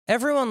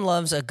Everyone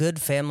loves a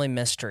good family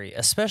mystery,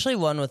 especially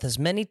one with as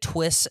many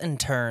twists and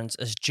turns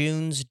as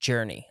June's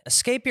Journey.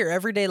 Escape your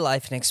everyday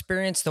life and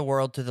experience the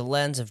world through the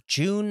lens of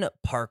June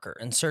Parker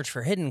and search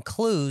for hidden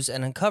clues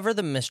and uncover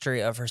the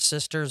mystery of her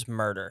sister's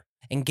murder.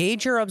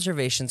 Engage your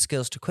observation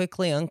skills to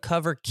quickly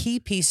uncover key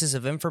pieces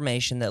of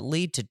information that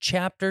lead to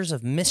chapters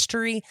of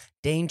mystery,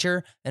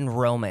 danger, and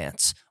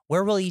romance.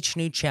 Where will each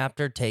new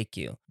chapter take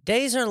you?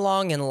 Days are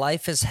long and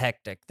life is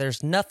hectic.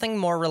 There's nothing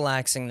more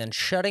relaxing than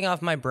shutting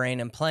off my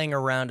brain and playing a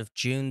round of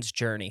June's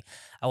Journey.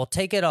 I will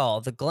take it all,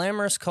 the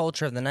glamorous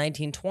culture of the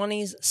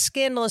 1920s,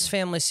 scandalous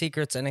family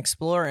secrets, and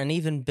explore and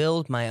even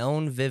build my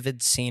own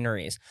vivid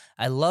sceneries.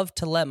 I love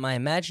to let my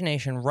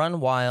imagination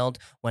run wild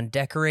when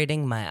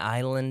decorating my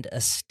island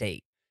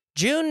estate.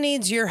 June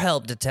needs your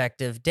help,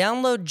 detective.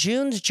 Download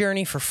June's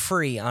Journey for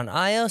free on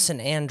iOS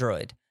and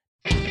Android.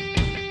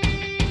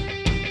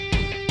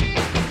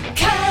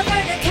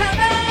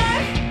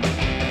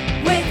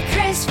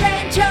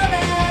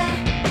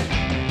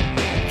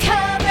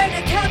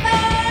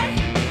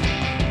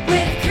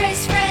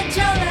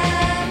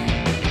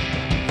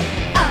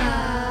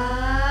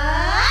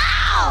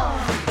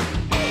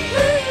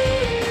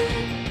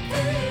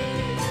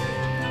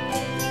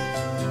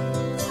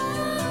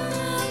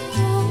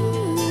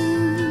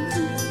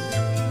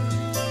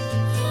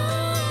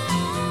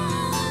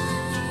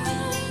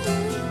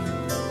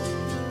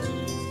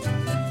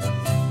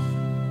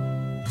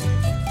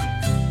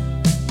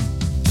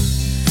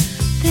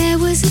 There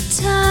was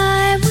a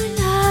time when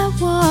I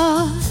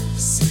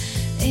was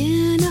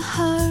in a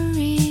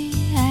hurry,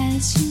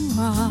 as you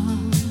are.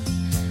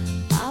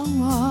 I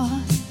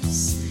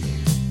was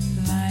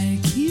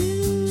like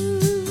you.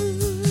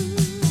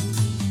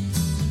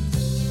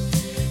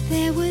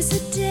 There was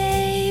a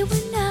day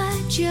when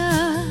I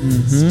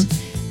just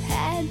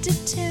had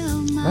to tell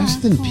my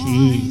Rest in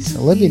peace,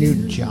 Olivia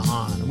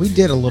Newton-John. We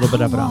did a little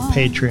bit of it on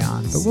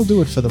Patreon, but we'll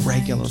do it for the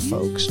regular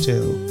folks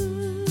too.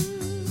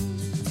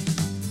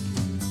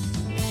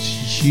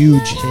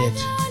 Huge hit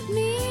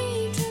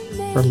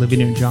for Olivia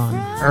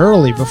Newton-John.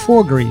 Early,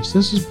 before Grease.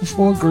 This is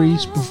before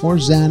Grease, before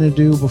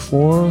Xanadu,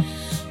 before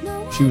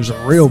she was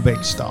a real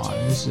big star.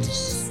 This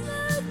is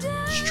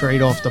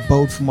straight off the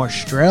boat from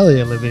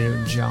Australia, Olivia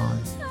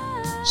Newton-John.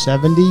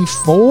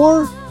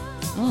 74?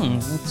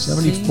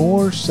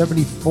 74,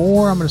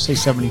 74. I'm going to say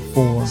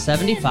 74.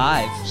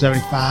 75.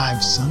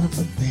 75, son of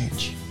a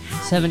bitch.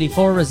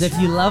 74 was If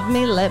You Love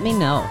Me, Let Me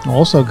Know.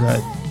 Also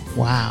good.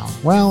 Wow.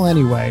 Well,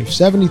 anyway,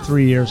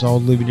 73 years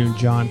old, Olivia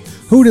Newton-John.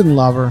 Who didn't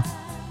love her?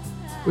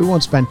 We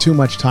won't spend too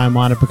much time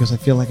on it because I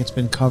feel like it's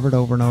been covered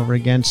over and over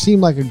again.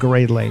 Seemed like a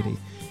great lady.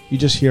 You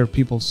just hear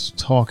people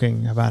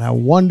talking about how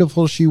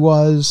wonderful she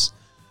was.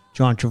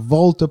 John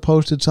Travolta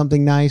posted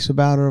something nice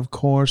about her, of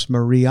course.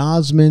 Marie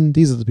Osmond.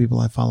 These are the people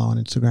I follow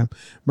on Instagram.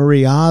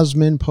 Marie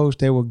Osmond posted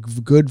they were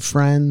good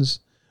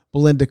friends.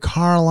 Belinda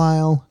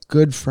Carlisle,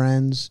 good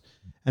friends.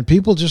 And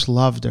people just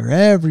loved her.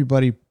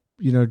 Everybody,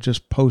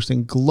 just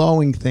posting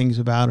glowing things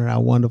about her, how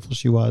wonderful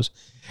she was.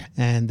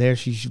 And there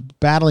she's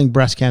battling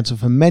breast cancer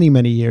for many,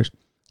 many years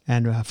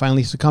and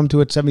finally succumbed to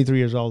it, 73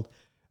 years old.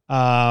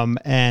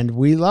 And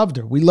we loved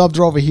her. We loved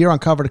her over here on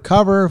Cover to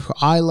Cover.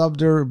 I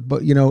loved her,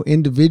 but,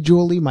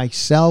 individually,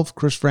 myself,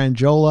 Chris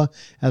Frangiola,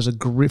 as a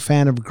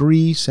fan of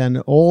Grease and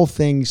all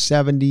things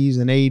 70s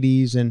and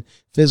 80s and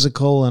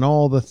physical and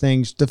all the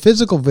things. The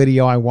physical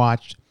video I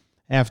watched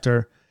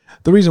after...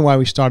 The reason why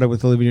we started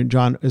with Olivia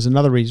Newton-John is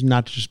another reason,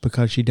 not just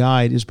because she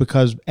died, is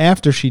because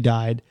after she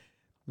died,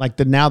 like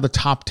the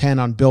top 10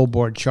 on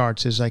Billboard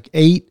charts is like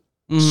 8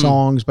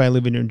 songs by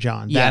Olivia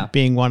Newton-John, that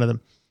being one of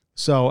them.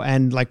 So,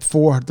 and like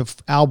 4, the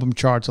album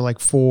charts are like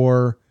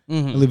 4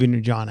 Olivia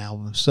Newton-John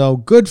albums. So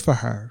good for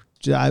her.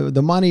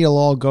 The money will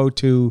all go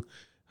to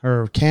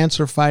her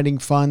cancer fighting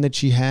fund that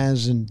she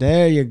has, and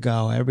there you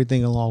go.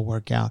 Everything will all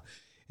work out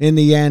in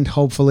the end,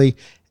 hopefully.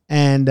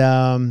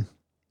 And,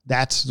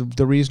 that's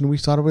the reason we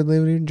started with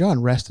Olivia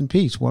Newton-John. Rest in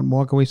peace. What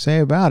more can we say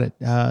about it?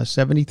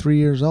 73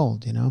 years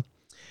old,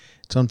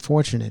 It's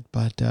unfortunate,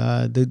 but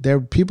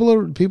people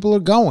are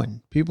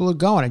going. People are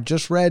going. I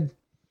just read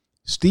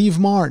Steve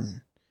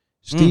Martin.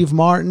 Steve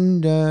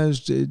Martin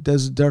does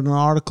an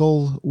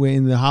article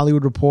in the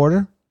Hollywood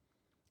Reporter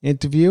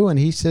interview, and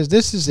he says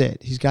this is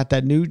it. He's got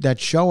that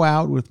show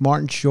out with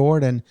Martin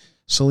Short and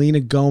Selena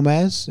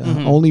Gomez,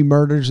 Only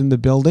Murders in the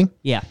Building.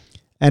 Yeah.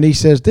 And he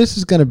says, this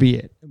is going to be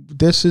it.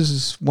 This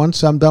is,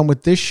 once I'm done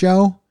with this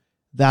show,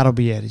 that'll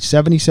be it. He's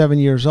 77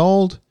 years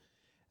old.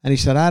 And he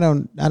said, I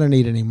don't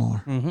need any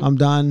more. I'm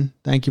done.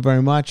 Thank you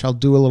very much. I'll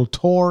do a little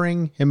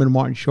touring. Him and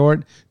Martin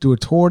Short do a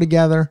tour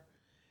together.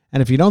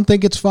 And if you don't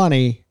think it's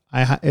funny,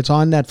 it's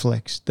on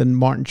Netflix. The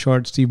Martin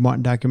Short, Steve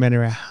Martin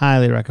documentary. I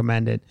highly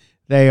recommend it.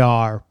 They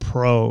are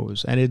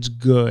pros and it's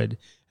good.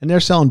 And they're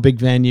selling big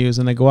venues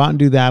and they go out and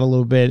do that a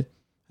little bit.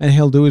 And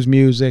he'll do his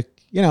music.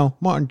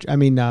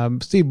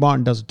 Steve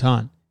Martin does a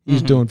ton.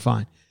 He's doing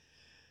fine.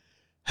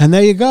 And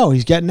there you go.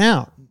 He's getting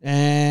out.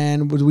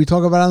 And we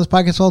talk about it on this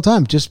podcast all the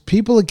time. Just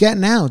people are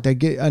getting out.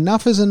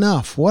 Enough is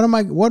enough. What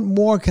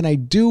more can I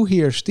do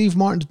here? Steve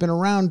Martin's been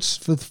around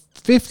for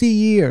 50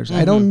 years.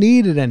 I don't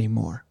need it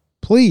anymore.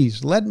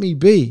 Please let me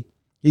be.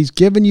 He's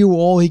given you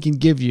all he can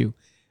give you.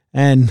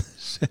 And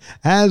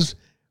as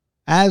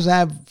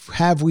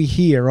have we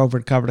here over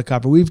at Cover to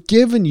Cover, we've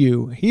given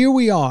you, here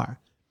we are,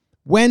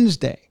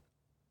 Wednesday,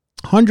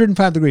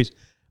 105 degrees.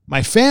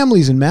 My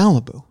family's in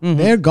Malibu.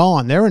 They're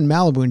gone. They're in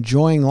Malibu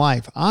enjoying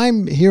life.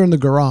 I'm here in the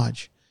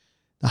garage.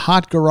 The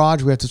hot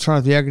garage. We have to turn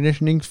off the air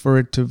conditioning for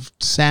it to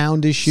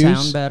sound issues.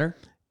 Sound better.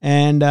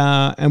 And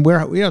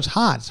it's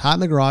hot. It's hot in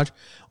the garage.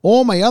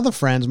 All my other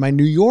friends, my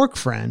New York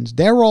friends,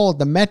 they're all at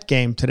the Met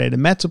game today. The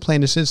Mets are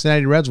playing the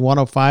Cincinnati Reds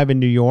 105 in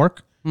New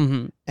York.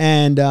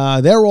 And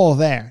they're all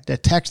there. They're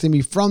texting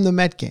me from the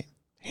Met game.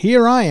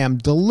 Here I am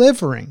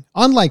delivering.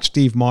 Unlike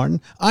Steve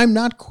Martin, I'm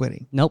not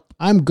quitting. Nope.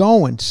 I'm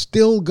going,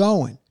 still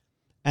going.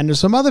 And there's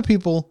some other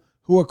people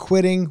who are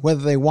quitting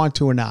whether they want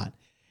to or not.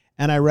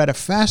 And I read a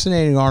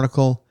fascinating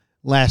article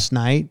last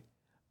night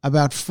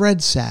about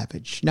Fred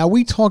Savage. Now,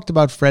 we talked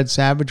about Fred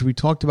Savage. We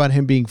talked about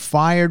him being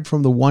fired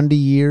from the Wonder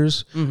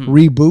Years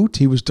reboot.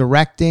 He was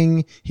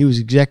directing. He was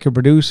executive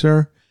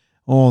producer,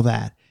 all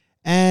that.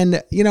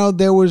 And, you know,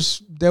 there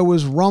was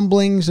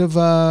rumblings of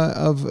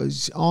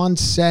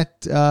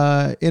on-set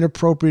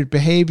inappropriate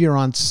behavior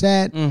on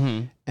set.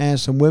 And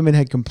some women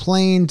had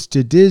complained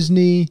to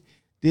Disney.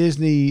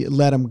 Disney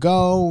let him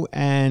go,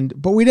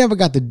 but we never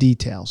got the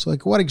details.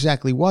 Like, what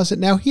exactly was it?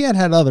 Now, he had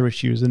other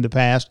issues in the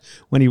past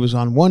when he was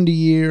on Wonder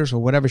Years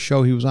or whatever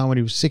show he was on when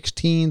he was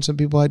 16. Some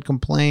people had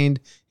complained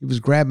he was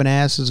grabbing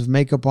asses of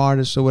makeup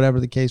artists or whatever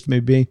the case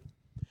may be.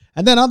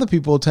 And then other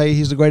people will tell you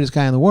he's the greatest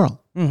guy in the world.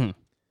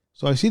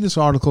 So I see this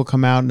article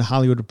come out in the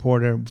Hollywood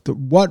Reporter,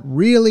 what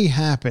really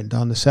happened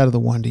on the set of the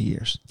Wonder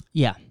Years.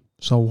 Yeah.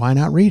 So why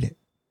not read it?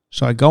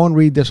 So I go and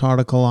read this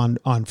article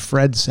on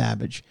Fred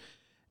Savage.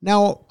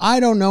 Now,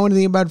 I don't know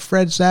anything about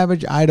Fred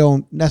Savage. I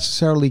don't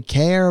necessarily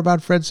care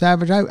about Fred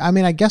Savage. I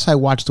mean, I guess I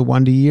watched the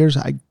Wonder Years.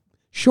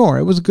 Sure,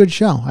 it was a good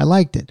show. I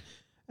liked it.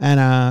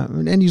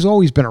 And he's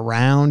always been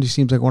around. He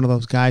seems like one of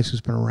those guys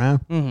who's been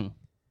around.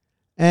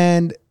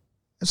 And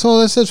so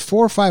it says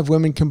 4 or 5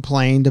 women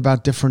complained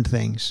about different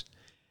things.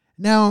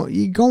 Now,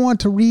 you go on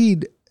to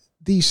read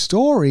these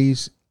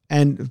stories,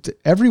 and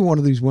every one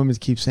of these women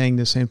keeps saying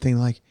the same thing,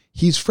 like,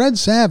 he's Fred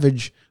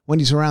Savage when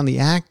he's around the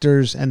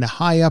actors and the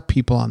high-up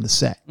people on the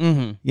set.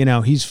 You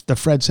know, he's the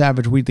Fred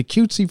Savage, the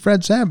cutesy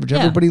Fred Savage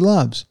everybody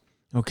loves,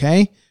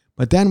 okay?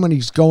 But then when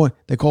he's going,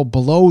 they call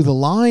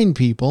below-the-line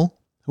people,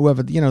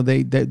 whoever, you know,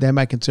 they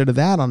might consider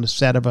that on the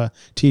set of a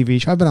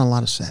TV show. I've been on a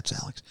lot of sets,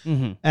 Alex.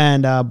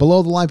 And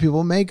below-the-line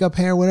people, makeup,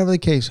 hair, whatever the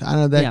case, I don't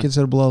know if that's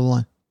considered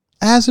below-the-line.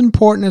 As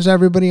important as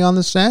everybody on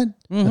the set.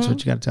 That's what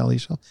you got to tell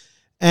yourself.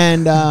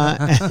 And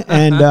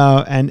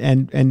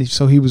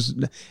so he was,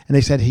 and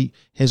they said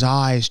his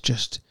eyes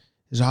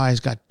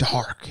got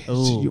dark.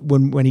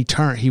 When he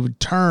turned, he would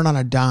turn on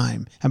a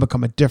dime and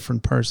become a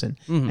different person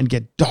and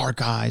get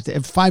dark eyes.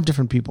 5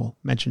 different people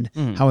mentioned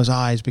how his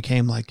eyes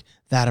became like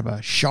that of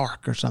a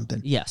shark or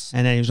something. Yes.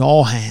 And then he was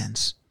all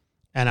hands.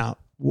 And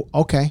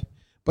okay.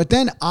 But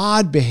then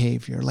odd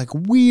behavior, like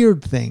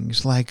weird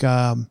things, like,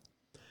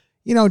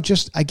 you know,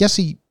 just, I guess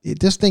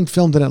this thing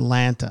filmed in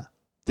Atlanta.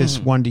 This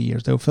Wonder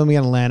Years. They were filming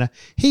in Atlanta.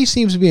 He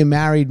seems to be a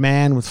married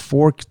man with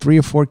 3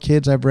 or 4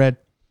 kids, I've read.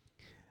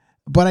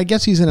 But I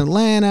guess he's in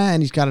Atlanta,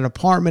 and he's got an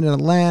apartment in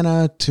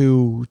Atlanta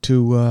to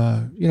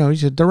you know,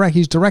 he's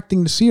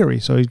directing the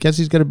series, so I guess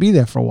he's going to be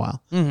there for a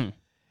while. And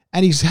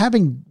he's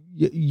having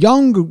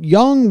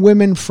young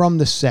women from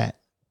the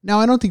set. Now,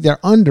 I don't think they're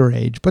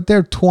underage, but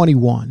they're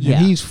 21,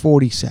 and he's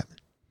 47.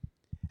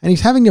 And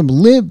he's having them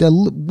live.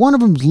 One of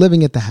them's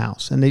living at the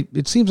house, and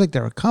it seems like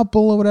they're a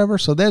couple or whatever.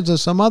 So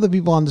there's some other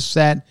people on the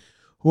set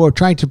who are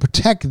trying to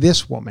protect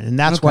this woman, and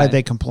that's why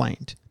they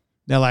complained.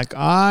 They're like,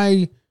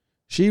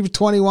 she was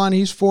 21,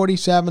 he's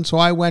 47, so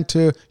I went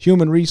to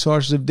Human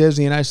Resources of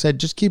Disney, and I said,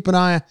 just keep an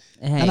eye.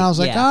 And I was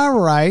like, all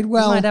right,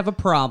 well. You might have a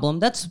problem.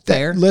 That's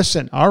fair.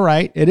 Listen, all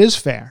right, it is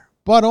fair.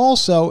 But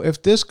also,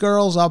 if this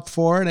girl's up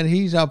for it and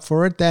he's up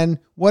for it, then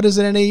what is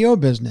it any of your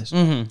business?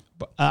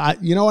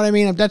 You know what I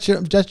mean? That's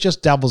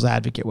just devil's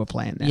advocate we're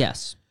playing there.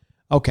 Yes.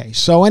 Okay,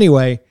 so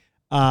anyway,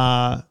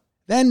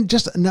 then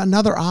just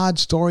another odd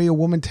story a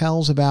woman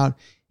tells about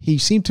he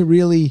seemed to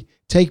really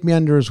take me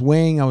under his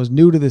wing. I was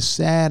new to the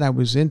set. I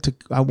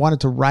wanted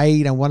to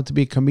write. I wanted to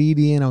be a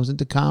comedian. I was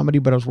into comedy,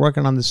 but I was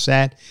working on the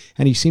set,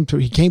 and he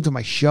came to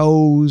my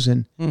shows,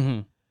 and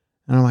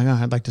I'm like,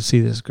 I'd like to see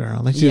this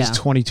girl. Let's see this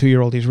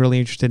 22-year-old. He's really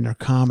interested in her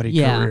comedy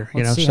career.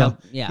 You know,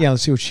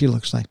 let's see what she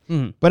looks like.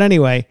 But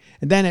anyway,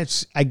 and then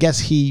I guess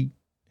he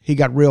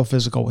got real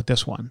physical with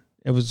this one.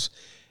 It was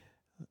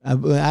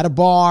at a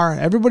bar.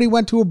 Everybody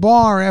went to a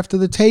bar after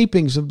the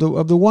tapings of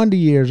the Wonder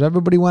Years.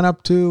 Everybody went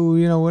up to,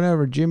 you know,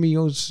 whatever, Jimmy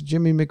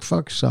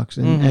McFucksucks,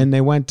 and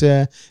they went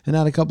and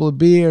had a couple of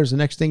beers. The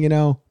next thing you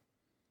know,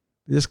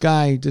 this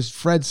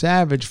Fred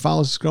Savage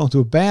follows this girl into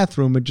a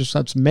bathroom and just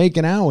starts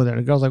making out with her.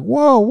 And the girl's like,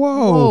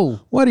 whoa,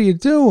 what are you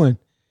doing?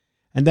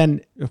 And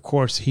then, of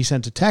course, he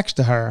sends a text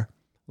to her,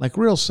 like,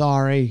 real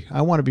sorry,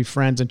 I want to be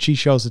friends. And she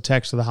shows the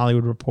text to the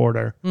Hollywood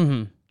Reporter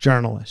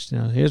journalist. You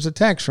know, here's a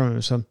text from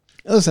him. So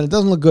Listen, it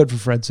doesn't look good for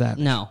Fred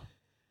Savage. No.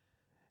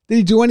 Did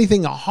he do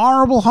anything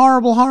horrible?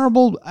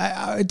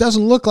 It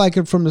doesn't look like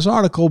it from this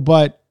article,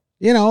 but,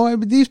 you know,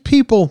 these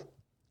people,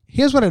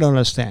 here's what I don't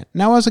understand.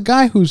 Now, as a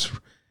guy who's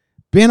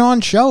been on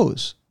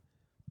shows,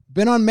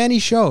 been on many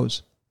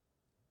shows,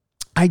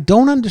 I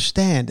don't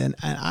understand, and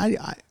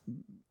I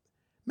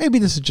maybe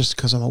this is just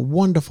because I'm a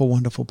wonderful,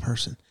 wonderful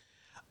person.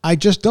 I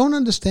just don't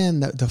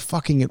understand the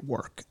fucking at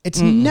work.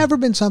 It's never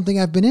been something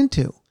I've been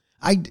into.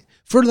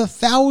 For the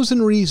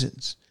 1,000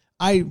 reasons.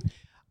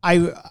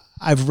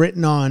 I've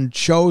written on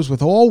shows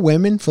with all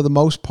women for the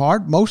most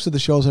part. Most of the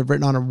shows I've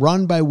written on are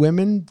run by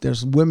women.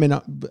 There's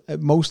women,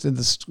 most of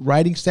the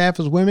writing staff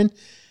is women.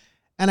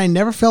 And I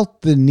never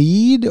felt the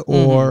need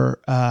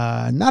or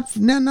not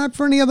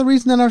for any other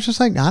reason than I was just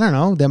like, I don't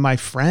know, they're my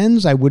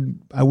friends. I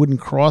wouldn't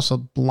cross a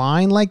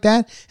line like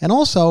that. And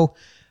also,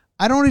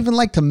 I don't even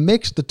like to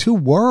mix the two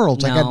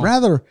worlds. No. Like I'd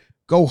rather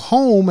go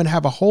home and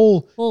have a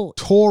whole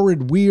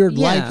torrid, weird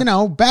life. You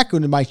know, back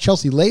in my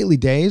Chelsea Lately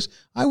days,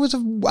 I was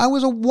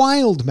a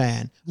wild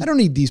man. I don't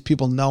need these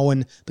people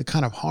knowing the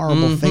kind of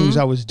horrible things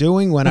I was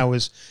doing when I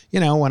was,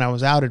 when I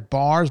was out at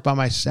bars by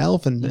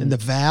myself and in the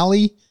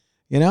valley,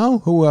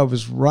 who I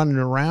was running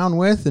around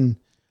with. And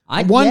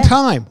one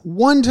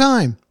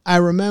time I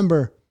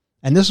remember,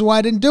 and this is why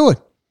I didn't do it.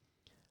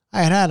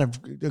 I had a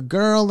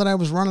girl that I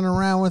was running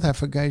around with. I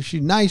forgot.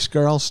 She's a nice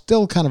girl,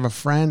 still kind of a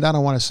friend. I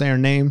don't want to say her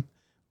name.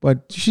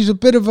 But she's a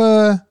bit of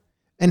a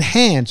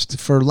enhanced,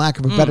 for lack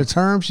of a better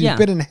term. She's a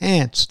bit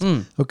enhanced.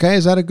 Okay,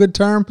 is that a good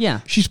term?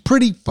 Yeah. She's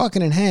pretty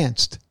fucking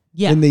enhanced.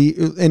 Yeah.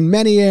 In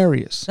many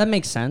areas. That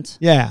makes sense.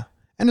 Yeah.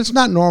 And it's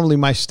not normally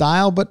my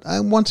style, but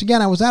once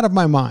again, I was out of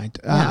my mind.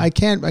 Yeah. I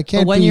can't. But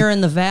when you're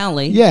in the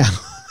valley. Yeah.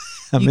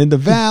 I'm in the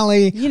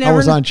valley. I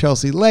was on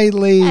Chelsea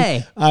Lately.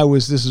 Hey.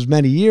 This was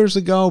many years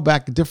ago,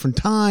 back at different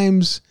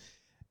times.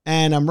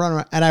 And I'm running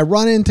around, and I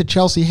run into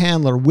Chelsea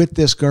Handler with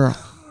this girl.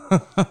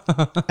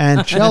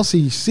 And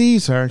Chelsea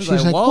sees her.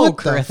 She's like, "Whoa, what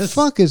Chris. the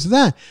fuck is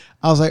that?"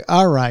 I was like,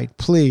 all right,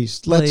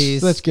 please.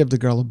 Let's give the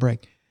girl a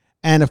break.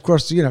 And of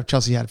course,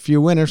 Chelsea had a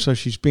few winners, so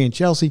she's being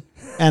Chelsea.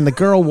 And the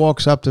girl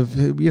walks up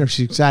to,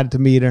 she's excited to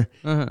meet her.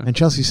 And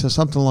Chelsea says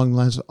something along the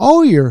lines of,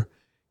 "Oh, you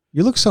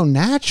look so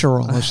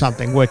natural," or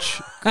something,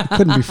 which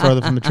couldn't be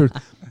further from the truth.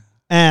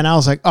 And I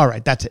was like, all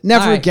right, that's it.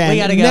 Never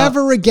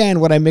again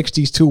would I mix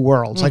these two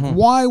worlds. Like,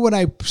 why would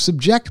I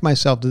subject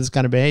myself to this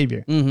kind of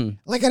behavior?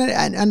 Like,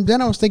 and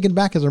then I was thinking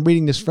back as I'm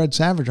reading this Fred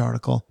Savage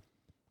article,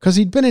 because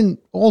he'd been in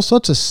all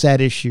sorts of sad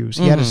issues.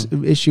 He had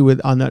an issue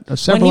with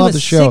several other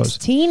shows. When he was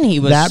 16, he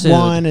was that sued.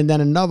 one, and then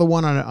another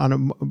one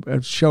on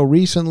a show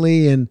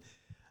recently, and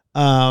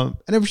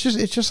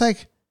it's just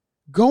like,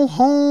 go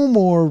home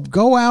or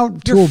go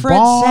out to a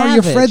bar.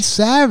 You're Fred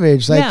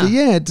Savage.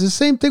 It's the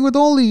same thing with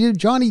all the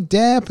Johnny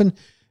Depp, and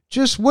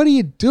just what are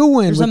you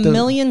doing? There's a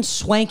million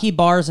swanky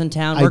bars in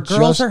town where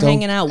girls are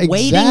hanging out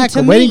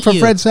waiting for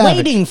Fred Savage.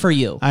 Waiting for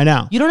you. I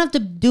know. You don't have to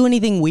do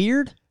anything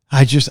weird.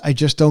 I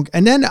just don't.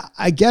 And then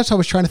I guess I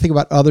was trying to think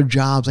about other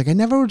jobs. Like I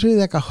never was really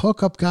like a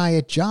hookup guy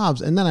at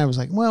jobs. And then I was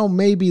like, well,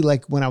 maybe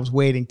like when I was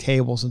waiting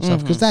tables and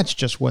stuff, because that's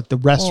just what the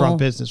restaurant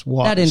business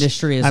was. That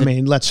industry is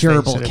let's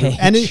face it. cage.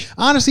 And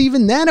honestly,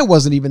 even then it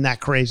wasn't even that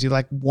crazy.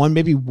 Like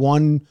maybe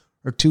one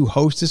or two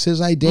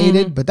hostesses I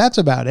dated, but that's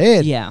about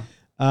it. Yeah.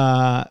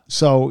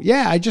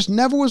 I just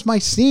never was my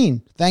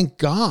scene. Thank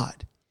God.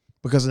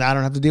 Because I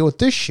don't have to deal with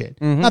this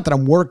shit. Not that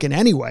I'm working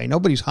anyway.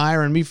 Nobody's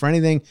hiring me for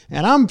anything.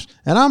 And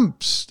I'm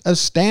a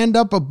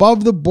stand-up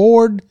above the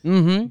board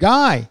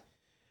guy.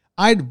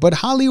 But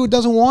Hollywood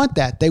doesn't want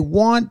that. They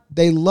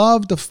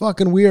love the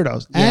fucking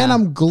weirdos. Yeah. And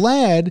I'm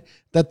glad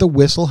that the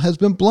whistle has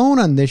been blown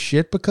on this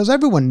shit, because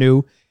everyone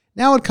knew.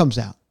 Now it comes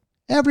out.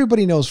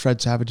 Everybody knows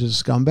Fred Savage is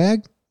a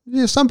scumbag.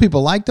 Yeah, some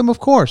people liked him, of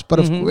course,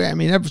 but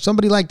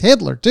somebody liked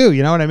Hitler too.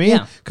 You know what I mean?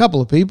 Yeah. A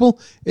couple of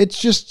people. It's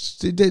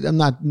just, I'm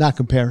not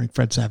comparing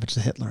Fred Savage to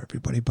Hitler,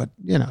 everybody, but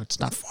it's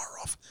not far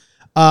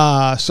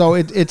off. So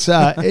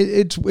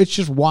it's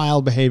just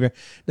wild behavior.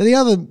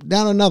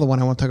 Now another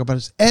one I want to talk about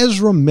is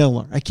Ezra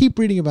Miller. I keep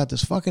reading about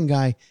this fucking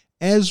guy,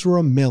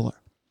 Ezra Miller,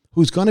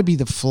 who's going to be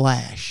the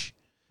Flash.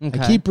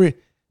 Okay.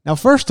 Now,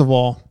 first of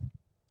all.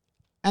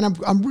 And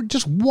I'm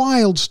just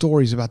wild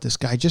stories about this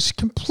guy, just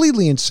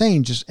completely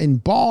insane, just in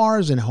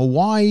bars in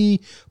Hawaii,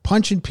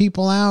 punching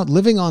people out,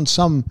 living on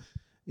some,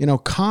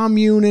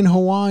 commune in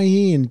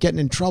Hawaii and getting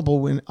in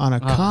trouble on a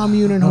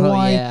commune in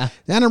Hawaii. Yeah.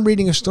 Then I'm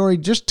reading a story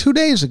just 2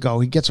 days ago.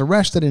 He gets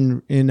arrested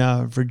in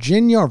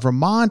Virginia or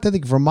Vermont, I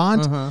think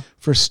Vermont,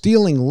 for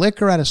stealing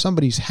liquor out of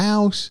somebody's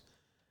house.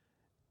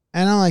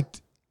 And I'm like...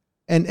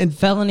 And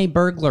felony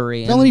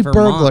burglary.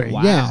 Burglary,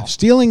 wow. Yeah.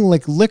 Stealing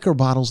like liquor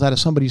bottles out of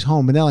somebody's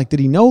home. And they're like, did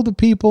he know the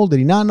people? Did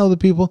he not know the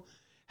people?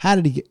 How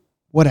did he get,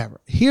 whatever.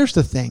 Here's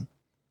the thing.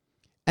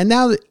 And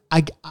now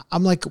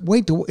I'm like,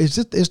 wait, is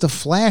the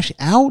Flash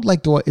out?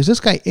 Like, is this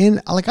guy in?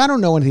 Like, I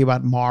don't know anything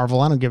about Marvel.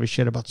 I don't give a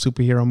shit about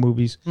superhero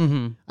movies.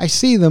 I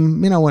see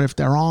them, if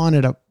they're on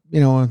at on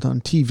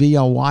TV,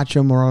 I'll watch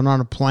them, or on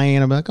a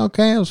plane. I'm like,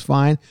 okay, that was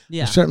fine.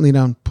 Yeah. I certainly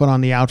don't put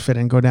on the outfit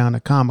and go down to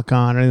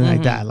Comic-Con or anything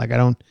like that. Like, I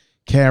don't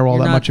care all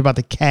You're that not- much about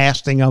the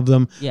casting of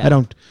them. Yeah. I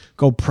don't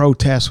go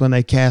protest when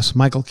they cast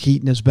Michael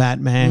Keaton as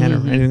Batman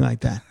or anything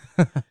like that.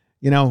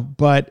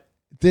 But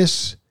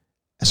this,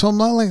 so I'm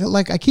not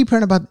like I keep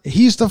hearing about,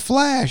 he's the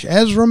Flash,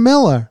 Ezra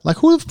Miller. Like,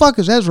 who the fuck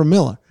is Ezra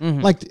Miller?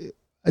 Like,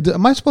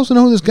 am I supposed to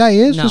know who this guy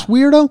is? No. This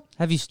weirdo?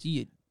 Have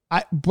you?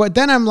 But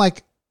then I'm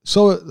like,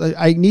 so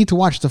I need to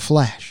watch The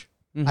Flash,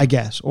 I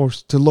guess, or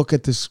to look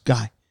at this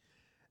guy.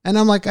 And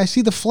I'm like, I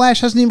see The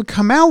Flash hasn't even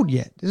come out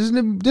yet.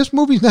 This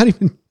movie's not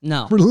even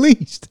No.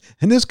 released.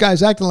 And this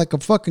guy's acting like a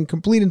fucking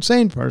complete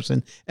insane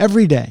person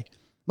every day.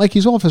 Like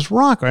he's off his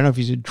rocker. I don't know if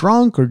he's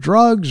drunk or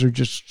drugs or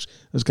just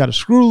has got a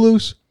screw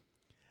loose.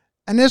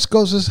 And this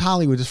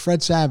Hollywood, this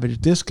Fred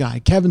Savage, this guy,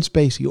 Kevin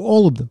Spacey,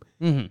 all of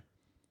them.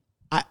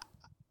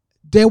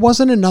 There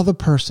wasn't another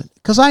person,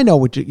 because I know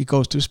what it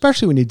goes to,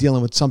 especially when you're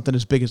dealing with something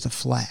as big as The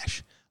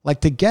Flash.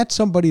 Like, to get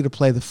somebody to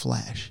play The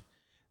Flash,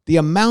 the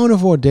amount of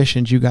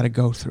auditions you got to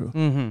go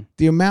through,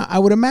 the amount, I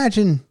would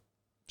imagine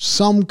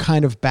some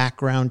kind of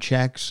background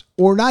checks,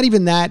 or not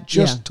even that,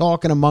 just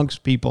talking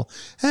amongst people.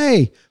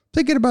 Hey,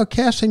 thinking about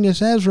casting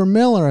this Ezra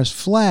Miller as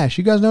Flash.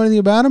 You guys know anything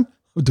about him?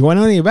 Do I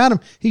know anything about him?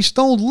 He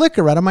stole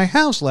liquor out of my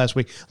house last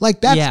week. Like,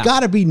 that's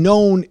got to be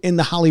known in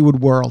the Hollywood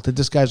world that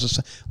this guy's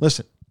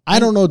listen, I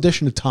don't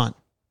audition a ton.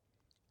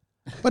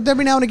 But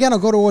every now and again, I'll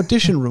go to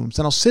audition rooms,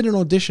 and I'll sit in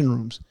audition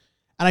rooms,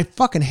 and I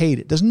fucking hate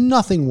it. There's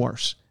nothing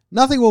worse.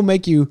 Nothing will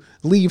make you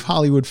leave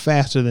Hollywood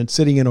faster than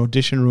sitting in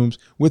audition rooms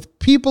with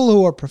people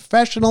who are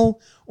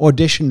professional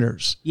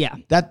auditioners. Yeah.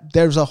 That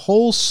there's a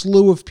whole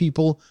slew of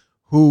people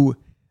who,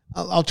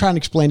 I'll try and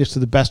explain this to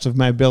the best of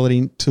my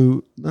ability,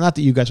 to, not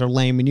that you guys are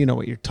lame and you know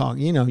what you're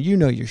talking, you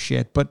know your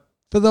shit, but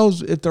for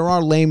those, if there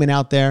are laymen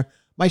out there,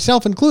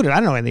 myself included, I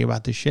don't know anything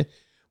about this shit,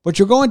 but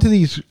you're going to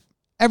these,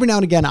 every now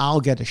and again,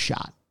 I'll get a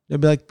shot. They'll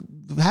be like,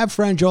 have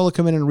Frangiola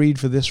come in and read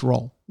for this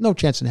role. No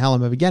chance in hell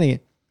I'm ever getting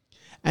it.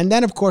 And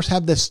then, of course,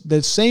 have the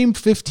same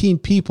 15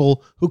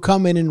 people who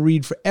come in and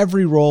read for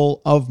every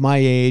role of my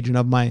age and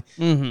of my,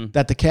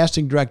 that the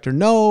casting director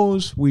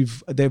knows.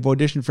 They've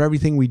auditioned for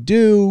everything we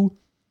do.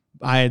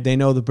 They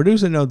know the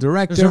producer, they know the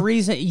director. There's a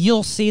reason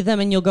you'll see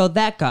them and you'll go,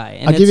 that guy.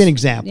 And I'll give you an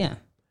example. Yeah.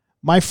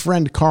 My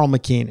friend Carl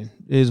McKeenan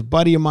is a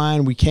buddy of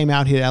mine. We came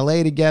out here to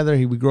LA together.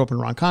 We grew up in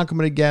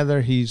Ronkonkoma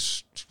together.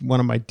 He's one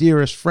of my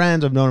dearest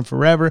friends. I've known him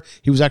forever.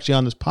 He was actually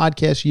on this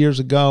podcast years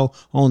ago,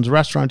 owns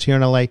restaurants here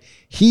in LA.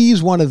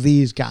 He's one of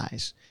these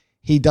guys.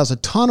 He does a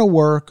ton of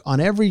work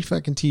on every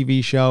fucking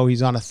TV show.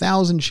 He's on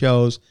 1,000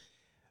 shows.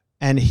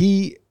 And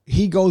he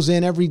goes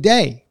in every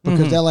day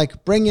because they're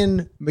like, bring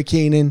in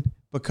McKeenan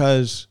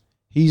because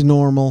he's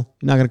normal.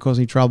 He's not going to cause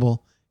any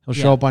trouble. He'll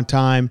show up on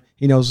time.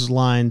 He knows his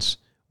lines.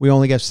 We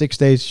only got 6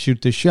 days to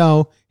shoot the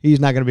show. He's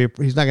not going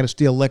to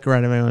steal liquor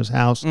out of anyone's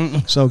house.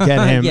 So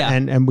get him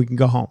and we can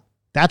go home.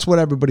 That's what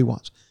everybody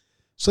wants.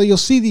 So you'll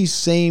see these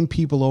same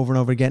people over and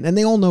over again, and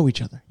they all know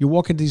each other. You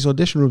walk into these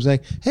audition rooms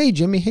like, hey,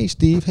 Jimmy, hey,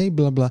 Steve, hey,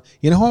 blah, blah.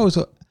 You know who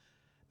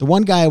the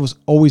one guy I was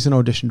always in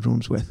audition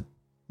rooms with,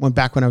 went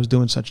back when I was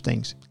doing such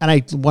things. And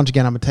I'm going to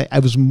tell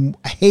you,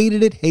 I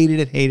hated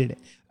it.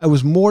 It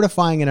was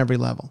mortifying at every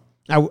level.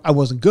 I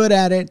wasn't good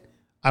at it.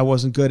 I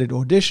wasn't good at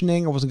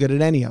auditioning. I wasn't good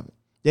at any of it.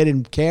 They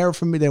didn't care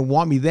for me. They didn't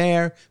want me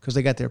there because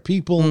they got their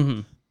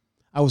people.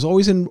 I was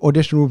always in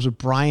audition rooms with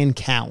Brian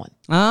Callen.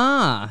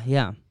 Ah,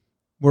 yeah.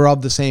 We're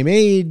of the same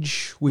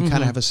age. We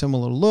kind of have a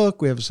similar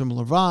look. We have a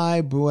similar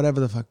vibe,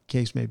 whatever the fuck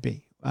case may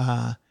be.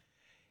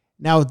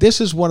 Now, this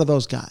is one of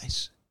those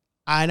guys.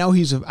 I know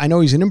he's an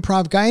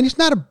improv guy, and he's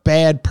not a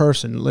bad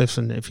person.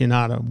 Listen, if you're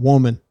not a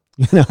woman,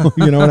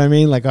 you know what I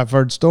mean? Like, I've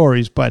heard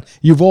stories, but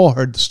you've all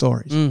heard the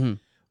stories.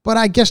 But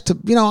I guess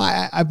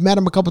I've met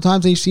him a couple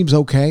times, and he seems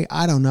okay.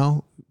 I don't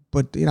know.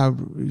 But,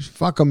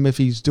 fuck him if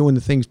he's doing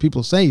the things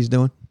people say he's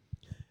doing.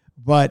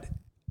 But,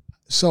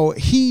 so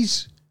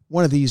he's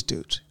one of these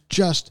dudes,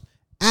 just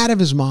out of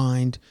his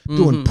mind,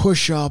 doing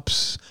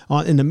push-ups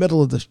in the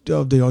middle of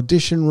the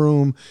audition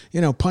room,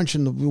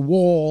 punching the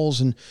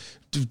walls and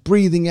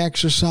breathing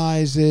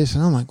exercises.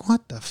 And I'm like,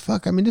 what the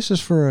fuck? I mean, this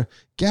is for a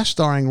guest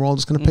starring role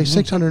that's going to pay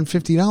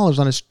 $650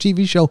 on a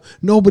TV show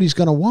nobody's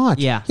going to watch.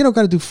 Yeah. You don't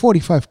got to do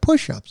 45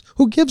 push-ups.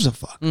 Who gives a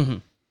fuck?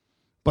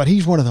 But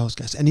he's one of those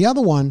guys. And the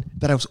other one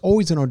that I was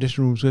always in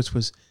audition rooms with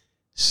was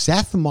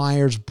Seth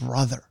Meyers'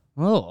 brother.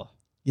 Oh.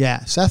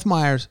 Yeah, Seth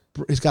Meyers,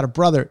 he's got a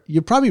brother.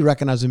 You probably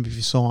recognize him if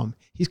you saw him.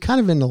 He's kind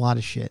of into a lot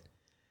of shit.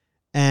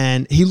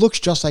 And he looks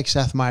just like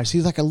Seth Meyers.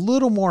 He's like a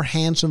little more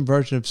handsome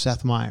version of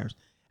Seth Meyers.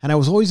 And I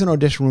was always in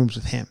audition rooms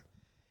with him.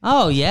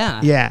 Oh,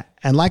 yeah. Yeah.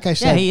 And like I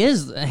said... Yeah, he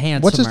is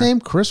handsome. What's his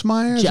name? Chris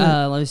Myers?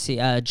 Let me see.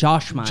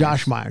 Josh Myers.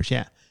 Josh Myers,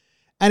 yeah.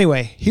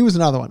 Anyway, he was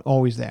another one,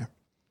 always there.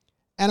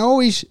 And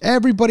always,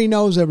 everybody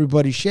knows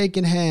everybody,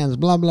 shaking hands,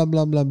 blah, blah,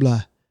 blah, blah,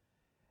 blah.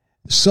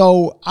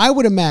 So I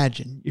would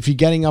imagine if you're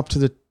getting up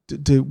to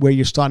where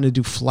you're starting to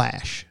do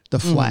Flash, the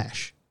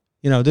Flash,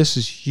 this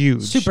is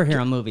huge.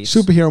 Superhero movies.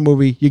 Superhero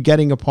movie, you're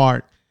getting a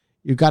part.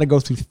 You've got to go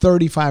through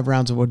 35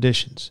 rounds of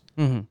auditions.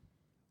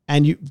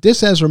 And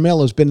this Ezra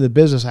Miller has been in the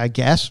business, I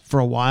guess, for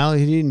a while.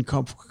 He didn't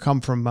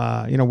come from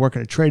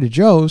working at Trader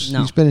Joe's.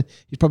 No. He's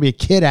probably a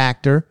kid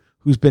actor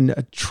who's been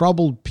a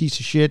troubled piece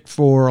of shit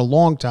for a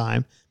long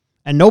time,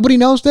 and nobody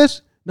knows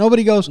this.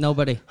 Nobody goes,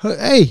 Nobody.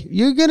 hey,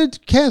 you're going to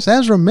cast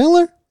Ezra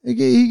Miller?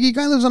 He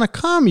guy lives on a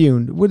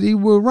commune. He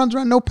runs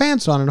around no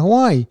pants on in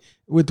Hawaii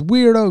with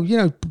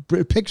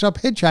weirdo, picks up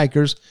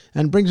hitchhikers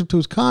and brings them to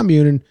his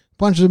commune and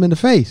punches them in the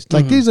face.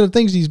 Like, these are the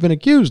things he's been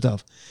accused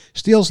of.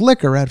 Steals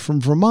liquor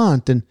from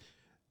Vermont.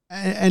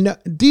 And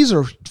these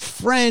are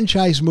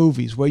franchise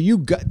movies where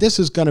this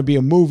is going to be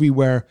a movie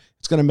where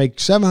it's going to make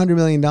 $700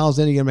 million, then you're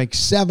going to make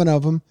 7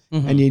 of them,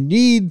 and you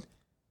need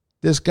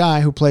this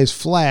guy who plays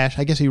Flash.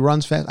 I guess he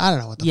runs fast. I don't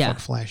know what the fuck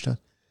Flash does.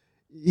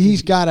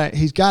 He's got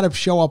to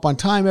show up on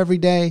time every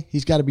day.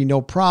 He's got to be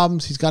no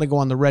problems. He's got to go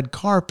on the red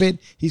carpet.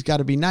 He's got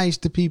to be nice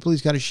to people.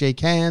 He's got to shake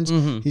hands.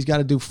 He's got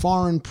to do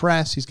foreign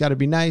press. He's got to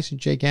be nice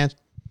and shake hands.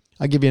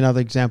 I'll give you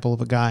another example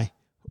of a guy.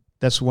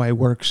 That's why he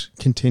works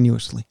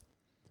continuously.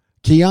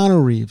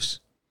 Keanu Reeves.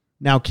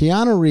 Now,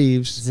 Keanu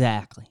Reeves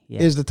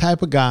is the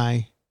type of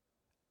guy.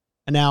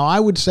 Now, I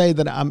would say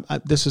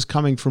that this is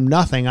coming from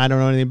nothing. I don't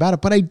know anything about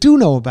it, but I do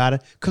know about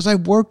it because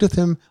I've worked with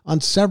him on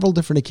several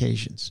different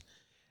occasions.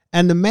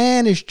 And the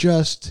man is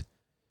just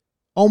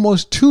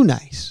almost too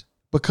nice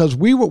because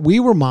we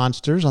were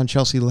monsters on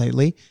Chelsea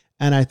Lately,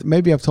 and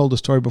maybe I've told the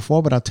story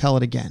before, but I'll tell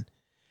it again.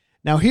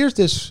 Now, here's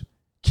this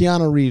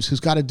Keanu Reeves who's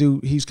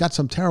got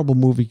some terrible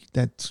movie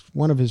that's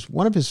one of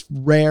his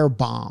rare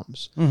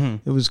bombs.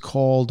 It was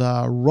called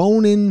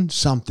Ronin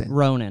something.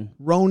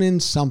 Ronin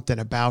something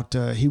about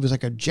he was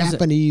like a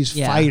Japanese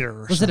fighter.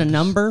 Or was something. it a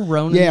number?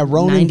 Ronin? Yeah,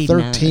 Ronin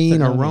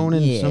 13 or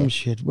Ronin some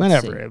shit.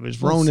 Whatever. It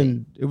was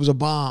Ronin. It was a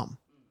bomb.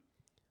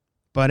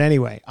 But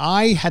anyway,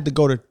 I had to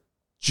go to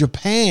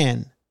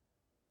Japan.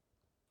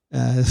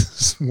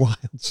 This is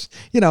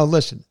wild.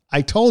 Listen,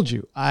 I told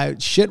you,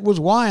 shit was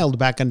wild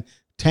back in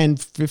 10,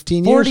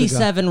 15 years ago.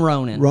 47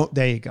 Ronin.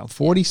 There you go.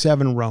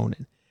 47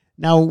 Ronin.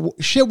 Now,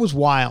 shit was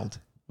wild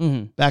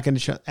back in the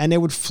show. And they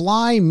would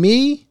fly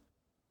me,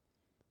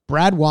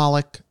 Brad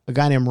Wallach, a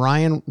guy named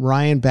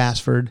Ryan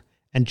Bassford,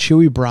 and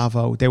Chewy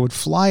Bravo. They would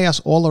fly us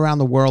all around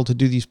the world to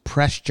do these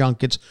press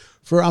junkets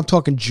I'm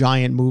talking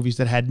giant movies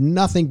that had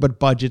nothing but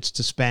budgets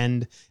to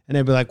spend. And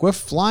they'd be like, we're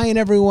flying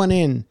everyone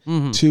in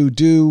to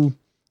do,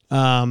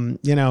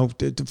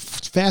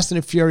 Fast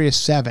and Furious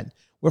 7.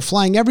 We're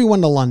flying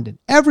everyone to London.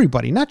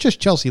 Everybody, not just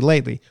Chelsea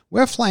Lately.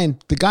 We're flying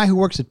the guy who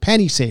works at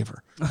Penny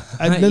Saver.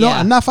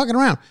 I'm not fucking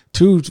around.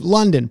 To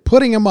London,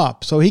 putting him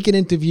up so he can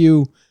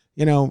interview,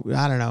 I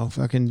don't know,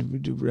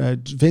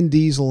 fucking Vin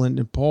Diesel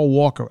and Paul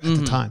Walker at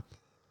the time.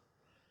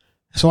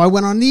 So I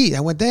went I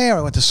went there.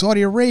 I went to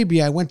Saudi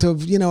Arabia. I went to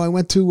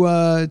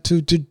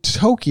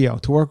Tokyo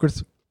to work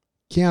with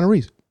Keanu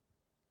Reeves.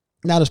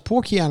 Now this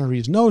poor Keanu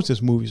Reeves knows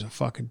this movie's a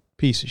fucking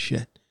piece of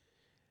shit,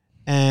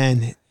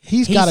 and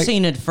he's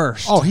seen it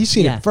first. Oh, he's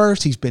seen it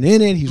first. He's been in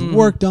it. He's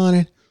worked on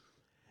it,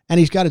 and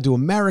he's got to do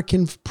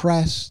American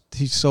press.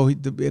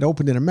 It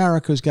opened in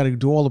America. He's got to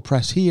do all the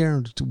press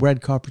here, do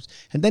red carpets,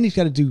 and then he's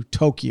got to do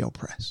Tokyo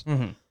press.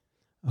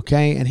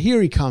 Okay, and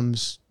here he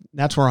comes.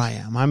 That's where I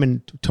am. I'm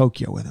in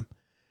Tokyo with him.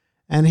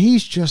 And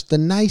he's just the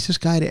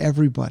nicest guy to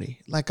everybody.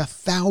 Like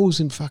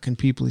 1,000 fucking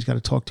people he's got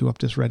to talk to up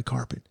this red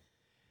carpet.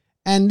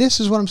 And this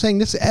is what I'm saying.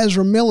 This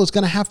Ezra Miller's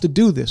going to have to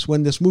do this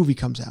when this movie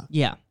comes out.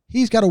 Yeah.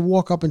 He's got to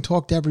walk up and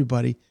talk to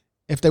everybody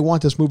if they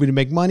want this movie to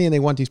make money and they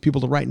want these people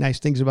to write nice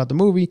things about the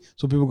movie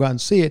so people go out and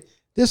see it.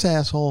 This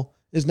asshole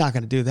is not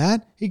going to do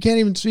that. He can't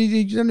even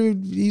see.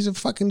 He's a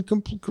fucking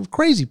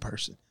crazy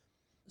person.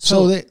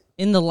 So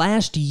in the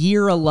last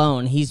year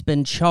alone, he's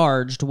been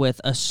charged with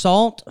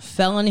assault,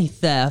 felony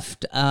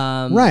theft,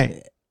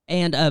 right,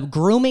 and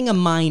grooming a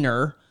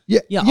minor. Yeah.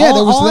 There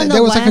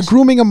was like a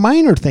grooming a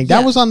minor thing.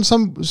 That was on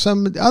some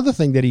other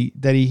thing that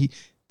he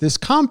this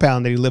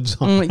compound that he lives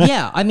on.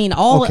 Yeah, I mean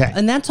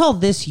and that's all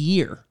this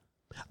year.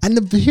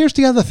 And here's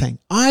the other thing: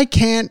 I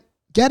can't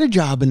get a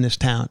job in this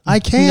town. I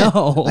can't.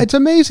 No. It's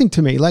amazing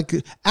to me. Like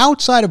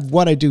outside of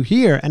what I do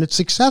here, and it's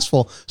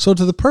successful. So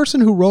to the person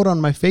who wrote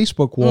on my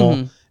Facebook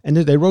wall. And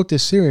they wrote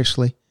this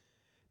seriously,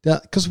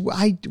 because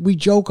we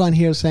joke on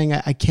here saying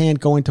I can't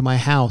go into my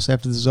house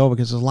after this is over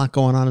because there's a lot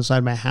going on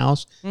inside my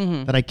house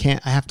that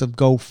I have to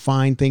go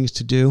find things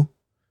to do.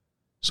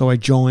 So I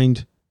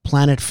joined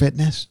Planet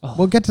Fitness.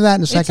 We'll get to that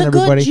in a second,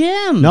 everybody. It's a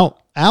good gym. No,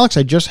 Alex,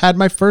 I just had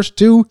my first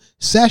 2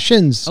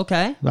 sessions.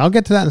 Okay. I'll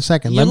get to that in a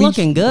second. You're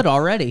looking good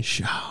already.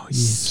 Oh, you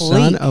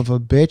son of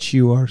a bitch.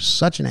 You are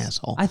such an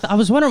asshole. I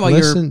was wondering why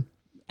your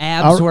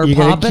abs were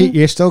popping.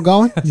 You're still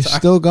going? You're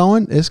still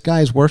going? This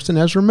guy's worse than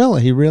Ezra Miller.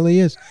 He really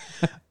is.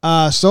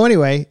 So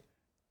anyway,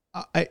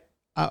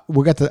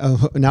 we'll get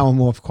to, now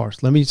I'm off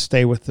course. Let me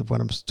stay with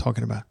what I'm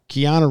talking about.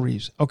 Keanu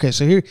Reeves. Okay,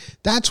 so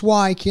that's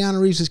why Keanu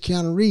Reeves is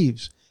Keanu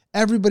Reeves.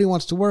 Everybody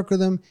wants to work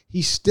with him.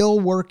 He's still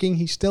working.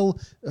 He's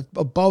still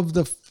above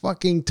the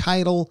fucking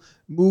title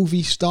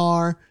movie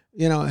star,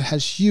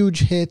 has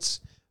huge hits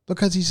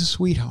because he's a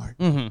sweetheart.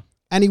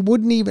 And he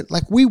wouldn't even,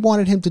 we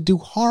wanted him to do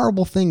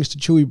horrible things to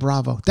Chewy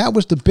Bravo. That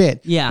was the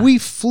bit. Yeah. We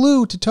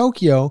flew to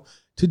Tokyo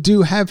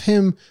to have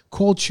him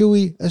call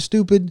Chewy a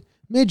stupid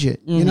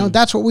midget. You know,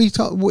 that's what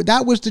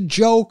that was the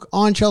joke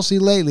on Chelsea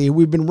lately.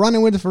 We've been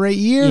running with it for 8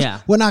 years.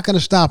 Yeah. We're not going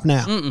to stop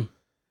now.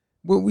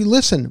 We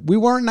listen. We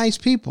weren't nice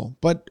people,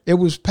 but it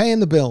was paying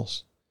the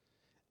bills.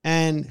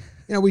 And,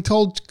 you know, we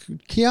told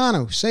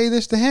Keanu, say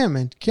this to him.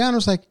 And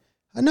Keanu's like,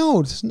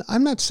 no,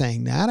 I'm not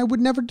saying that. I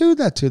would never do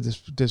that to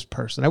this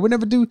person. I would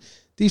never do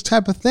these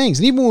type of things.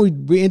 And even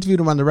when we interviewed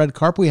him on the red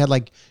carpet, we had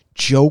like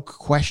joke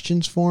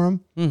questions for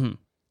him. Mm-hmm.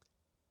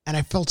 And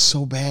I felt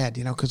so bad,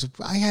 you know, because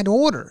I had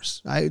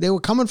orders. They were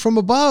coming from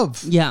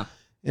above. Yeah.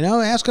 You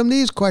know, ask him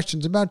these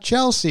questions about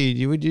Chelsea.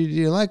 Do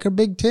you like her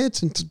big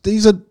tits? And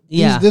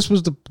this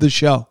was the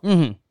show.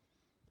 Mm-hmm.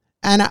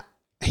 And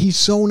he's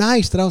so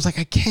nice that I was like,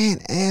 I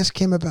can't ask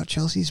him about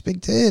Chelsea's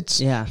big tits.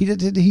 Yeah.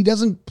 He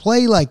doesn't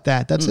play like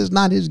that. That's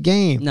not his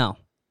game. No.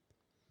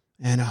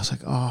 And I was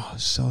like, oh,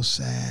 so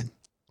sad.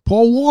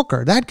 Paul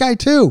Walker, that guy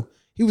too.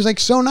 He was like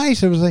so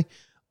nice. I was like,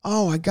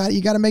 oh,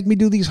 you got to make me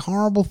do these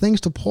horrible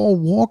things to Paul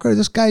Walker.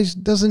 This guy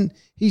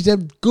he's a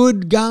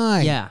good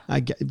guy. Yeah.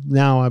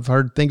 Now I've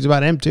heard things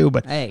about him too,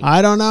 but hey,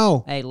 I don't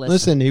know. Hey,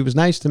 listen, he was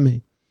nice to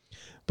me.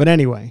 But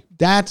anyway,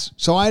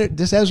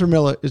 this Ezra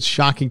Miller is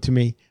shocking to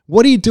me.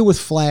 What do you do with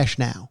Flash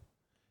now?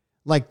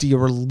 Like, do you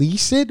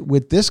release it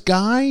with this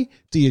guy?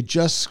 Do you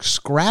just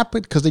scrap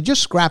it? Because they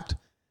just scrapped.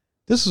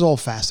 This is all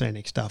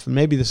fascinating stuff, and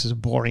maybe this is a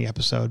boring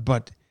episode,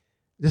 but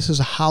this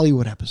is a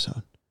Hollywood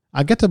episode.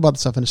 I'll get to about the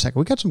stuff in a second.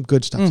 We got some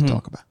good stuff to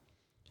talk about.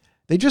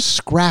 They just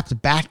scrapped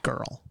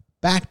Batgirl.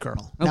 Okay.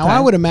 Now, I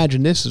would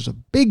imagine this is a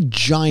big,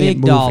 giant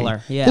movie.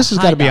 Dollar. Yeah, this has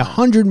got to be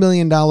 $100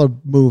 million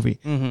movie.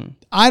 Mm-hmm.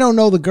 I don't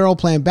know the girl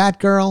playing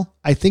Batgirl.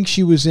 I think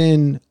she was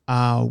in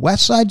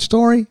West Side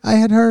Story, I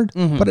had heard.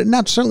 Mm-hmm.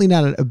 But certainly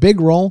not a big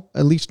role,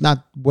 at least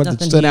not what it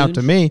stood out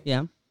to me.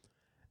 Yeah.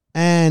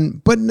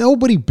 But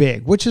nobody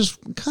big, which is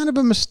kind of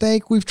a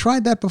mistake. We've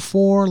tried that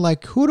before.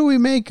 Like, who do we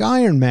make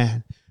Iron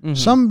Man? Mm-hmm.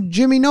 Some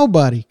Jimmy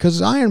Nobody,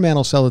 because Iron Man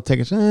will sell the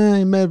tickets.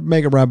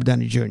 Make it Robert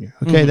Downey Jr.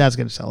 Okay, that's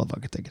going to sell a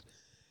fucking ticket.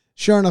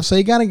 Sure enough, so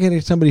you got to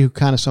get somebody who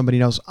somebody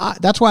knows.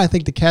 That's why I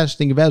think the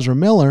casting of Ezra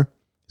Miller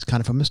is kind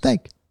of a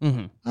mistake.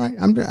 Mm-hmm. All right,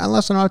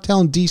 unless I'm not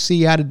telling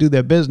DC how to do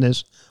their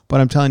business, but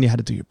I'm telling you how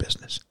to do your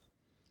business.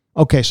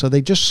 Okay, so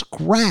they just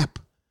scrap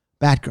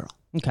Batgirl.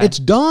 Okay. It's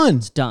done.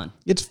 It's done.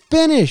 It's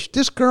finished.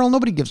 This girl,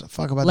 nobody gives a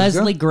fuck about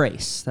Leslie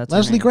Grace. That's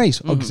Leslie Grace.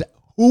 Mm-hmm.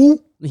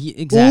 Who?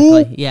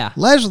 Exactly. Who? Yeah.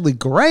 Leslie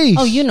Grace.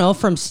 Oh, you know,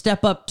 from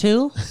Step Up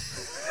 2?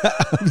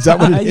 Is that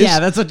what it is? Yeah,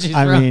 that's what she's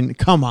from. I mean,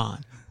 come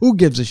on. Who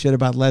gives a shit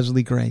about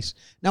Leslie Grace?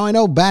 Now, I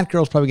know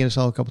Batgirl's probably going to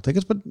sell a couple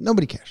tickets, but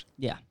nobody cares.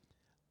 Yeah.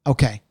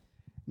 Okay.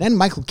 Then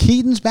Michael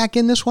Keaton's back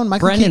in this one.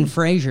 Brendan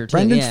Fraser, too.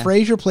 Brendan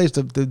Fraser plays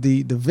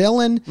the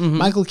villain. Mm-hmm.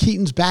 Michael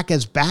Keaton's back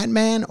as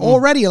Batman.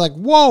 Already, you're like,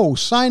 whoa,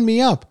 sign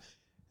me up.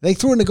 They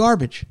threw it in the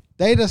garbage.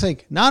 They just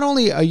think, not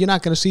only are you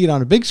not going to see it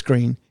on a big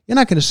screen, you're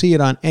not going to see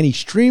it on any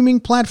streaming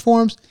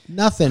platforms.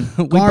 Nothing.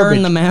 We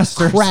burned the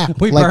masters.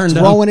 Crap. We like burned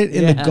throwing them. it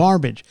in the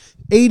garbage.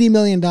 $80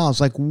 million.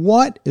 Like,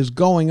 what is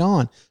going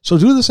on? So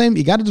do the same.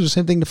 You got to do the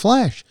same thing to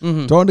Flash.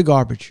 Mm-hmm. Throw it in the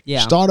garbage.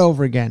 Yeah. Start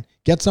over again.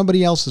 Get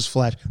somebody else's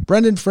Flash.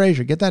 Brendan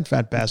Fraser. Get that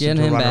fat bastard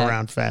to run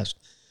around fast.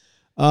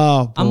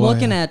 Oh, boy. I'm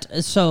looking at,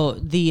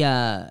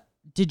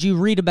 did you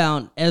read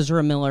about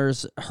Ezra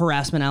Miller's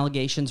harassment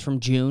allegations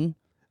from June?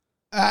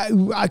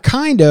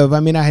 Kind of.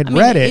 I mean, I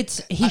read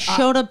it. He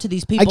showed up to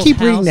these people's I keep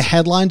house. reading the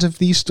headlines of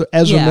these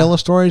Ezra Miller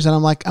stories, and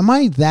I'm like, am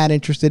I that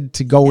interested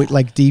to go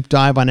like deep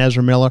dive on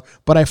Ezra Miller?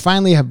 But I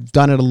finally have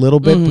done it a little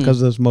bit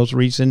because of this most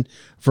recent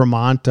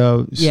Vermont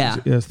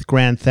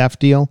grand theft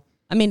deal.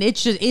 I mean,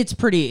 it's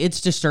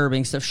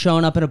disturbing stuff.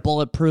 Showing up in a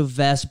bulletproof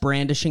vest,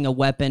 brandishing a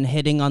weapon,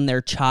 hitting on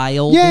their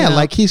child. Yeah,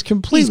 like he's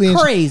completely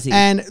crazy.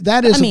 And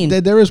that is,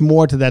 there is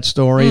more to that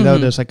story though.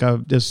 There's like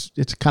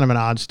it's kind of an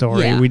odd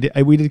story. Yeah. We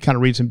did kind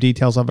of read some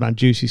details of it on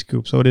Juicy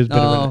Scoop, so it is a bit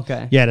of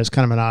there's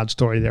kind of an odd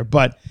story there,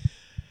 but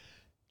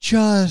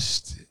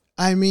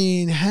I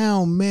mean,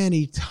 how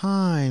many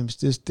times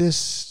does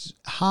this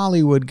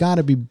Hollywood got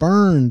to be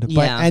burned?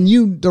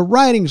 The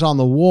writing's on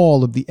the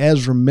wall of the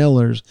Ezra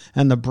Millers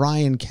and the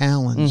Brian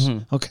Callens.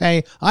 Mm-hmm.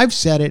 Okay, I've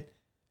said it.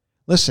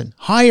 Listen,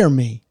 hire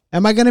me.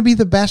 Am I going to be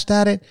the best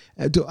at it?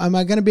 Am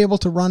I going to be able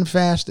to run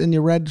fast in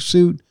your red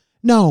suit?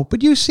 No,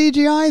 but you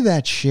CGI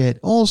that shit.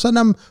 All of a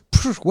sudden,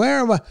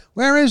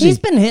 where is he? He's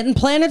been hitting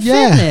Planet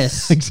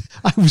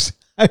Fitness.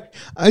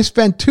 I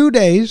spent 2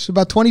 days,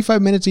 about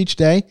 25 minutes each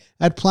day,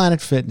 at Planet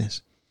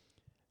Fitness.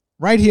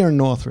 Right here in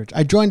Northridge.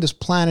 I joined this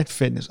Planet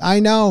Fitness.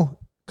 I know.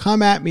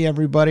 Come at me,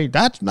 everybody.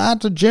 That's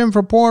not a gym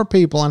for poor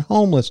people and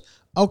homeless.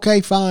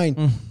 Okay,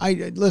 fine.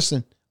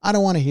 Listen, I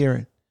don't want to hear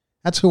it.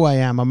 That's who I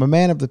am. I'm a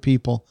man of the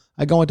people.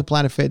 I go into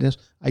Planet Fitness.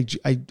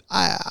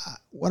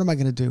 What am I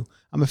going to do?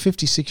 I'm a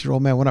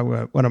 56-year-old man. What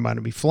am I going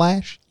to be,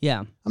 Flash? Yeah.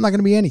 I'm not going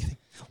to be anything.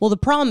 Well, the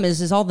problem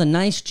is all the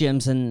nice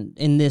gyms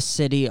in this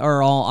city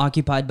are all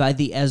occupied by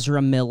the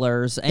Ezra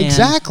Millers and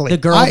the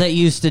girl that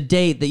used to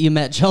date that you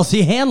met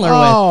Chelsea Handler with.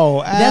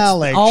 Oh,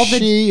 Alex,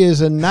 she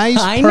is a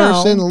nice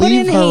person.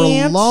 Leave her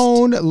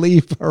alone.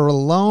 Leave her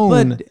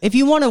alone. But if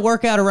you want to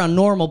work out around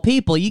normal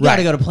people, you got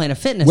to go to Planet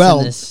Fitness.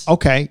 Well,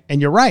 okay, and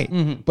you're right.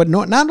 Mm-hmm. But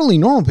not only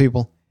normal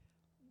people,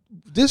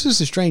 this is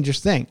the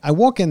strangest thing. I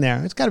walk in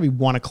there. It's got to be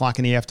 1 o'clock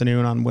in the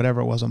afternoon on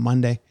whatever it was on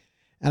Monday.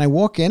 And I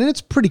walk in, and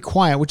it's pretty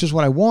quiet, which is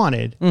what I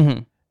wanted.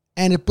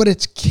 Mm-hmm. But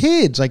it's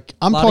kids. Like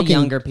I'm talking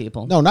younger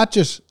people. No, not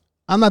just.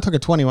 I'm not talking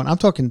 21. I'm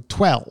talking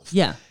 12.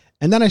 Yeah.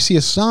 And then I see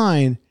a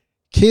sign: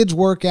 kids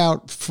work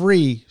out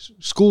free.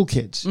 School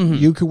kids,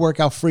 you could work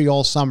out free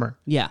all summer.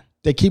 Yeah.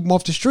 They keep them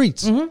off the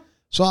streets. Mm-hmm.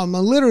 So I'm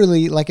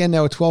literally like in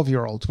there with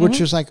 12-year-olds,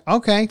 which is like,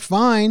 okay,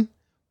 fine.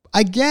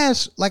 I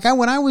guess like I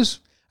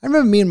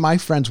remember me and my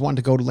friends wanted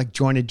to go to like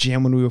join a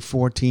gym when we were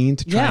 14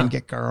 to try and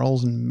get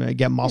girls and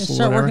get muscle.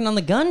 Start working on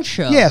the gun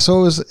show. Yeah,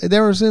 so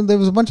there was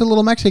a bunch of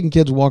little Mexican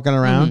kids walking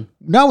around,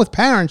 not with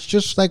parents,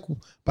 just like.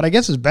 But I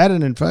guess it's better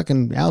than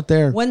fucking out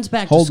there. When's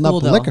back holding to school,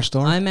 up the though? liquor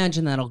store? I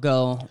imagine that'll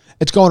go.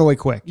 It's going away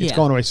quick. It's Yeah.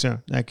 going away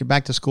soon. Like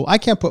back to school. I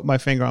can't put my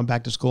finger on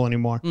back to school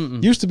anymore.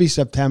 Used to be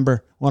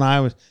September when I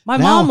was. My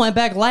mom went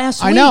back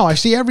last week. I know. I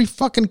see every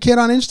fucking kid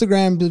on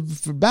Instagram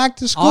for back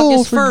to school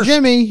August for 1st.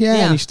 Jimmy. Yeah,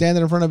 and he's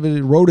standing in front of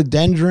a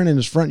rhododendron in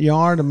his front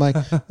yard. I'm like,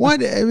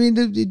 what? I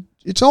mean,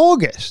 it's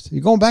August.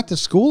 You're going back to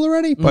school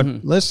already? But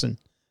listen,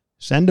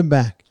 send him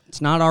back. It's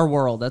not our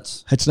world.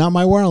 It's not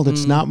my world.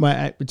 It's not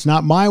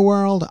my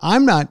world.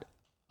 I'm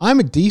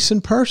a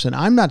decent person.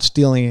 I'm not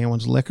stealing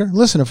anyone's liquor.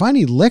 Listen, if I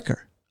need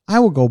liquor, I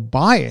will go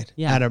buy it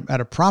at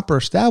a proper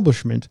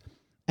establishment,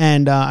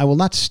 and I will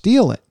not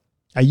steal it.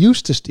 I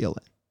used to steal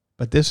it,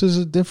 but this is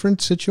a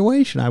different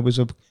situation. I was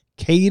a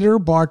cater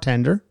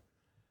bartender.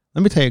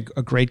 Let me tell you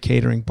a great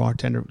catering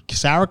bartender.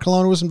 Sarah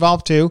Colonna was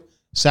involved too.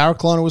 Sarah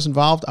Colonna was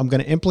involved. I'm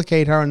going to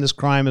implicate her in this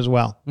crime as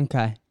well.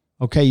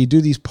 Okay, you do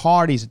these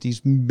parties at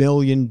these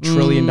 $1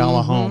 trillion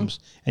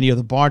homes, and you're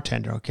the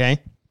bartender, okay?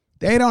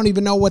 They don't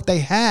even know what they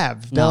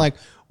have. They're like,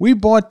 we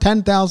bought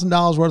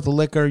 $10,000 worth of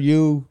liquor.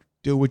 You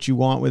do what you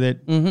want with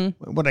it.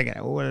 Mm-hmm. What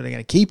are they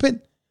gonna keep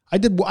it? I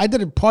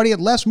did a party at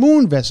Les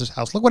Moonvest's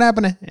house. Look what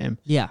happened to him.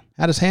 Yeah.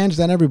 Had his hands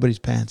down everybody's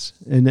pants.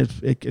 And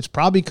it's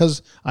probably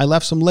because I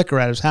left some liquor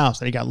at his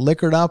house. And he got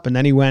liquored up, and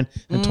then he went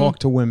and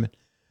talked to women.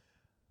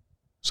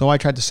 So I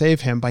tried to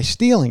save him by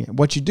stealing it.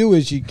 What you do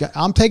is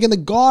I'm taking the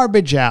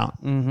garbage out.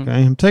 Okay,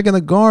 I'm taking the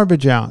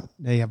garbage out.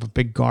 They have a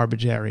big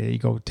garbage area. You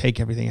go take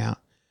everything out.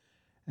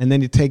 And then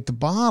you take the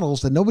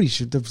bottles that nobody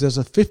should. If there's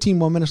 15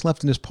 more minutes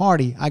left in this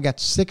party, I got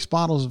 6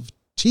 bottles of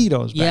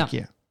Tito's back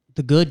here.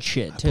 The good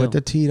shit, too. I put the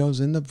Tito's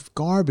in the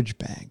garbage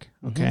bag.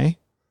 Okay.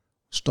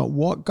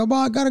 Come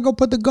on, gotta go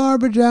put the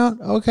garbage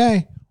out.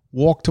 Okay.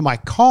 Walk to my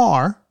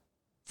car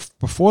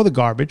before the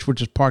garbage,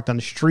 which is parked on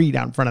the street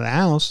out in front of the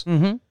house.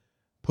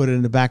 Put it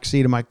in the back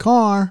seat of my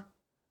car.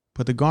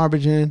 Put the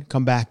garbage in.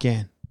 Come back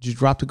in. Did you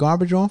drop the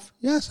garbage off?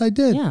 Yes, I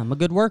did. Yeah, I'm a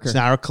good worker.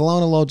 Sarah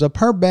Colonna loads up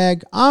her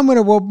bag. I'm going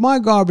to roll my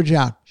garbage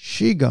out.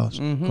 She goes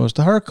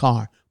to her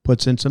car,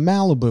 puts in some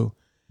Malibu.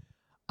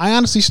 I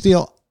honestly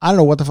steal. I don't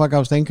know what the fuck I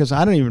was thinking because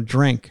I don't even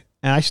drink.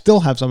 And I still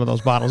have some of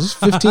those bottles. This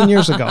is 15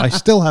 years ago. I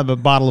still have a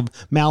bottle of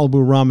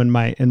Malibu rum in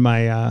my.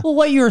 Well,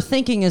 what you're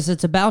thinking is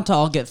it's about to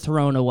all get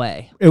thrown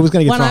away. It was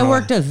going to get thrown away. When I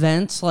worked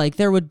events, like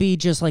there would be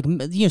just like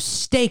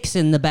steaks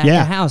in the back of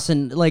the house,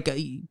 and like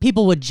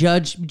people would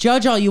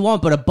judge all you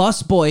want, but a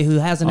busboy who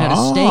hasn't had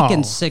a steak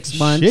in 6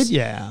 months, shit,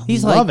 yeah,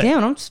 he's love like, it.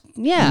 damn,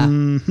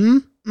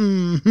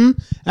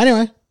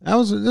 Anyway,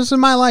 this is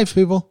my life,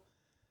 people.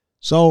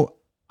 So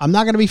I'm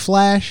not going to be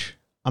Flash.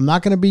 I'm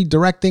not going to be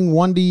directing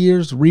Wonder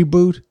Years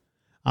reboot.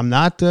 I'm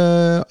not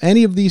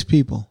any of these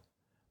people,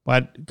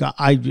 but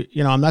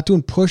I'm not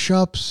doing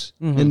push-ups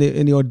in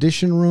the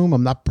audition room.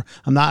 I'm not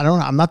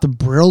the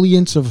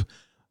brilliance of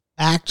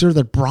actor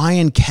that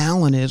Brian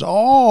Callen is.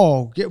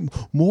 Oh, get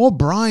more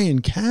Brian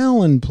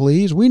Callen,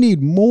 please. We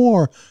need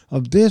more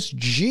of this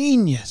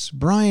genius,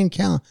 Brian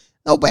Callen.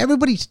 No, but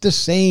everybody's the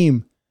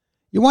same.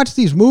 You watch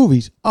these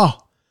movies. Oh,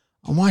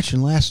 I'm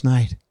watching last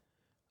night.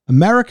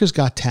 America's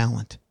Got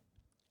Talent.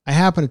 I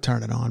happen to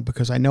turn it on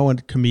because I know a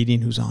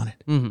comedian who's on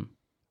it.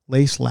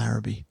 Lace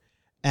Larrabee.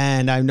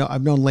 And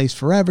I've known Lace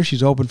forever.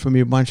 She's opened for me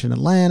a bunch in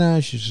Atlanta.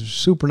 She's a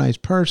super nice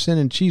person,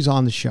 and she's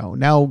on the show.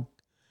 Now,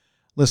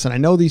 listen, I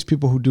know these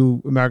people who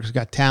do America's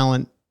Got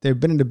Talent. They've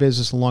been in the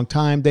business a long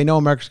time. They know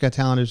America's Got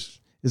Talent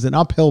is an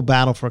uphill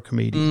battle for a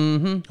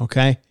comedian.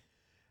 Okay?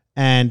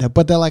 And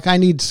but they're like, I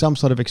need some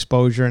sort of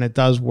exposure, and it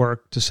does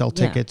work to sell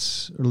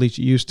tickets, or at least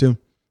it used to,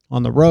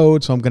 on the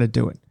road, so I'm going to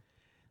do it.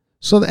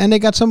 And they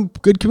got some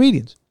good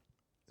comedians.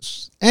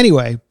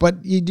 Anyway,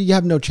 but you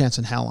have no chance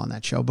in hell on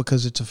that show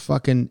because it's a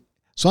fucking...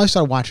 So I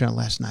started watching it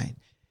last night.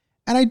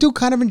 And I do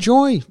kind of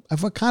enjoy...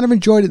 I've kind of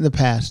enjoyed it in the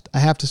past, I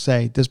have to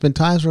say. There's been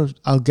times where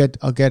I'll get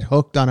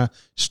hooked on a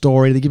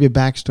story. They give you a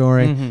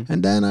backstory.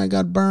 And then I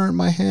got burned.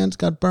 My hands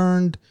got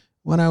burned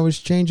when I was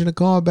changing a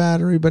car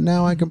battery, but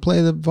now I can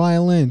play the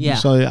violin. Yeah.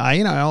 So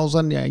all of a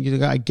sudden,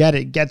 I get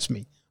it. It gets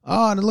me.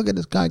 Oh, and look at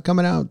this guy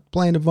coming out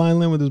playing the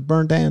violin with his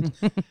burned hands.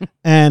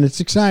 And it's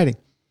exciting.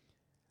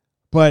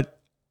 But...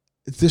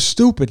 the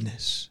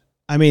stupidness.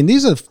 I mean,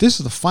 this is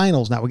the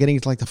finals now. We're getting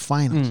into like the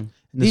finals.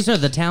 These are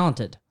the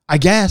talented. I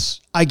guess.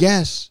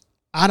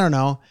 I don't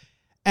know.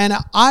 And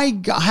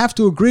I have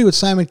to agree with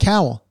Simon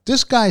Cowell.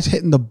 This guy's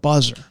hitting the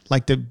buzzer.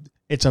 Like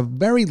it's a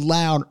very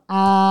loud,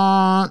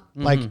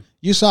 like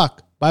You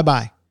suck.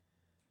 Bye-bye.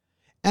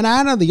 And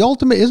I don't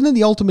know, isn't it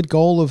the ultimate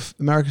goal of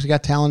America's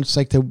Got Talent? It's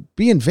like to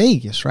be in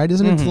Vegas, right?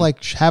 Isn't it to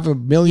like have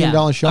 $1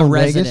 million show in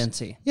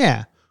residency. Vegas?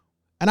 Yeah.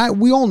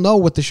 And we all know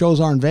what the shows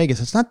are in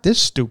Vegas. It's not this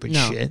stupid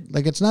shit.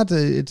 Like it's not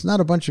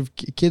a bunch of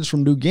kids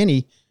from New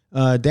Guinea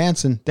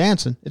dancing.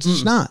 It's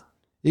just not.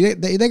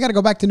 They got to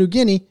go back to New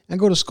Guinea and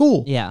go to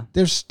school. Yeah.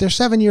 They're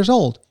 7 years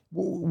old.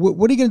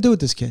 What are you going to do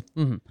with this kid?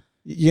 Mm-hmm.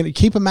 You're going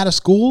to keep him out of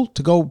school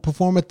to go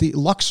perform at the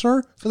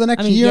Luxor for the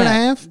next year and a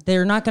half?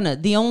 They're not going to.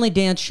 The only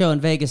dance show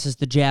in Vegas is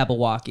the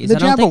Jabberwockies. I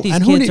don't think these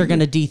kids are going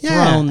to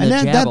dethrone the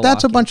Jabberwockies.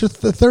 That's a bunch of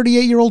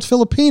 38-year-old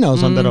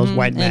Filipinos under those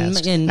white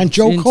masks. And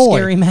Joe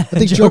Coy. I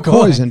think Joe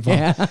Coy's involved.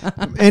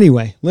 Yeah.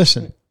 Anyway,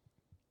 listen.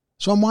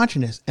 So I'm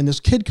watching this, and this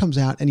kid comes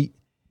out, and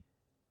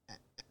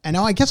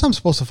now I guess I'm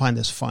supposed to find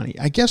this funny.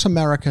 I guess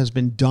America has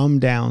been dumbed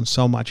down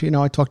so much.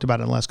 I talked about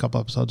it in the last couple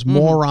episodes.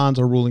 Morons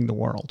are ruling the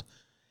world.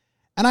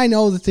 And I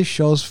know that this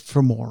show's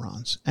for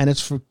morons, and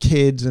it's for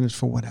kids, and it's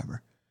for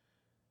whatever.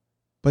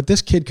 But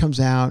this kid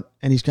comes out,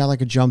 and he's got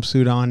like a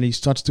jumpsuit on, and he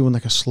starts doing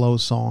like a slow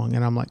song,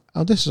 and I'm like,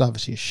 oh, this is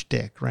obviously a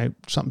shtick, right?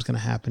 Something's going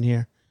to happen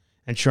here.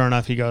 And sure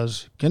enough, he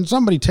goes, can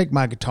somebody take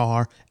my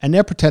guitar? And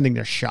they're pretending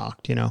they're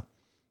shocked,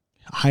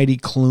 Heidi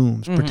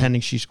Klum's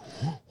pretending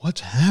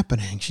what's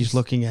happening? She's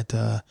looking at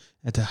the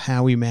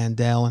Howie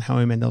Mandel, and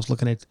Howie Mandel's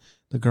looking at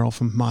the girl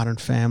from Modern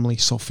Family,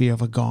 Sofia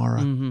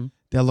Vergara. Mm-hmm.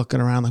 They're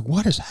looking around like,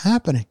 what is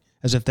happening?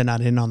 As if they're not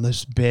in on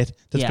this bit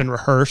that's been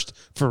rehearsed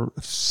for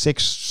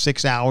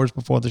six hours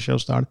before the show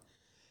started.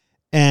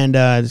 And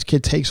this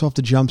kid takes off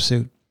the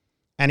jumpsuit,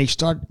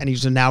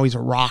 and now he's a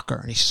rocker,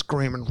 and he's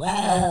screaming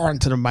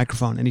into the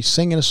microphone, and he's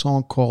singing a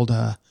song called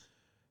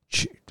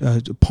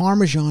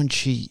Parmesan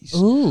cheese.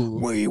 Ooh.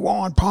 We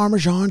want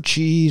Parmesan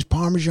cheese,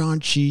 Parmesan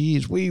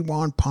cheese. We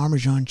want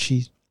Parmesan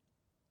cheese.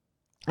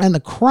 And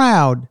the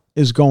crowd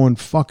is going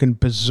fucking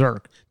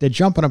berserk. They're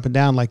jumping up and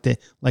down like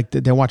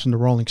they're watching the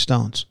Rolling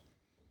Stones.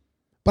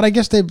 But I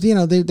guess they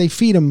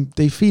feed them.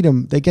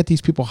 They get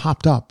these people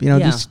hopped up.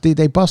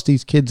 They bust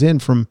these kids in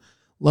from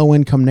low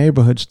income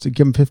neighborhoods to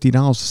give them $50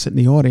 to sit in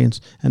the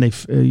audience, and they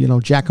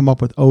jack them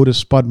up with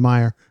Otis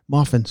Spudmeyer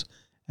muffins,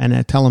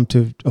 and tell them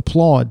to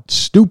applaud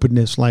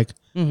stupidness like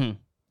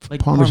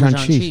Parmesan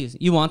cheese.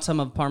 You want some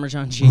of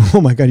Parmesan cheese?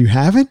 Oh my God, you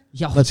haven't?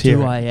 Yo, let's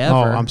hear it. I ever?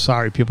 Oh, I'm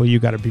sorry, people. You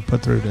got to be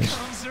put through this.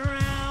 Comes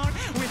around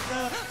with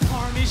the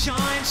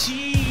Parmesan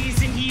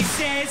cheese, and he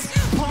says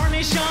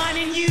Parmesan,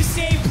 and you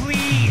say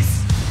please.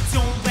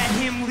 Don't let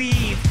him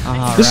leave.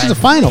 This is the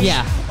finals.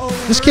 Yeah.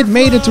 This kid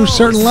made it through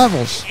certain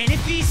levels. And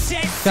if he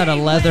says got a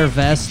leather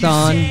vest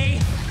on.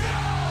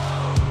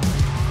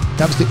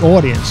 That was the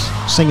audience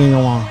singing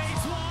along.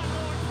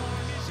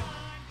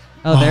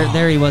 Oh,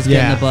 there he was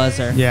getting the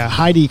buzzer. Yeah,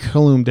 Heidi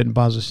Klum didn't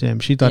buzz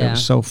him. She thought it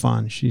was so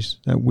fun. She's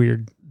that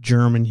weird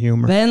German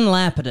humor. Ben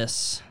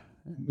Lapidus.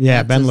 Yeah,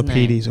 That's Ben his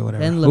Lapidus name. or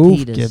whatever. Ben Who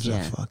Lapidus, gives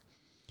a fuck?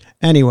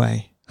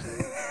 Anyway.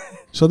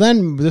 So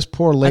then this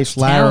poor Lace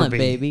That's talent, Larrabee.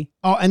 baby.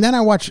 Oh, and then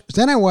I watch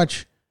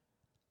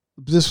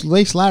this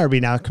Lace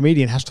Larrabee now, a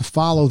comedian, has to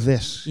follow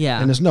this. Yeah.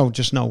 And there's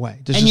just no way.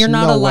 And you're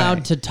not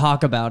allowed to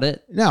talk about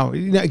it. No,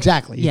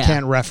 exactly. You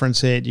can't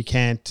reference it. You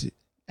can't.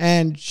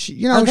 And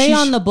she, are they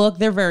on the book?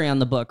 They're very on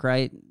the book,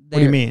 right? What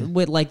do you mean?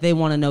 They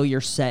want to know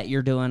your set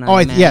you're doing.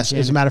 Yes.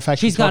 As a matter of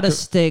fact, she's got to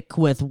stick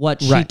with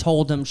what she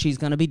told them she's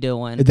going to be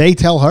doing. They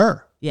tell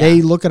her. Yeah.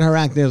 They look at her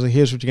act. They're like,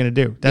 "Here's what you're going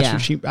to do." That's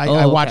what she.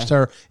 I watched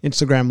her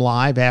Instagram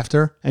live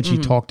after, and she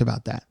talked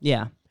about that.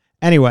 Yeah.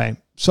 Anyway,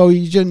 so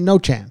you just no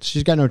chance.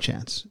 She's got no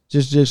chance.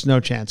 Just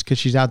no chance because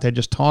she's out there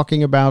just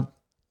talking about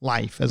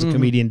life as a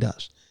comedian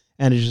does,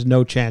 and there's just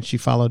no chance she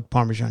followed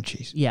Parmesan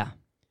cheese. Yeah.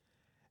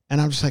 And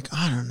I'm just like,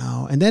 I don't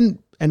know. And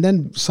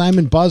then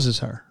Simon buzzes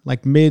her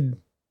like mid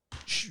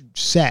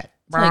set.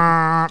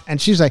 And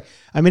she's like,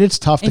 I mean, it's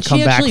tough to come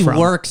back from. She actually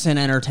works in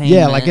entertainment.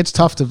 Yeah, like it's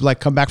tough to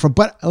come back from.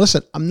 But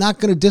listen, I'm not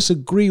going to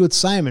disagree with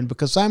Simon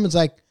because Simon's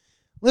like,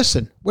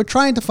 listen, we're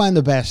trying to find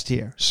the best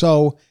here.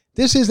 So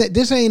this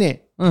ain't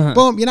it. Mm-hmm.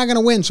 Boom, you're not going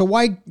to win. So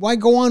why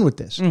go on with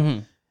this? Mm-hmm.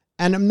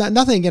 And I'm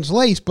nothing against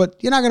Lace, but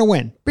you're not going to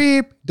win.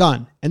 Beep,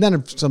 done. And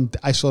then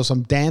I saw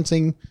some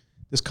dancing.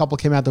 This couple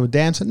came out that were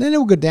dancing. And they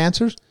were good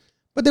dancers,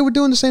 but they were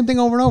doing the same thing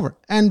over and over.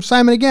 And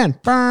Simon again,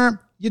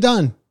 you're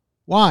done.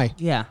 Why?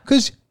 Yeah.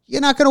 Because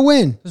you're not going to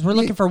win. Because we're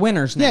looking for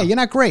winners now. Yeah, you're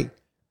not great.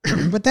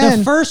 But then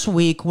the first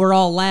week, we're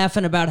all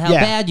laughing about how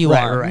bad you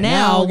are. Right.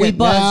 Now we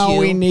buzz you. Now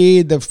we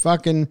need the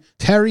fucking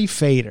Terry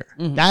Fator.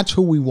 Mm-hmm. That's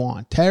who we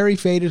want. Terry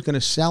Fator's going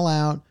to sell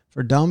out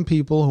for dumb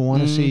people who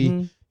want to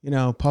see,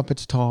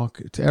 puppets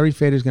talk. Terry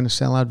Fator's going to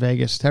sell out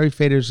Vegas. Terry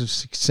Fator's a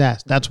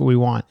success. That's what we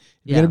want.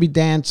 You're going to be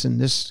dancing.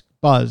 This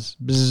buzz.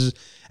 Bzz.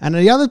 And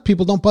the other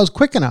people don't buzz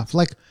quick enough.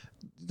 Like,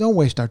 don't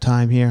waste our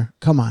time here.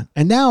 Come on.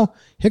 And now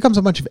here comes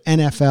a bunch of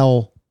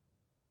NFL,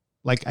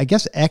 like I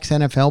guess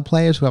ex-NFL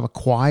players who have a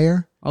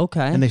choir.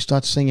 Okay. And they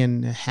start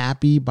singing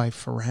Happy by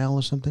Pharrell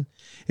or something.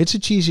 It's the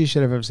cheesiest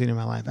shit I've ever seen in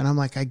my life. And I'm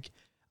like,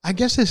 I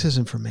guess this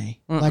isn't for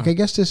me. Like, I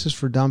guess this is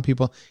for dumb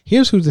people.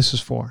 Here's who this is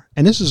for.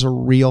 And this is a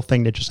real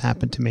thing that just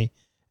happened to me.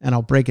 And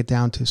I'll break it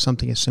down to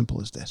something as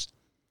simple as this.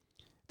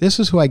 this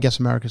is who I guess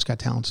America's Got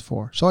Talent's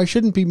for. So I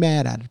shouldn't be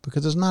mad at it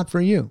because it's not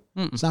for you.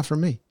 It's not for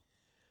me.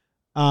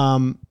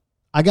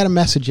 I got a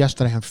message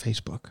yesterday on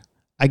Facebook.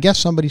 I guess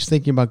somebody's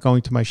thinking about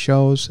going to my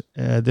shows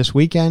this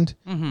weekend.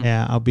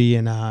 Yeah, I'll be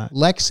in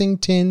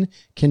Lexington,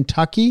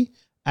 Kentucky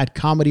at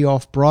Comedy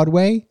Off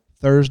Broadway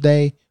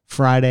Thursday,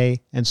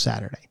 Friday, and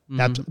Saturday.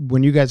 That's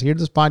when you guys hear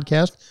this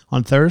podcast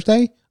on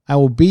Thursday. I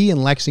will be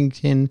in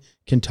Lexington,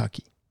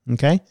 Kentucky.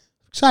 Okay?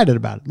 Excited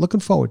about it. Looking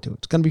forward to it.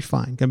 It's going to be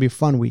fine. Going to be a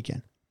fun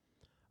weekend.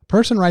 A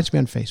person writes me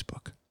on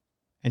Facebook,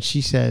 and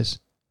she says,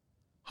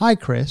 "Hi,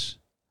 Chris.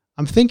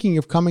 I'm thinking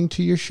of coming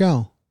to your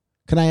show.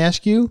 Can I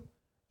ask you,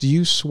 do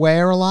you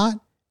swear a lot?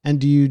 And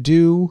do you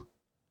do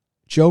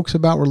jokes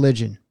about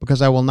religion?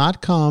 Because I will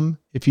not come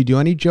if you do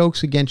any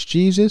jokes against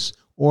Jesus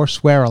or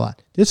swear a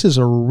lot." This is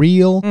a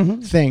real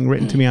thing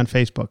written to me on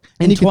Facebook.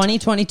 In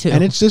 2022.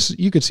 And it's this,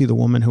 you could see the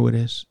woman who it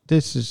is.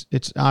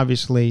 It's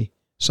obviously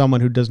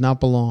someone who does not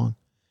belong.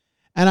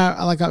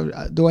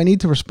 And do I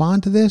need to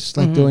respond to this?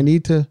 Like, do I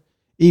need to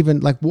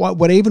even, like,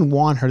 would I even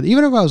want her?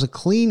 Even if I was a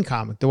clean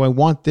comic, do I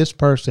want this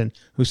person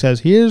who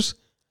says,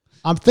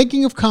 I'm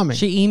thinking of coming.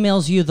 She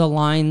emails you the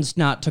lines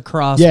not to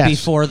cross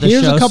before the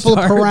Here's show a couple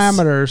starts. of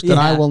parameters that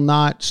I will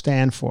not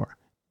stand for.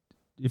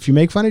 If you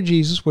make fun of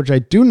Jesus, which I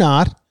do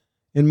not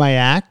in my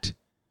act.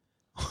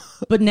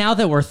 But now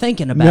that we're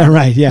thinking about it.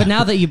 Right, yeah. But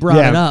now that you brought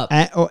it up.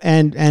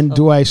 And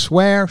do I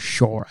swear?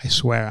 Sure, I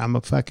swear. I'm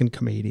a fucking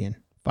comedian.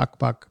 Buck.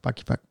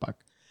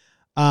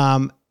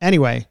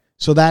 Anyway,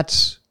 so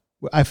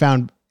I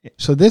found.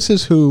 So this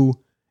is who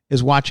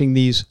is watching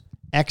these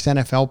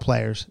ex-NFL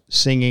players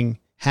singing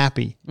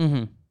Happy.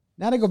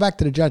 Now to go back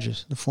to the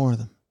judges, the four of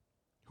them,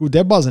 who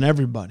they're buzzing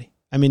everybody.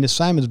 I mean, the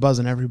Simon's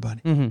buzzing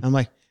everybody. I'm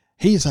like,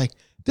 he's like,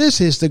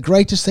 this is the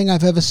greatest thing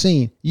I've ever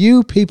seen.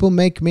 You people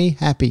make me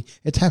happy.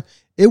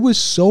 It was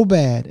so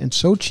bad and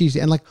so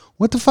cheesy. And like,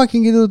 what the fuck are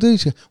you going to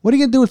do? What are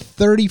you going to do with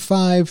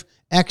 35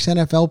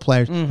 ex-NFL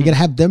players? You're going to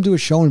have them do a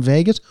show in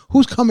Vegas?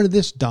 Who's coming to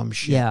this dumb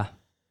shit? Yeah.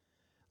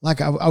 Like,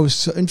 I was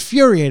so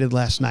infuriated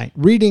last night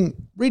reading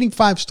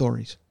 5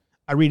 stories.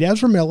 I read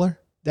Ezra Miller,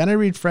 then I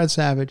read Fred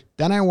Savage,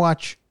 then I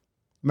watch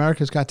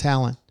America's Got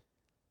Talent.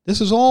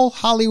 This is all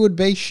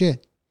Hollywood-based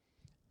shit.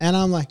 And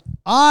I'm like,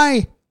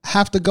 I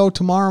have to go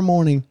tomorrow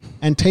morning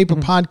and tape a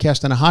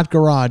podcast in a hot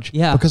garage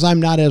because I'm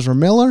not Ezra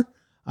Miller.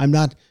 I'm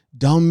not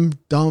dumb.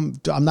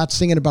 I'm not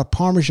singing about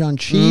Parmesan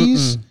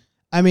cheese.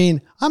 I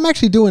mean, I'm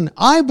actually doing,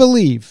 I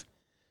believe,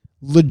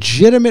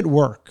 legitimate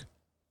work.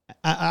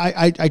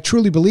 I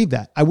truly believe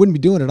that. I wouldn't be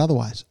doing it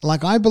otherwise.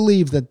 Like, I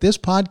believe that this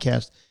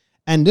podcast,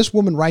 and this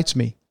woman writes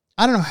me,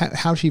 I don't know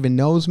how she even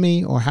knows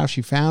me or how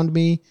she found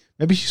me.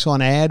 Maybe she saw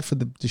an ad for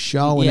the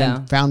show and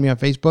then found me on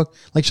Facebook.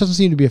 Like, she doesn't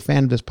seem to be a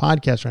fan of this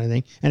podcast or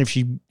anything. And if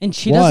she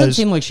doesn't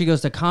seem like she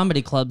goes to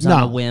comedy clubs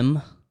on a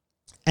whim.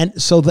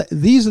 And so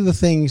these are the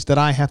things that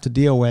I have to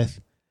deal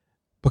with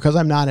because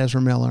I'm not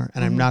Ezra Miller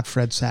and I'm not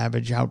Fred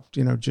Savage out,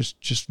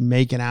 just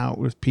making out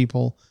with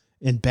people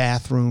in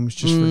bathrooms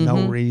just for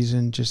no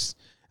reason,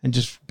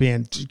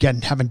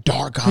 having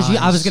dark eyes.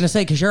 I was going to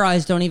say, because your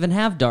eyes don't even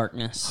have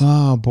darkness.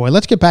 Oh boy,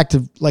 let's get back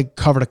to like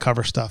cover to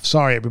cover stuff.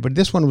 Sorry, everybody.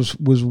 This one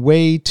was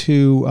way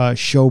too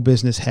show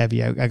business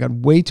heavy. I got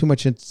way too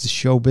much into the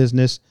show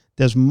business.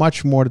 There's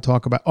much more to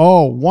talk about.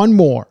 Oh, one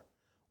more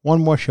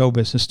show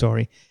business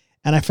story.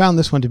 And I found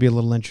this one to be a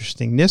little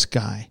interesting. This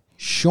guy,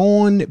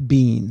 Sean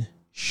Bean.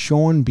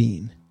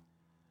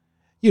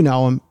 You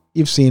know him.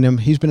 You've seen him.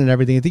 He's been in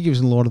everything. I think he was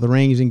in Lord of the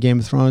Rings, in Game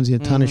of Thrones. He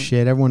had a ton of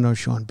shit. Everyone knows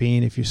Sean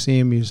Bean. If you see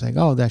him, you're like,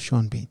 oh, that's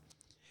Sean Bean.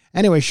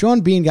 Anyway, Sean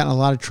Bean got in a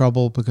lot of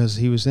trouble because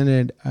he was in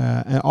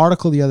an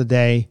article the other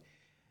day.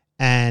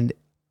 And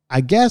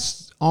I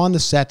guess on the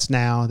sets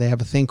now, they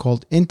have a thing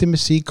called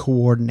intimacy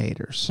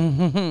coordinators.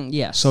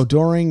 Yes. So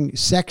during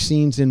sex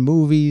scenes in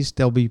movies,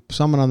 there'll be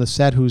someone on the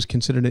set who's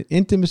considered an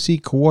intimacy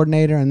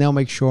coordinator, and they'll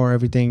make sure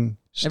everything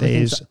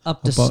stays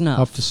up to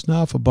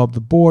snuff, above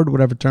the board,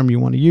 whatever term you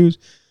want to use.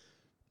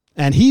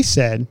 And he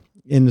said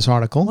in this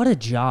article, what a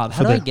job.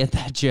 How do I get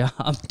that job?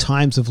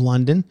 Times of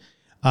London.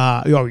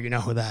 You know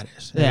who that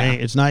is. Yeah.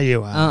 It's not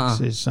you, Alex.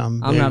 It's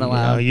some I'm not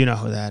allowed. You know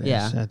who that is.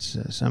 Yeah. That's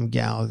some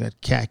gal got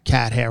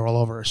cat hair all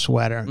over her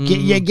sweater.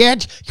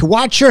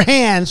 Watch your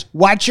hands.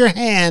 Watch your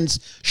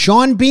hands.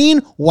 Sean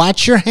Bean,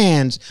 watch your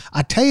hands.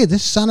 I tell you,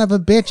 this son of a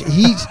bitch,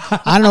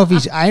 I don't know if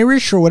he's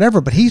Irish or whatever,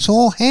 but he's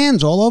all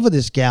hands all over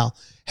this gal.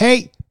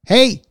 Hey,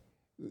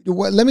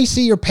 let me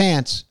see your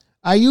pants.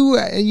 Are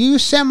you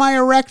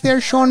semi-erect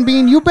there, Sean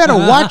Bean? You better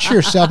watch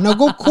yourself. Now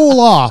go cool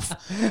off.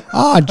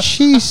 Oh,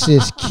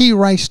 Jesus,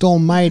 Christ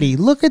almighty.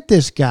 Look at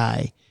this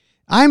guy.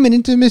 I'm an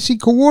intimacy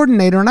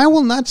coordinator, and I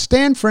will not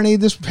stand for any of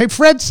this. Hey,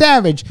 Fred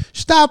Savage,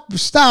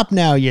 stop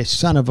now, you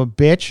son of a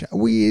bitch.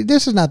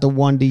 This is not the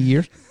Wonder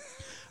Years.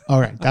 All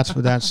right, that's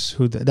who this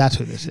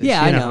is.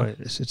 Yeah, I know. Who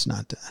it is. It's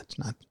not.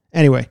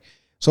 Anyway,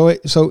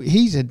 so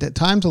he's at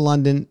Times of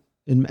London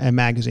in a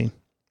magazine.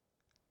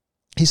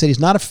 He said he's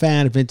not a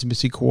fan of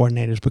intimacy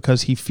coordinators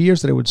because he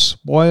fears that it would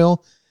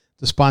spoil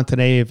the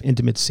spontaneity of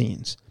intimate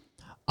scenes.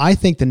 I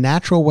think the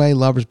natural way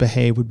lovers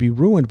behave would be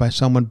ruined by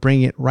someone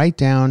bringing it right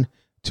down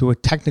to a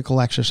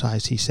technical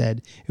exercise, he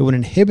said. It would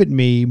inhibit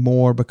me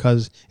more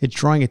because it's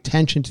drawing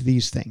attention to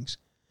these things.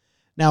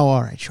 Now,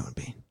 all right, Sean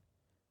Bean.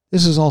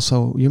 This is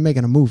also, you're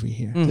making a movie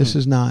here. Mm-hmm. This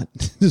is not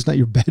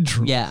your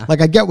bedroom. Yeah.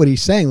 Like, I get what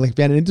he's saying. Like,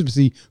 being an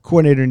intimacy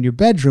coordinator in your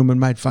bedroom, it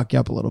might fuck you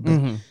up a little bit.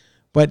 Mm-hmm.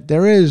 But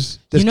there's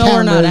we're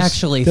not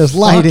actually there's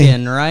fucking,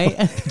 lighting. right?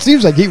 It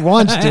seems like he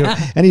wants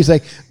to. And he's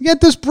like,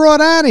 get this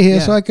broad out of here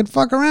so I can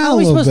fuck around How a are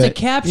we little supposed bit.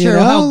 to capture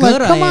how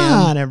good I Come am?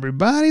 on,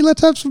 everybody.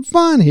 Let's have some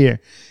fun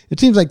here. It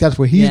seems like that's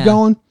where he's Yeah.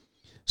 going.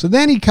 So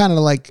then he kind of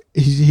like,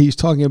 he's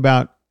talking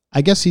about,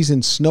 I guess he's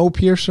in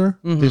Snowpiercer,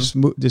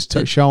 this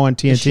show on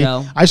TNT.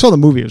 show. I saw the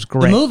movie. It was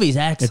great. The movie's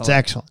excellent. It's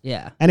excellent.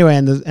 Yeah. Anyway,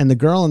 and the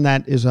girl in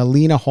that is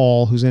Lena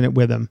Hall, who's in it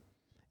with him.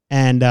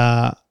 And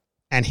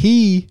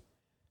he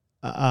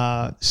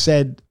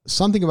said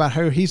something about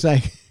her. He's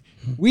like,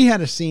 we had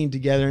a scene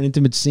together, an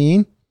intimate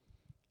scene.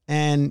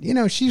 And, you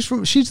know, she's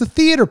a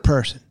theater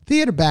person,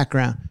 theater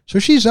background. So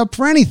she's up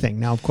for anything.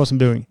 Now, of course, I'm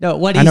doing. No,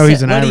 what I he know said,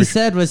 he's an what he Irish.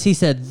 said was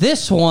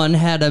this one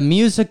had a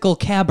musical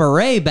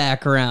cabaret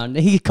background.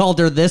 He called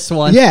her this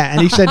one. Yeah, and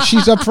he said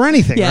she's up for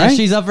anything, Yeah, right?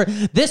 she's up for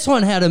this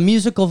one had a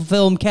musical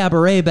film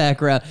cabaret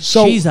background.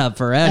 So- She's up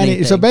for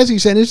anything. So basically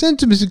saying this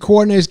intimacy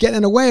coordinator is getting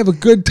in the way of a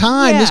good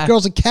time. Yeah. This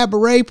girl's a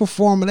cabaret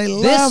performer. They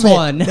love This it.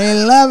 one.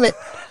 They love it.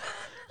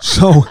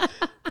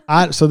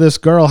 So this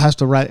girl has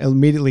to write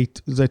immediately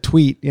the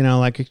tweet, you know,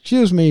 like,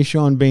 excuse me,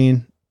 Sean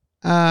Bean,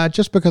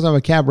 just because I'm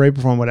a cabaret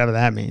performer, whatever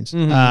that means,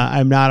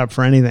 I'm not up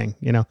for anything,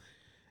 you know.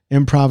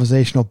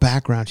 Improvisational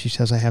background, she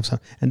says I have some.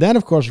 And then,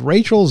 of course,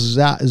 Rachel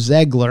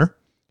Zegler,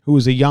 who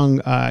was a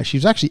young, she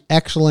was actually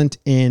excellent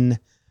in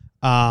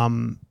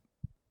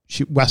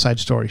West Side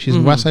Story. She's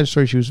in West Side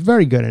Story. She was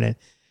very good at it.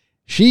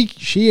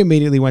 She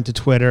immediately went to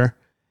Twitter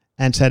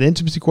and said,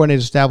 intimacy coordinators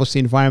established the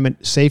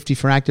environment safety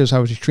for actors. I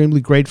was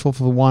extremely grateful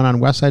for the one on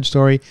West Side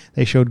Story.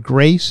 They showed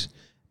grace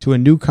to a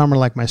newcomer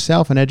like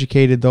myself and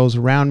educated those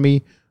around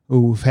me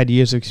who've had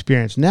years of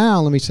experience.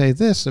 Now, let me say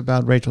this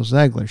about Rachel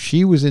Zegler.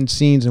 She was in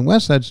scenes in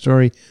West Side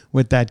Story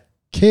with that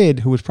kid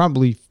who was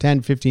probably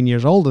 10, 15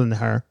 years older than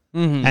her.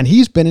 And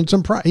he's been in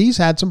he's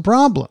had some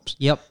problems.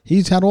 Yep.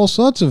 He's had all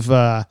sorts of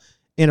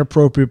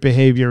inappropriate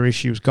behavior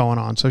issues going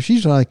on. So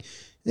she's like,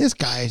 this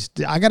guy's,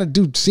 I got to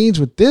do scenes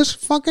with this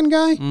fucking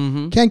guy?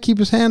 Can't keep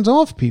his hands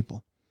off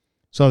people.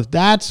 So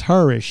that's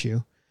her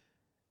issue.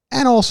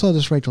 And also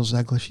this Rachel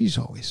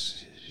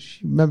Zegler,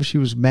 remember she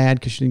was mad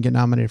because she didn't get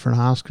nominated for an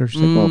Oscar.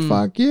 She's like, well,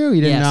 fuck you.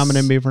 You didn't Yes.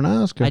 nominate me for an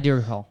Oscar. I do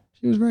recall.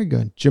 She was very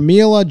good.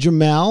 Jamila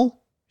Jamel,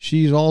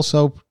 she's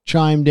also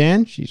chimed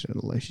in. She's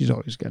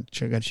always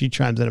got, she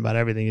chimes in about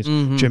everything. It's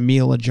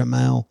Jamila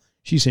Jamel.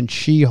 She's in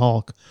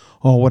She-Hulk.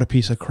 Oh, what a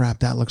piece of crap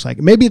that looks like.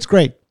 Maybe it's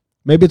great.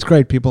 Maybe it's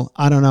great, people.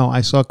 I don't know.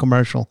 I saw a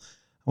commercial.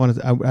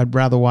 I'd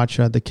rather watch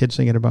the kid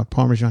singing about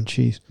Parmesan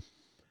cheese.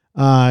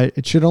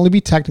 It should only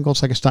be technical.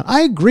 It's like a stunt.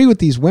 I agree with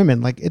these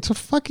women. Like, it's a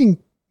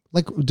fucking,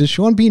 like, does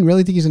Sean Bean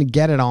really think he's going to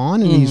get it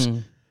on? And he's,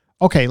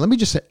 okay, let me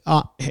just say,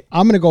 hey,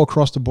 I'm going to go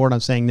across the board on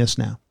saying this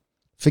now.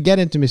 Forget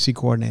intimacy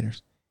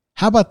coordinators.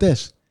 How about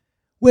this?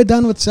 We're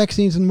done with sex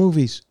scenes in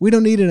movies. We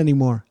don't need it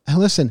anymore. And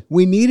listen,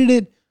 we needed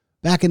it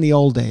back in the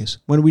old days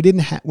when we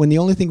didn't when the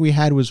only thing we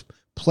had was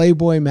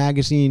Playboy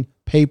magazine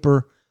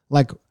paper,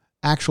 like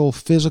actual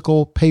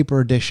physical paper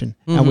edition.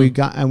 And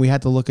we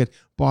had to look at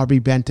Barbie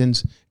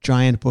Benton's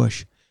Giant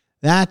Bush.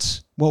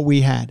 That's what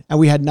we had. And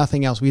we had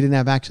nothing else. We didn't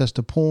have access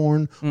to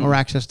porn or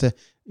access to,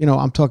 you know,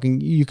 I'm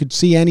talking, you could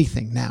see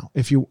anything now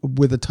if you,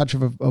 with a touch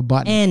of a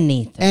button.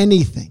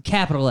 Anything.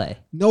 Capital A.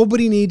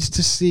 Nobody needs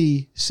to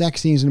see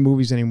sex scenes in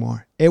movies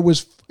anymore. It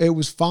was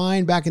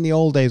fine back in the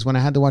old days when I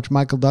had to watch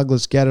Michael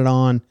Douglas get it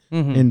on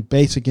in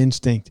Basic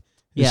Instinct.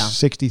 His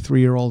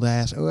 63-year-old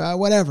ass,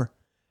 whatever.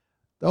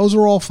 Those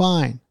are all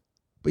fine.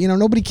 But, you know,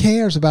 nobody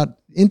cares about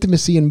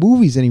intimacy in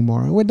movies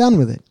anymore. We're done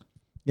with it.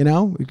 You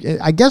know,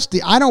 I guess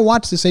I don't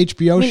watch this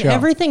HBO show.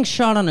 Everything's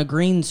shot on a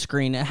green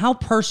screen. How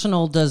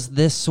personal does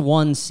this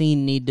one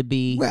scene need to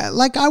be? Well,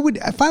 like I would,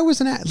 if I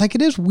was like,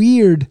 it is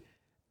weird.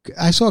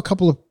 I saw a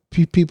couple of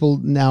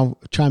people now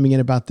chiming in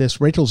about this.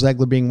 Rachel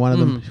Zegler being one of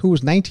them, who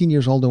was 19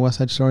 years old in West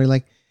Side Story.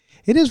 Like,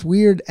 it is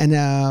weird. And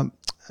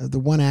the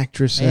one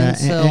actress,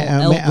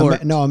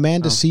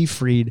 Amanda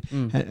Seyfried,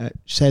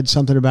 said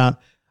something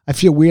about, I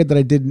feel weird that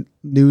I did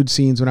nude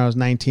scenes when I was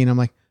 19. I'm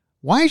like,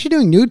 why is she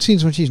doing nude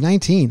scenes when she's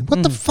 19?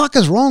 What the fuck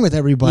is wrong with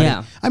everybody?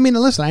 Yeah. I mean,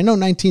 listen, I know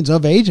 19's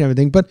of age and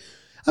everything, but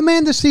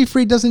Amanda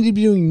Seyfried doesn't need to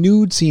be doing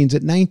nude scenes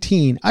at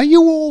 19. Are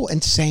you all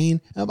insane?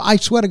 I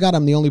swear to God,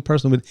 I'm the only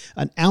person with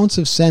an ounce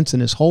of sense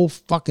in this whole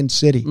fucking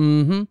city.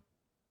 And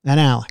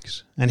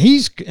Alex. And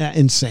he's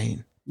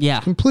insane. Yeah.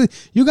 Completely.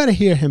 You got to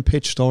hear him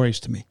pitch stories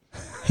to me.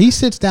 He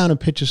sits down and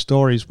pitches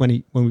stories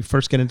when we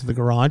first get into the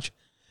garage.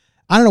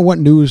 I don't know what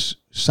news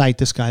site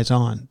this guy's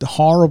on.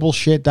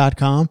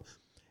 Thehorribleshit.com.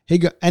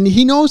 And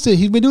he knows that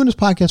he's been doing this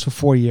podcast for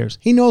 4 years.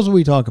 He knows what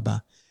we talk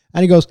about.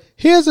 And he goes,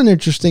 here's an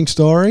interesting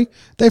story.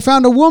 They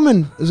found a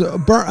woman,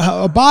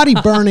 a body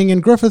burning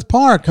in Griffith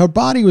Park. Her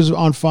body was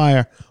on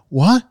fire.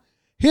 What?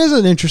 Here's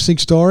an interesting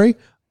story.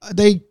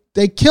 They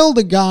killed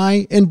a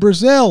guy in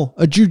Brazil,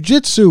 a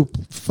jiu-jitsu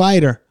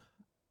fighter.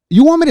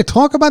 You want me to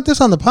talk about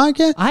this on the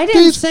podcast? I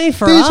didn't say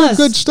for these us. These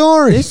are good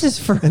stories. This is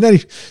for... And then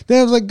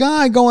there was a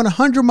guy going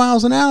 100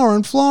 miles an hour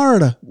in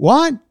Florida.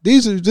 What?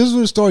 These are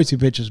the stories he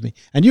pitches me.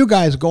 And you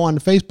guys go on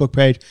the Facebook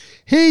page.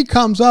 He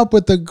comes up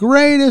with the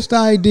greatest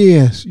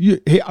ideas.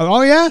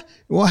 Oh, yeah?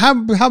 Well,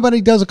 how about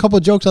he does a couple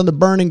of jokes on the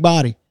burning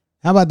body?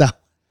 How about that?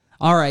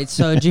 All right,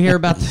 so did you hear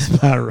about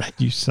this? All right,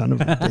 you son of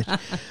a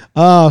bitch.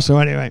 Oh, so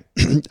anyway,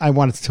 I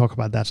wanted to talk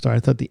about that story. I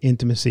thought the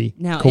intimacy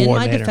Now,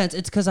 coordinator. in my defense,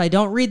 it's because I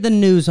don't read the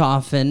news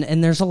often,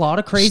 and there's a lot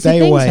of crazy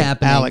Stay things away,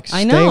 happening. Alex,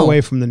 I know. stay away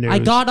from the news. I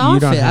got You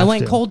off don't it. I have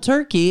went to. cold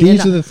turkey.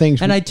 These are the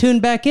things And I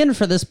tuned back in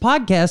for this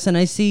podcast, and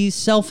I see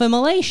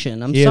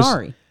self-immolation. I'm Yes.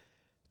 sorry.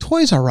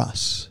 Toys R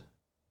Us.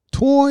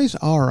 Toys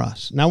R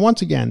Us. Now,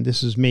 once again,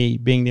 this is me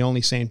being the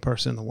only sane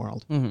person in the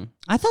world.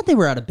 I thought they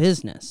were out of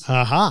business.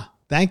 Aha.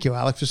 Thank you,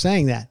 Alex, for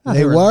saying that. Oh,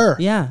 they were.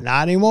 yeah.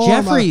 Not anymore.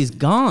 Jeffrey's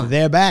gone.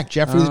 They're back.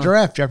 Jeffrey the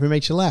giraffe. Jeffrey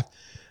makes you laugh.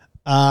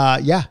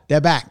 Yeah, they're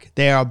back.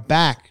 They are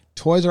back.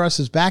 Toys R Us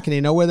is back, and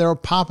you know where they're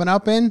popping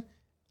up in?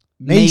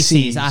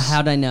 Macy's.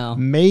 How'd I know?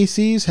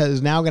 Macy's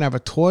is now going to have a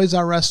Toys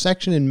R Us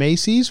section in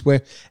Macy's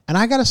and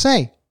I got to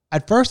say,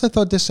 at first I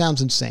thought this sounds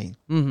insane.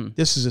 Mm-hmm.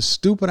 This is a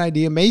stupid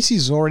idea.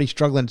 Macy's is already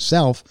struggling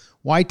itself.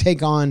 Why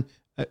take on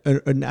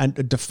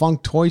a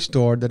defunct toy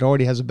store that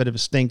already has a bit of a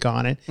stink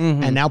on it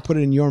and now put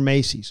it in your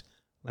Macy's?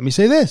 Let me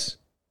say this.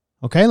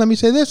 Okay, let me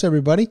say this,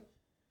 everybody.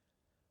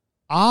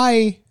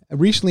 I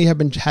recently have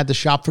had to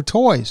shop for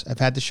toys. I've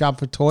had to shop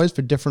for toys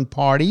for different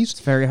parties. It's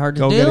very hard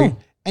to Get do. it.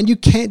 And you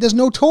can't, there's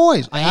no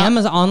toys. I am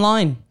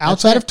online.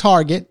 Outside of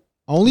Target,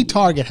 only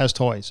Target has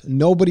toys.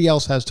 Nobody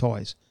else has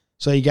toys.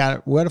 So you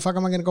got, where the fuck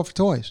am I going to go for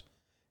toys?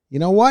 You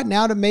know what?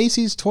 Now that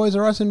Macy's, Toys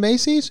R Us and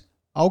Macy's,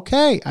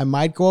 okay, I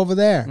might go over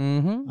there.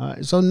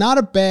 So not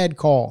a bad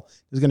call.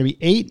 There's going to be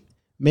 8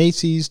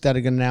 Macy's that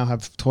are going to now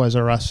have Toys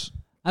R Us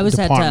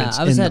departments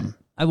in them.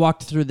 I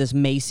walked through this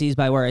Macy's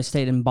by where I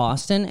stayed in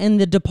Boston,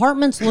 and the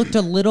departments looked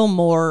a little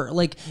more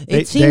like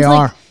it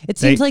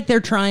seems like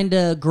they're trying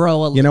to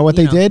grow a. You know what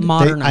they did?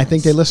 Modernize. I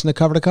think they listened to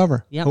Cover to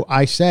Cover. Yep.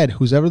 I said,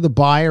 who's ever the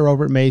buyer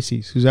over at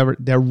Macy's,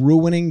 they're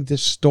ruining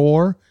this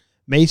store.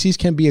 Macy's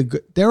can be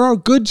there are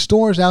good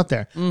stores out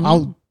there.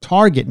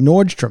 Target,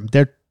 Nordstrom,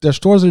 their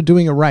stores are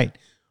doing it right.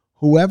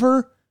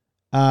 Whoever,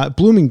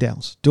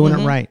 Bloomingdale's doing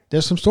it right.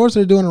 There's some stores that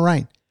are doing it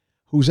right.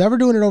 Who's ever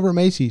doing it over at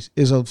Macy's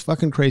is a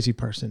fucking crazy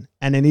person,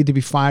 and they need to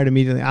be fired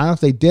immediately. I don't know if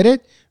they did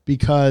it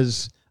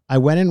because I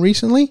went in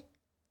recently,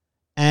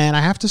 and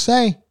I have to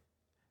say,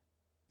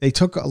 they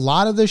took a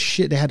lot of this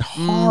shit. They had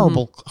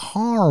horrible,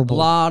 a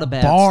lot of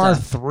bad Bar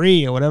stuff.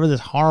 3 or whatever. This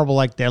horrible,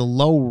 like their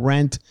low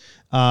rent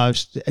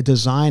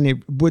design.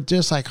 It would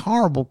just like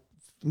horrible.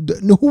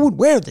 Who would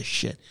wear this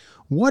shit?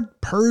 What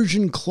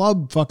Persian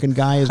club fucking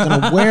guy is going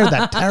to wear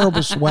that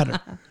terrible sweater?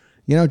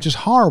 You know, just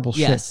horrible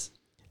shit. Yes.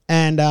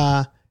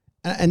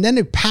 And then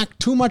they pack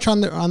too much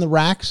on the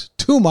racks.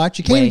 Too much.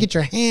 You can't even get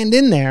your hand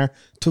in there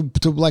to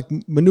like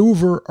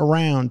maneuver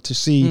around to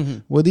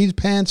see, will these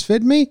pants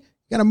fit me?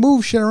 You got to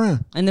move shit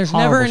around. And there's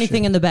Horrible never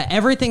anything shit. in the back.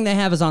 Everything they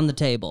have is on the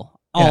table.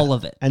 All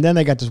of it. And then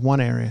they got this one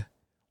area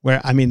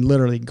where, I mean,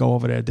 literally go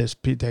over there. There's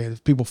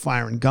people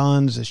firing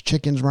guns. There's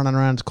chickens running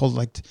around. It's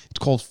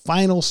called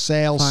Final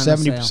Sale,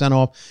 70%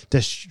 off.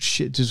 There's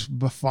shit, just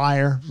a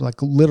fire, like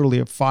literally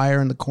a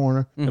fire in the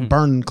corner. They're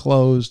burning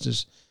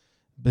clothes.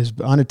 There's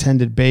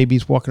unattended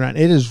babies walking around.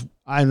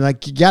 I'm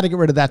like, you got to get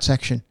rid of that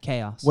section.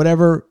 Chaos.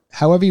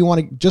 However you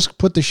want to, just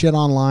put the shit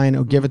online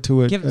or give it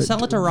to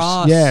Sell it to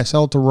Ross. Yeah,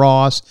 sell it to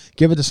Ross.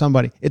 Give it to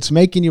somebody. It's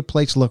making your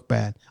place look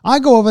bad. I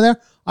go over there.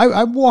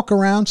 I walk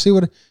around, see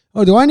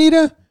do I need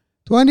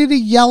a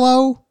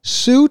yellow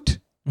suit?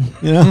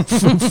 You know,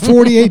 for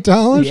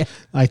 $48. Yeah.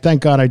 I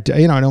thank God I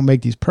don't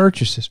make these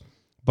purchases.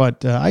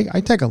 But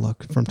I take a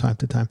look from time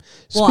to time.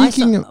 Go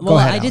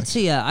ahead,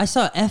 I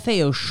saw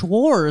FAO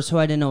Schwartz, who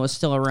I didn't know was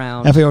still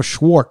around. FAO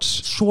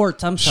Schwartz.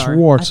 Schwartz, I'm sorry.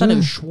 Schwartz, I thought it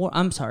was Schwartz.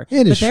 I'm sorry.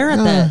 It is, but they're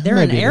in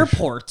maybe it is.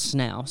 airports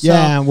now. So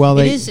Yeah, well,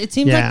 it seems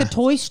yeah. like the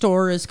toy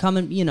store is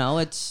coming,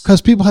 it's...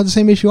 Because people have the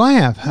same issue I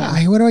have.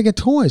 Where do I get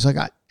toys?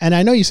 And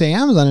I know you say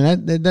Amazon,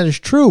 and that is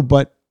true,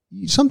 but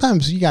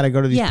sometimes you got to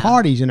go to these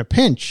parties in a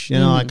pinch. You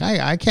know, like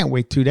I can't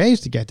wait 2 days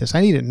to get this.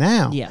 I need it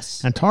now.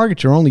 Yes. And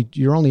Target's your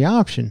only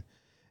option.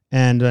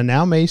 And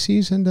now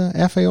Macy's and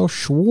FAO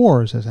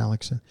Schwartz, as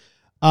Alex said.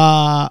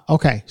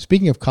 Okay,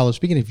 speaking of colors,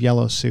 speaking of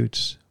yellow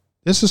suits,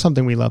 this is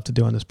something we love to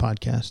do on this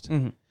podcast.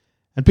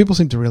 And people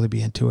seem to really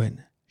be into it.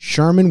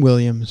 Sherwin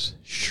Williams.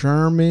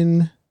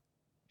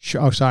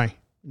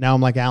 Now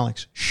I'm like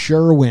Alex.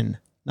 Sherwin.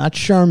 Not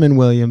Sherman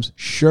Williams.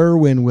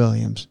 Sherwin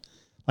Williams.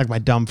 Like my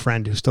dumb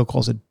friend who still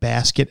calls it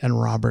Basket and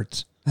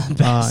Roberts.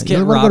 Basket you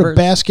ever Roberts. go to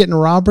Basket and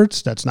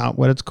Roberts? That's not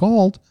what it's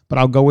called, but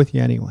I'll go with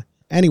you anyway.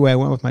 Anyway, I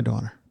went with my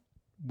daughter.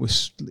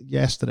 Was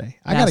yesterday.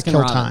 I got to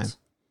kill time.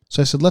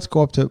 So I said, let's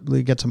go up to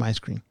get some ice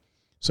cream.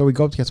 So we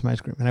go up to get some ice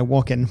cream. And I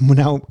walk in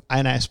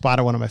and I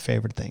spotted one of my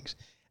favorite things.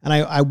 And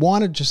I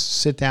want to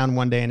just sit down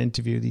one day and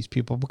interview these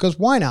people because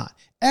why not?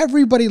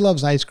 Everybody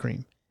loves ice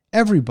cream.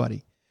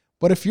 Everybody.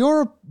 But if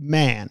you're a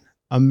man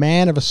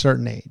of a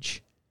certain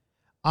age,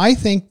 I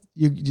think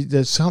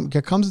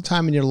there comes a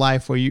time in your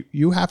life where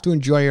you have to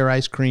enjoy your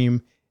ice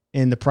cream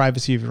in the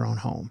privacy of your own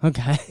home.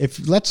 Okay.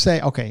 If let's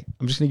say, okay,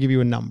 I'm just going to give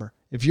you a number.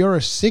 If you're a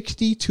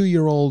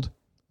 62-year-old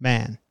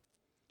man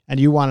and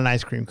you want an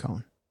ice cream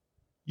cone,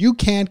 you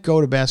can't go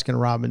to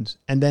Baskin-Robbins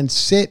and then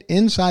sit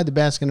inside the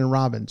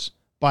Baskin-Robbins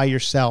by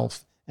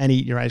yourself and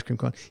eat your ice cream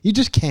cone. You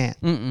just can't.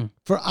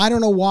 I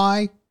don't know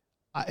why.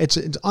 It's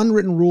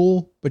unwritten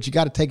rule, but you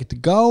got to take it to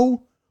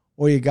go,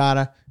 or you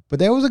gotta. But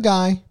there was a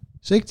guy,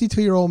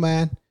 62-year-old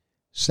man,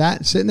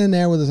 sitting in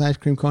there with his ice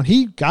cream cone.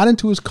 He got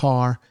into his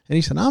car and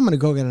he said, "I'm going to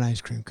go get an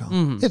ice cream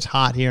cone. It's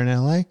hot here in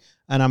LA,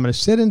 and I'm going to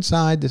sit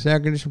inside this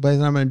air-conditioned place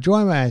and I'm going to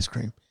enjoy my ice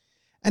cream."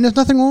 And there's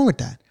nothing wrong with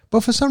that.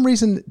 But for some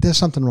reason, there's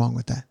something wrong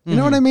with that. You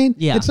know what I mean?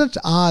 Yeah. It's such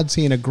odd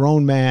seeing a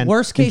grown man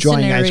Worst case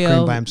enjoying scenario, ice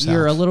cream by himself.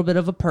 you're a little bit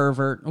of a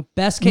pervert.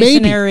 Best case Maybe.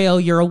 scenario,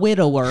 you're a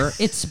widower.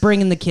 It's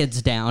bringing the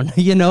kids down.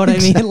 You know what I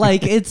mean?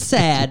 Like, it's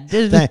sad.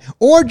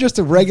 Or just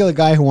a regular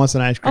guy who wants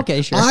an ice cream.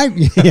 Okay, sure.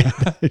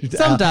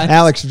 Sometimes.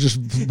 Alex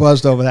just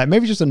buzzed over that.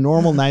 Maybe just a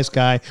normal, nice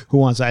guy who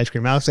wants ice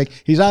cream. Alex, like,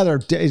 he's got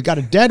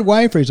a dead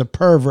wife or he's a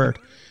pervert.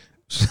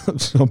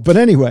 But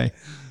anyway.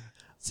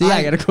 See,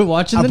 I got to quit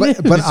watching the news.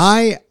 But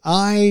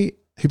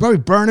he's probably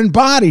burning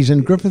bodies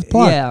in Griffith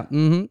Park. Yeah.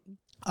 Mm-hmm.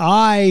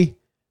 I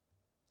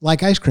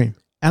like ice cream,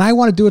 and I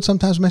want to do it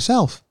sometimes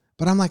myself.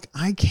 But I'm like,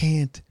 I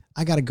can't.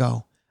 I got to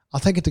go. I'll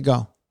take it to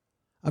go.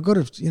 I'll go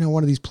to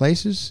one of these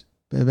places,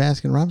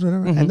 Baskin-Robbins or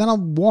whatever, and then I'll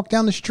walk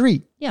down the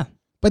street. Yeah.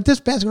 But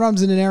this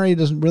Baskin-Robbins in an area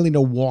doesn't really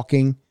know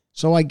walking,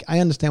 so I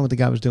understand what the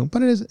guy was doing.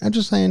 But I'm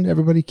just saying,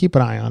 everybody, keep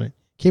an eye on it.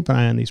 Keep an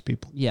eye on these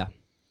people. Yeah.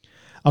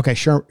 Okay,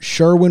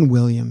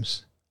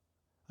 Sherwin-Williams.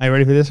 Are you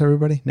ready for this,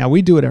 everybody? Now,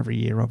 we do it every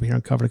year over here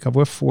on Cover to Cover.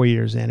 We're 4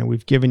 years in, and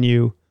we've given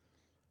you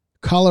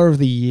Color of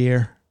the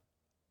Year.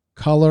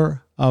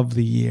 Color of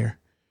the Year.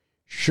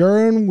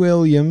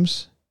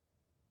 Sherwin-Williams,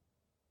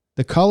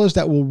 the colors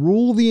that will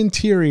rule the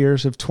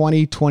interiors of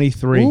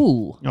 2023.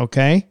 Ooh.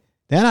 Okay?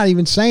 They're not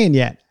even saying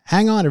yet.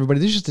 Hang on,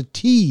 everybody. This is just a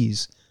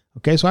tease.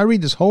 Okay, so I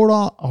read this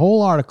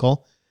whole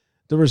article.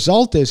 The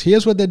result is,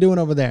 here's what they're doing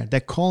over there.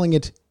 They're calling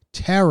it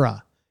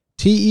Terra.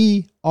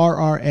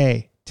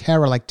 Terra.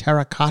 Terra, like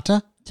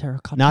terracotta.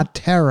 Terracotta. Not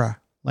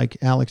terror, like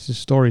Alex's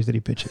stories that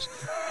he pitches.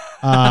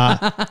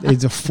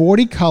 It's a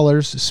 40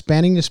 colors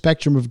spanning the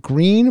spectrum of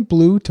green,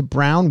 blue to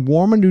brown,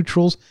 warmer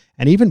neutrals,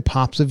 and even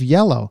pops of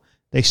yellow.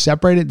 They're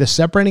separating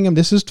them.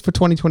 This is for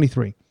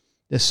 2023.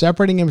 They're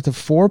separating them into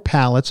 4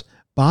 palettes.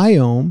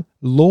 Biome,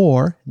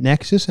 lore,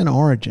 nexus, and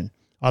origin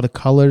are the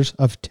colors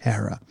of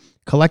Terra.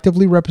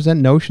 Collectively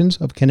represent notions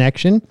of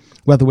connection,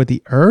 whether with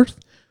the earth,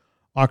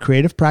 our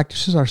creative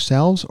practices,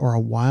 ourselves, or our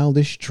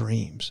wildest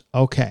dreams.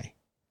 Okay.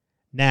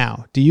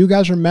 Now, do you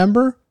guys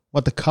remember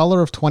what the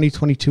color of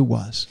 2022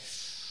 was?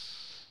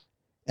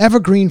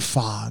 Evergreen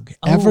fog.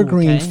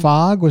 Evergreen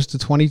fog was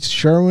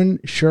the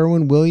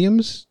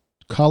Sherwin-Williams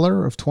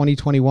color of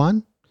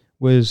 2021.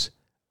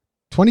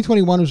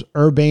 2021 was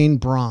urbane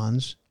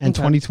bronze, and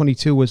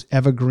 2022 was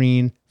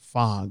evergreen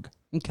fog.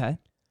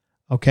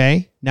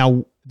 Okay.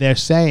 Now, they're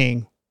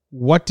saying,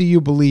 what do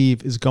you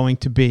believe is going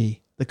to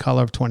be the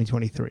color of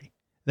 2023?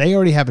 They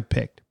already have it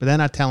picked, but they're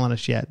not telling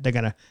us yet. They're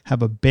going to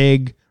have a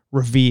big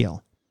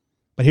reveal.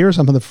 But here are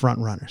some of the front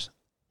runners,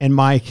 in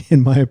my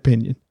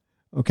opinion.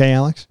 Okay,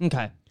 Alex?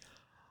 Okay.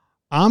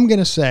 I'm going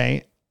to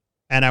say,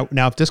 and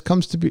now if this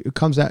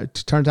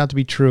turns out to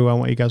be true, I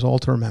want you guys all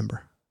to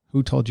remember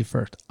who told you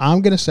first.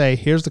 I'm going to say,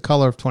 here's the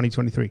color of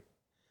 2023.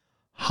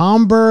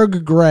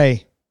 Hamburg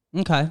gray.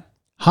 Okay.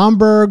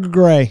 Hamburg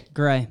gray.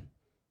 Gray.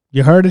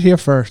 You heard it here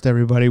first,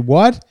 everybody.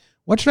 What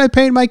should I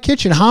paint my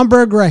kitchen?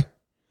 Hamburg gray.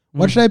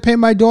 What should I paint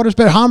my daughter's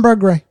bed?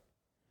 Hamburg gray.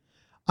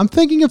 I'm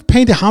thinking of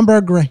painting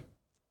Hamburg gray.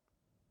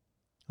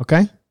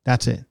 Okay?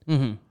 That's it.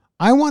 Mm-hmm.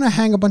 I want to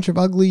hang a bunch of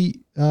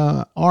ugly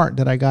art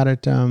that I got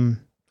at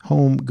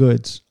Home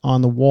Goods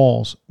on the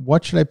walls.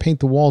 What should I paint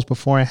the walls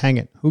before I hang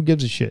it? Who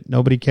gives a shit?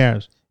 Nobody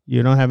cares.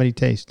 You don't have any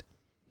taste.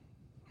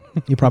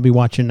 You're probably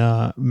watching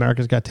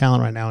America's Got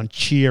Talent right now and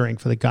cheering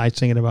for the guy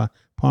singing about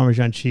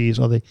Parmesan cheese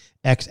or the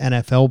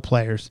ex-NFL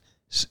players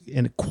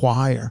in a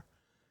choir.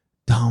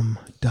 Dumb.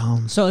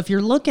 So if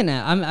you're looking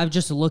at, I'm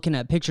just looking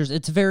at pictures.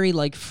 It's very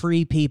like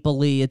free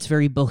people-y. It's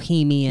very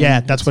bohemian. Yeah,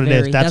 that's what it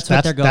is. That's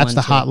what they're going That's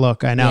the to. hot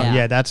look. I know.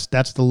 Yeah, that's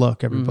the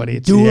look, everybody.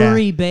 It's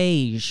Jewelry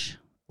beige.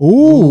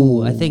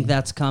 Ooh, I think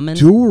that's coming.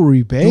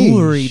 Jewelry beige.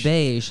 Jewelry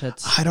beige.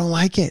 I don't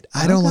like it.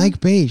 I don't like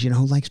beige. You know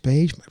who likes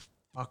beige? My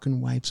fucking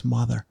wife's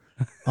mother.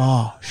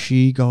 Oh,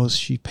 she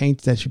painted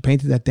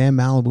that damn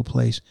Malibu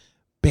place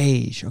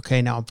beige.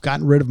 Okay, now I've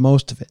gotten rid of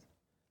most of it.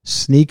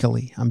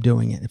 Sneakily, I'm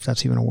doing it, if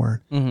that's even a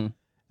word. Mm-hmm.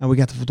 And we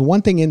got the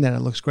one thing in there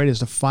that looks great is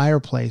the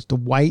fireplace, the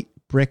white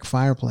brick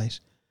fireplace.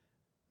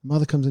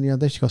 Mother comes in the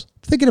other day. She goes,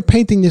 I'm thinking of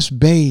painting this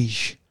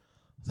beige.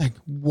 Like,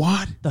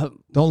 what?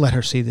 Don't let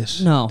her see this.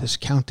 This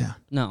countdown.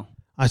 No.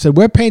 I said,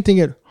 we're painting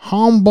it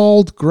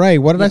Humboldt gray.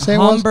 What did I say?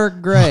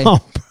 Hamburg gray.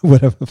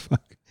 Whatever the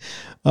fuck.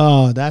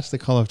 Oh, that's the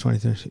color of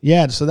 23.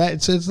 Yeah, so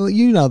it's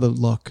you know the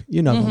look.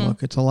 You know the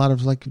look. It's a lot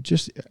of like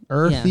just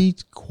earthy,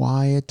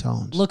 quiet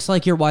tones. Looks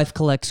like your wife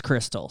collects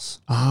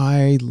crystals.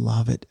 I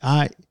love it.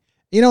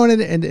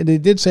 And they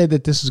did say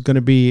that this is going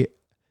to be,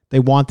 they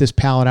want this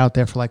palette out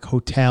there for like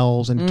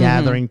hotels and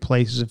gathering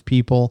places of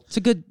people. It's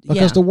a good,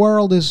 because the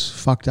world is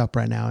fucked up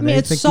right now. And I mean, I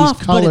it's think soft,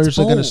 these colors but it's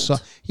are going bold.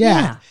 to,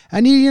 yeah.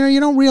 And you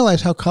don't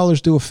realize how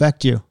colors do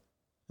affect you.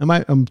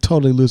 I'm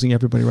totally losing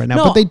everybody right now,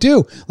 No. but they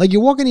do. Like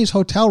you walk in these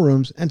hotel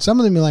rooms, and some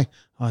of them you're like,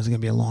 "Oh, it's gonna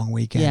be a long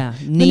weekend." Yeah,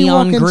 Then you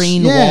neon walk in-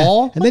 green yeah.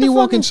 wall. and What then the you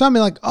walk fuck in is- some,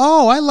 you're like,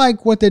 "Oh, I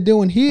like what they're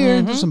doing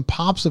here." There's some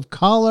pops of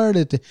color.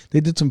 That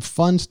they did some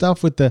fun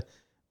stuff with the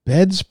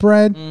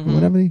bedspread,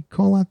 whatever you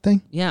call that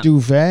thing. Yeah.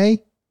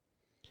 Duvet.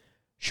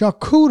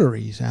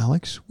 Charcuteries,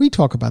 Alex. We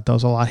talk about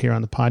those a lot here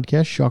on the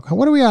podcast.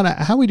 What are we on?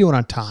 How are we doing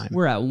on time?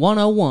 We're at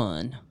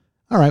 101.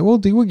 All right, we'll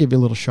give you a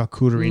little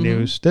charcuterie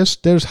news.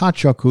 There's hot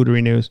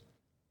charcuterie news.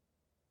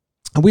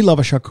 And we love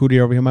a charcuterie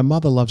over here. My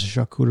mother loves a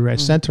charcuterie. I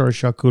sent her a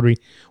charcuterie.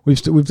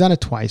 We've done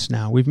it twice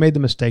now. We've made the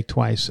mistake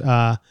twice.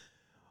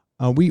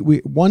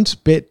 We once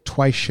bit,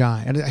 twice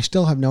shy. And I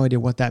still have no idea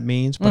what that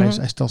means, but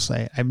I still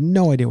say it. I have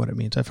no idea what it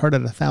means. I've heard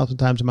it 1,000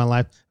 times in my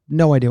life.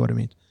 No idea what it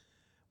means.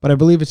 But I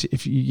believe it's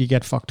if you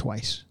get fucked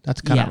twice.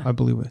 That's kind of, I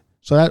believe it.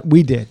 So that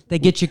we did. They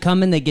get you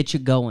coming, they get you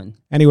going.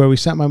 Anyway, we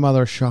sent my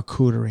mother a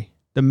charcuterie.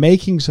 The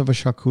makings of a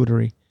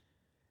charcuterie.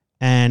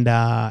 And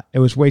it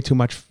was way too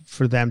much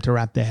for them to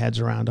wrap their heads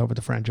around over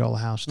the Frangiola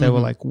house. They were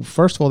like,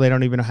 first of all, they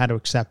don't even know how to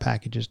accept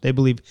packages. They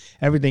believe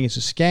everything is a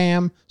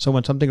scam. So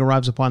when something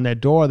arrives upon their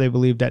door, they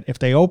believe that if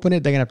they open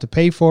it, they're going to have to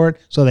pay for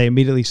it. So they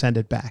immediately send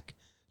it back.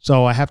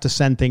 So I have to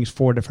send things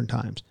 4 different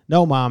times.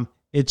 No, Mom,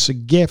 it's a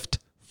gift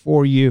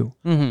for you.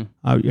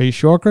 Are you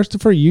sure,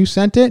 Christopher? You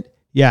sent it?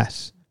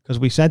 Yes, because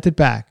we sent it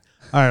back.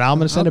 All right, I'm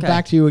going to send it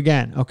back to you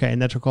again. Okay,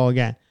 and that's a call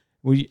again.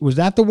 Was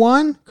that the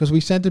one? Because we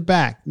sent it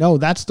back. No,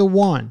 that's the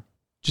one.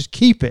 Just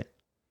keep it.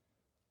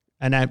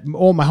 And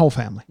my whole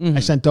family. I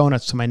sent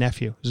donuts to my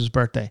nephew. It was his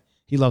birthday.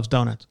 He loves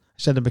donuts. I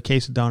sent him a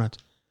case of donuts.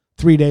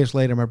 3 days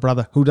later, my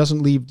brother, who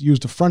doesn't use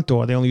the front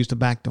door, they only use the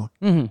back door.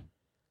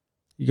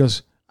 He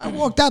goes, I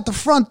walked out the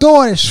front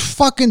door. There's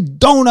fucking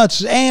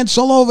donuts, ants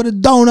all over the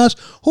donuts.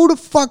 Who the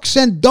fuck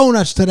sent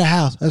donuts to the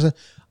house?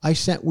 I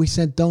said, we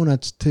sent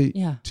donuts to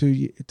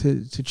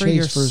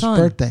Chase for his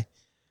birthday.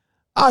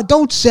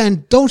 Don't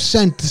send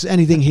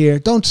anything here.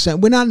 Don't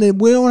send.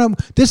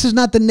 This is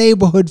not the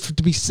neighborhood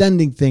to be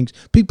sending things.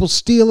 People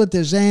steal it.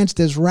 There's ants.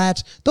 There's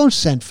rats. Don't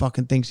send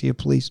fucking things here,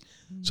 please.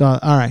 So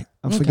all right,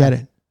 I'll forget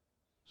it.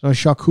 So a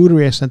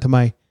charcuterie I sent to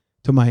my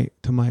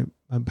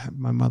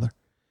mother.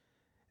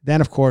 Then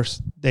of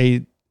course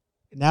they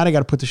got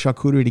to put the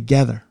charcuterie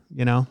together.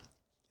 You know,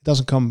 it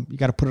doesn't come. You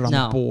got to put it on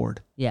the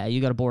board. Yeah,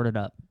 you got to board it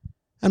up.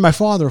 And my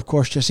father, of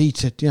course, just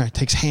eats it. You know,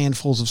 takes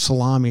handfuls of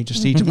salami and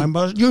just eats it. My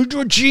mother,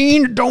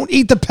 Gene, don't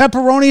eat the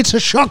pepperoni. It's a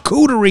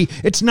charcuterie.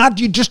 It's not,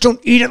 you just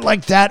don't eat it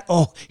like that.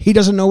 Oh, he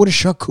doesn't know what a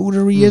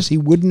charcuterie is. He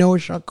wouldn't know a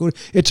charcuterie.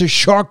 It's a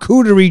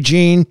charcuterie,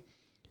 Gene.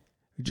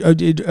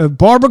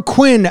 Barbara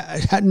Quinn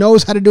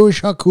knows how to do a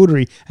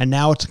charcuterie. And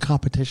now it's a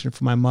competition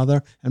for my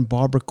mother and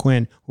Barbara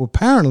Quinn, who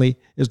apparently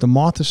is the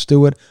Martha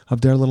Stewart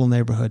of their little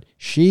neighborhood.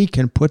 She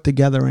can put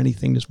together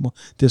anything, this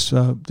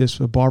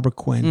Barbara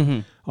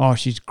Quinn. Oh,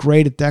 she's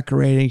great at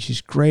decorating.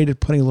 She's great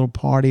at putting a little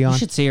party on. You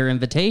should see her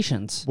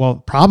invitations. Well,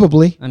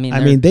 probably. I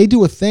mean, they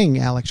do a thing,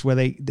 Alex, where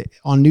they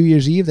on New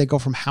Year's Eve, they go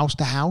from house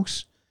to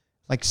house,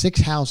 like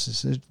 6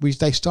 houses.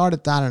 They start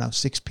at, I don't know,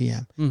 6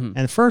 p.m. And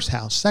the first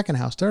house, second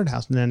house, third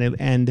house, and then they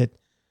end at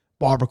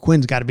Barbara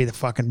Quinn's got to be the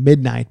fucking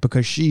midnight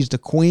because she's the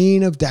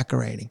queen of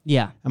decorating.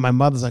 Yeah. And my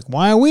mother's like,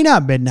 why are we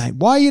not midnight?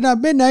 Why are you not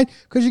midnight?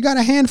 Because you got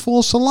a handful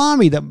of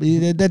salami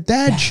that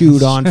Dad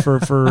chewed on for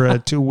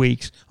 2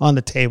 weeks on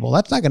the table.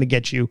 That's not going to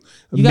get you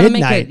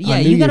midnight.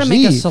 You got to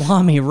make a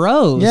salami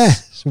roast.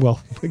 Yes. Well,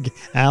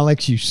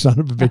 Alex, you son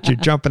of a bitch, you're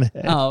jumping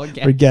ahead. Oh,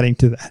 okay. We're getting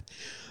to that.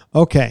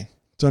 Okay.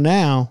 So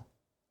now,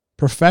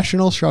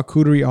 professional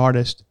charcuterie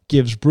artist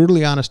gives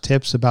brutally honest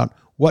tips about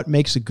what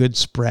makes a good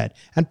spread.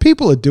 And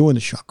people are doing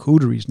the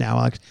charcuteries now,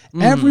 Alex.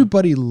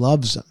 Everybody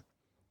loves them.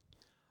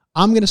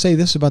 I'm going to say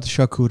this about the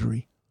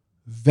charcuterie.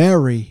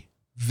 Very,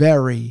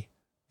 very,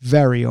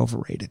 very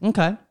overrated.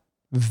 Okay.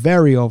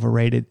 Very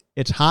overrated.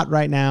 It's hot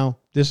right now.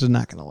 This is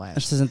not going to last.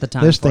 This isn't the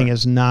time. This thing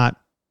is not.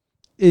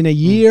 In a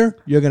year,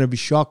 you're going to be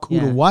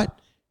charcuterie what?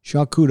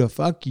 Charcuterie,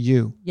 fuck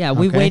you. Yeah,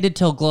 we waited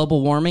till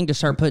global warming to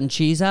start putting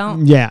cheese out.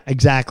 Yeah,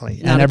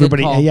 exactly. Not and a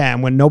everybody, good call.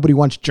 and when nobody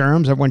wants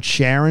germs, everyone's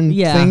sharing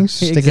things,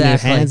 sticking their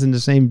hands in the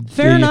same.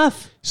 Fair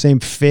enough. Same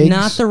figs.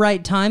 Not the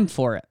right time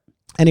for it.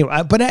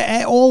 Anyway, but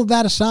all of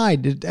that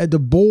aside, the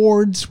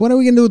boards. What are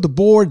we gonna do with the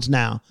boards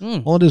now?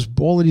 All of these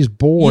boards.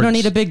 You don't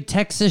need a big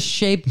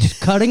Texas-shaped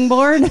cutting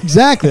board.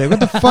 Exactly.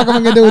 What the fuck am I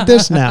gonna do with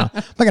this now?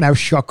 I'm not gonna have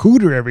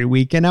charcuterie every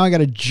weekend. Now I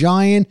got a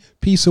giant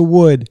piece of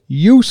wood.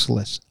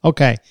 Useless.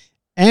 Okay.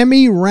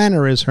 Emmy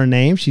Renner is her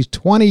name. She's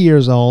 20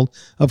 years old.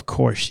 Of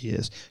course she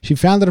is. She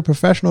founded a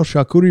professional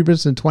charcuterie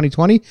business in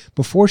 2020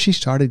 before she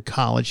started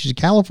college. She's a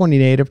California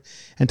native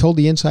and told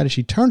the Insider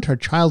she turned her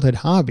childhood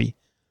hobby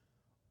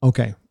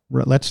Okay,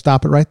 let's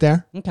stop it right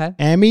there. Okay.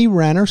 Emmy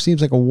Renner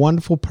seems like a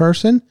wonderful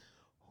person.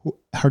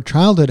 Her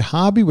childhood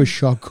hobby was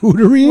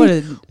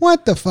charcuterie.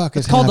 What the fuck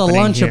is called a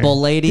happening Lunchable,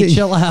 here? lady.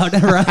 Chill out,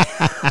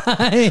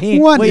 right?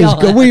 What is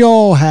good? We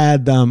all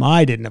had them.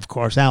 I didn't, of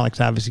course. Alex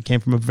obviously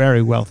came from a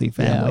very wealthy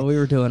family. Yeah, we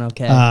were doing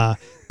okay.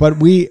 But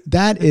her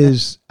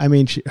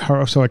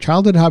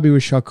childhood hobby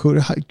was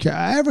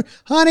charcuterie.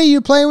 Honey,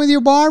 you playing with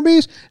your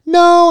Barbies?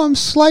 No, I'm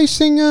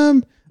slicing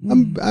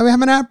I'm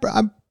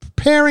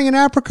preparing an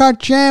apricot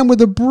jam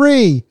with a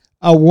brie.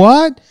 A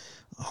what?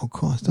 Oh,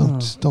 God,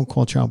 don't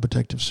call Child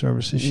Protective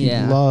Services.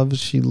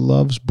 She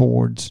loves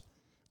boards.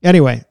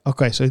 Anyway,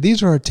 okay, so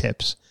these are her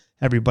tips,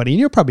 everybody. And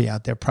you're probably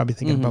out there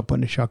thinking about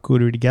putting a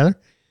charcuterie together.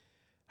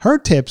 Her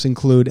tips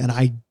include, and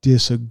I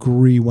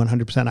disagree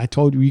 100%. I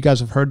told you guys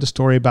have heard the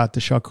story about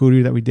the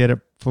charcuterie that we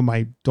did for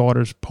my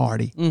daughter's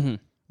party. Mm-hmm.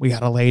 We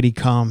had a lady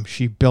come.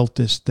 She built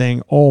this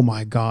thing. Oh,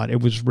 my God.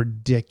 It was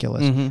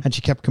ridiculous. Mm-hmm. And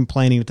she kept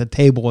complaining that the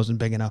table wasn't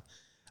big enough.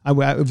 It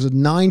was a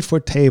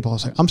 9-foot table. I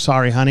was like, I'm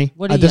sorry, honey.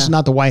 This is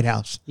not the White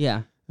House.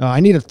 Yeah.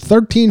 I need a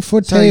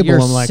 13-foot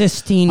table. I'm like,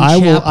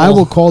 I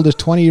will call this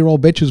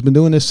 20-year-old bitch who's been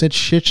doing this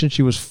shit since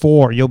she was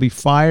 4. You'll be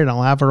fired.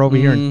 I'll have her over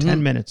here in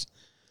 10 minutes.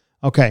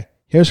 Okay,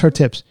 here's her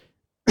tips.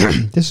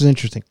 This is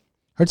interesting.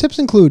 Her tips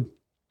include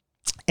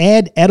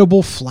add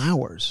edible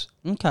flowers.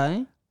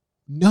 Okay.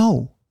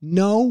 No.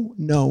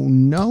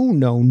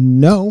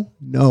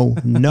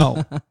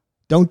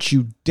 Don't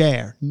you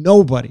dare.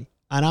 Nobody.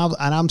 And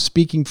I'm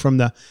speaking from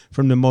the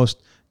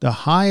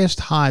highest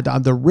high,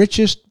 the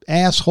richest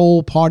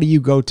asshole party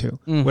you go to,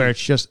 where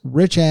it's just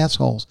rich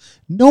assholes.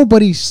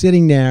 Nobody's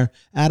sitting there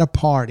at a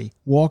party,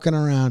 walking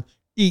around,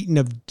 eating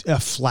a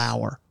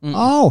flower.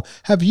 Oh,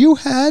 have you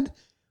had,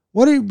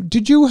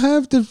 did you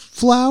have the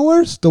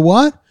flowers? The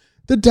what?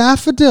 The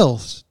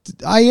daffodils.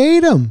 I ate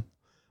them.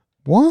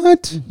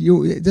 What?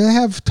 They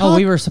have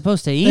we were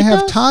supposed to eat They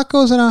have those?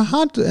 tacos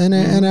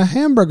and a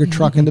hamburger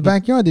truck in the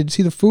backyard. Did you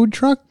see the food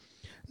truck?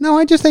 No,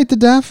 I just ate the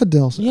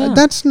daffodils. Yeah.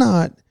 That's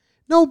not,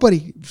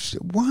 nobody,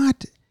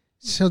 what?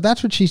 So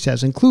that's what she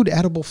says. Include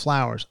edible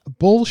flowers.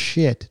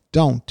 Bullshit.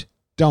 Don't.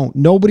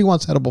 Nobody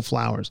wants edible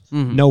flowers.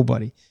 Mm-hmm.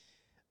 Nobody.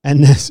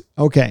 And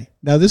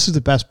now this is the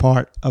best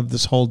part of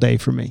this whole day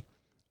for me.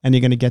 And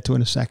you're going to get to it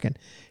in a second.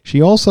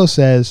 She also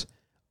says,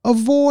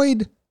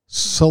 avoid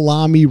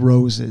salami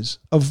roses.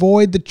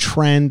 Avoid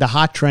the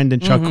hot trend in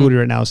charcuterie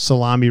right now is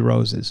salami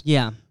roses.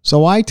 Yeah.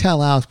 So I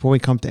tell Alex before we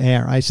come to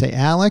air, I say,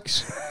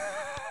 Alex,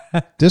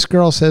 this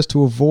girl says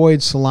to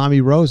avoid salami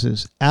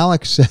roses.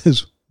 Alex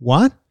says,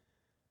 what?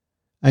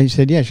 And he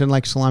said, yeah, she doesn't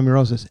like salami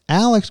roses.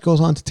 Alex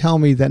goes on to tell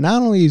me that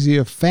not only is he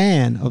a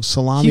fan of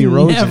salami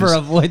roses, never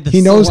avoid the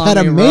he knows how to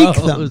salami make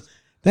rose. them.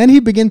 Then he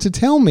begins to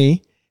tell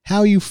me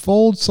how you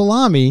fold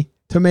salami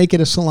to make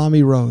it a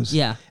salami rose.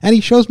 Yeah. And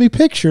he shows me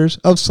pictures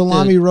of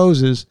salami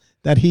roses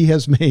that he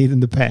has made in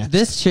the past.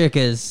 This chick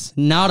is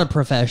not a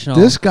professional.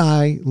 This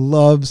guy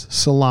loves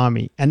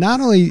salami, and not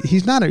only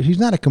he's not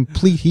a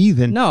complete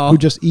heathen who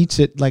just eats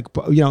it like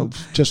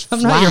just I'm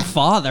flat. not your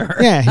father.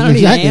 Yeah,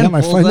 exactly. Not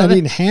my father. Not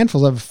eating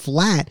handfuls of it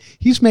flat.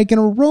 He's making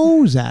a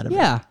rose out of it.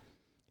 Yeah.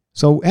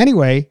 So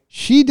anyway,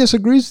 she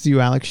disagrees with you,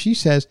 Alex. She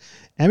says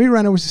Emmy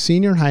Renner was a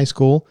senior in high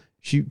school.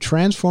 She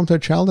transformed her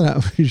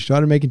childhood. She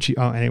started making cheese.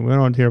 Oh, anyway, we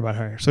don't want to hear about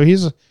her. So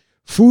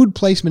food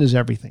placement is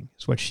everything.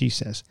 Is what she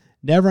says.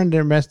 Never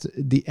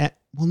underestimate the.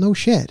 Well, no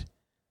shit.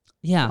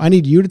 Yeah. I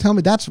need you to tell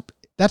me that's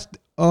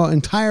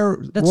entire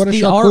that's what a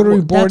the charcuterie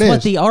art, board that's is.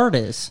 what the art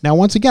is. Now,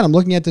 once again, I'm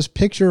looking at this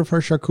picture of her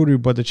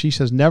charcuterie board that she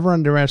says never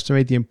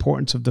underestimate the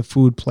importance of the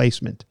food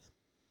placement.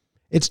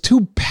 It's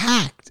too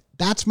packed.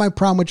 That's my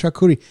problem with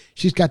charcuterie.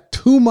 She's got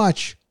too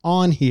much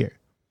on here.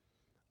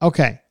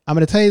 Okay, I'm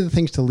going to tell you the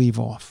things to leave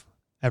off,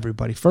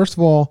 everybody. First of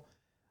all,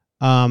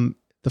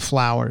 the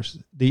flowers,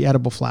 the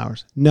edible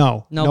flowers.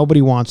 No,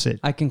 nobody wants it.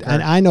 I concur.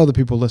 And I know the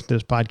people listen to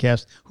this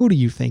podcast. Who do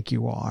you think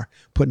you are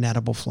putting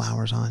edible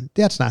flowers on?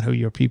 That's not who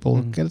your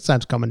people. That's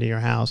not coming to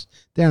your house.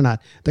 They're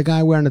not. The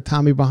guy wearing the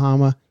Tommy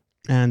Bahama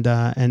and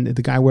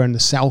the guy wearing the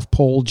South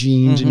Pole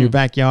jeans in your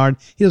backyard,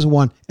 he doesn't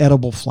want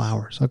edible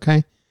flowers,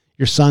 okay?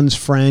 Your son's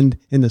friend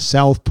in the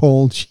South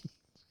Pole jeans.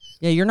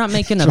 Yeah, you're not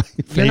making a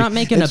It's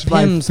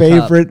Pim's my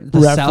favorite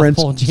cup,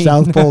 reference.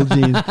 South Pole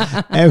jeans.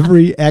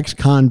 Every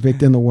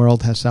ex-convict in the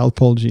world has South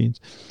Pole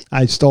jeans.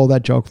 I stole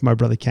that joke from my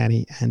brother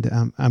Kenny, and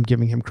I'm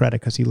giving him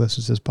credit because he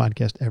listens to this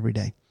podcast every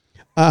day.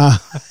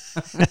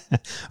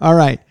 All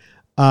right,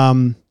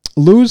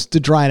 lose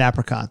the dried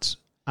apricots.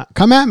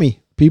 Come at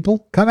me,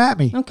 people. Come at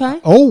me. Okay.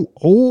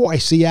 Oh, I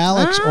see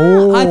Alex.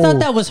 I thought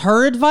that was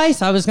her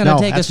advice. I was going to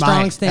take a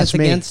strong stance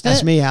against it.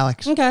 That's me,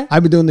 Alex. Okay.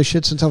 I've been doing this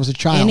shit since I was a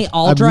child. Any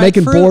I've been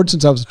making boards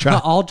since I was a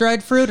child. All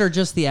dried fruit or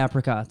just the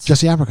apricots?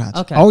 Just the apricots.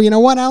 Okay. Oh, you know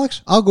what,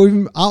 Alex? I'm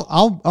going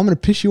to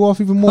piss you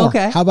off even more.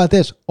 Okay. How about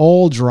this?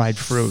 All dried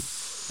fruit.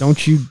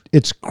 Don't you?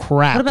 It's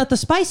crap. What about the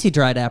spicy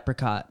dried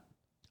apricot?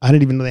 I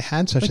didn't even know they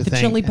had such a Like the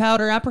thing. chili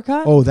powder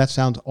apricot? Oh, that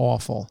sounds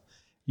awful.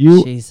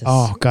 Jesus.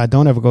 Oh God!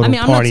 Don't ever go to I mean,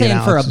 a I'm not party saying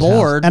at for a Alex's house.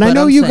 board, And I but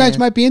know I'm you guys saying-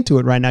 might be into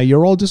it right now.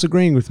 You're all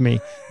disagreeing with me.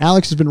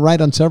 Alex has been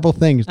right on several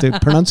things. The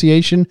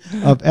pronunciation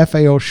of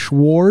FAO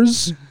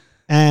Schwarz,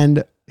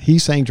 and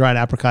he's saying dried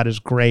apricot is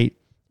great,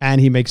 and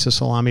he makes a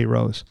salami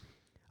rose.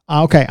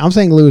 Okay, I'm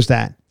saying lose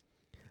that.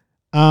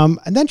 And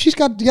then she's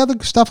got the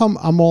other stuff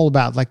I'm all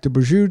about, like the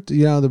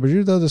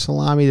prosciutto, the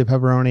salami, the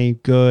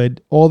pepperoni,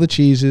 good. All the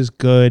cheeses,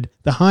 good.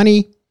 The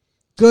honey,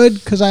 good,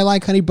 because I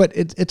like honey, but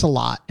it's a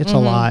lot. It's a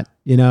lot.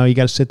 You know, you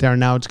got to sit there, and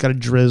now it's got to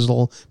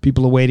drizzle.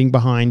 People are waiting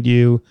behind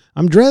you.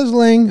 I'm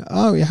drizzling.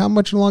 Oh, how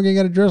much longer you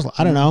got to drizzle?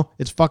 I don't know.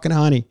 It's fucking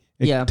honey.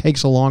 It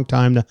takes a long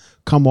time to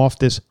come off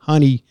this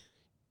honey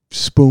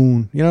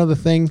spoon. You know the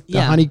thing?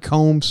 The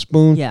honeycomb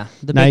spoon? Yeah.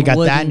 Now you got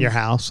that in your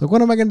house. Like,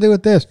 what am I going to do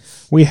with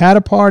this? We had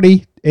a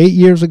party 8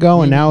 years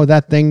ago, and now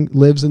that thing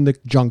lives in the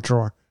junk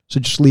drawer.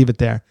 So just leave it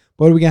there.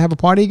 But are we going to have a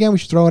party again? We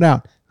should throw it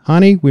out.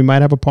 Honey, we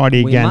might have a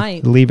party again.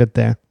 Might. Leave it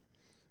there.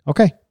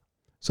 Okay.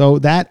 So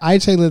that,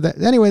 I'd say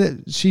that, anyway,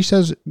 she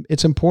says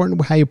it's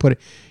important how you put it.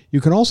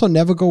 You can also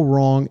never go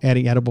wrong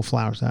adding edible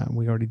flowers.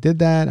 We already did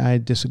that. I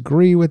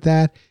disagree with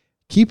that.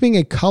 Keeping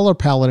a color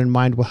palette in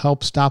mind will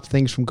help stop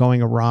things from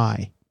going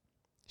awry.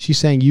 She's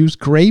saying use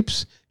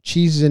grapes,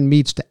 cheeses, and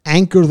meats to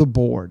anchor the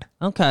board.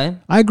 Okay.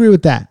 I agree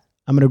with that.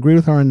 I'm going to agree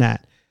with her on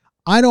that.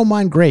 I don't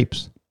mind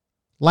grapes.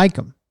 Like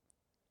them.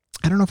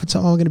 I don't know if it's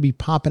something I'm going to be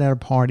popping at a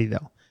party,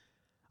 though.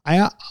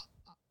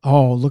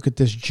 Oh, look at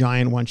this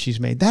giant one she's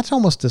made. That's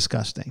almost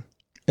disgusting.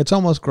 It's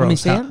almost gross. Let me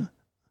see it.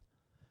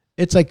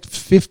 It's like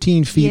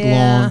 15 feet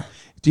long.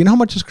 Do you know how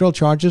much this girl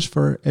charges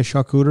for a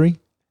charcuterie?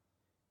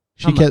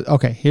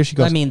 Okay, here she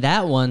goes. I mean,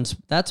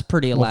 that's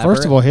pretty elaborate. Well,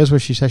 first of all, here's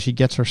where she says she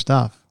gets her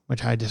stuff,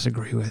 which I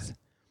disagree with.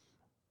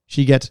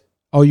 She gets,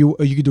 you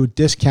could do a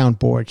discount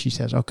board, she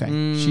says.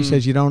 Okay. She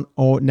says you don't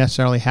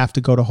necessarily have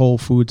to go to Whole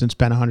Foods and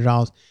spend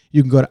 $100.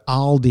 You can go to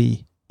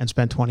Aldi and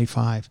spend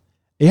 $25.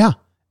 Yeah.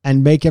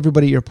 And make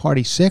everybody at your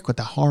party sick with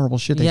the horrible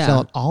shit they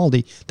sell at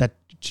Aldi. That,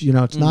 you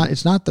know, it's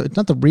not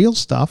the real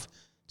stuff.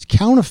 It's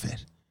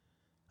counterfeit.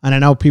 And I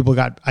know people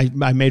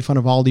I made fun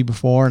of Aldi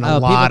before, and a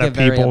lot of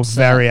people were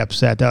very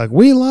upset. They're like,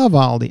 we love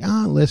Aldi.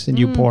 Listen,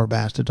 you poor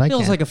bastards.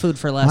 Feels like a food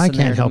for less. I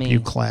can't help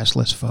you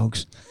classless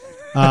folks.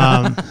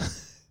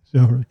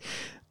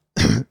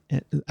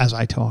 As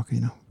I talk,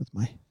 you know, with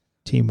my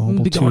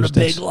T-Mobile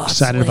Tuesdays.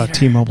 Excited about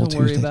T-Mobile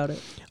Tuesdays. Don't worry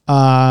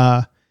about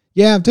it.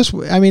 Yeah,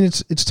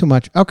 it's too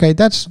much. Okay,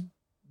 that's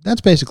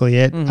basically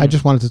it. I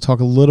just wanted to talk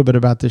a little bit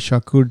about this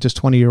charcuterie. This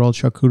 20-year-old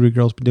charcuterie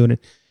girl's been doing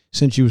it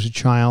since she was a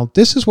child.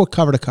 This is what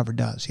Cover to Cover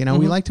does. You know,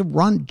 we like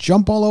to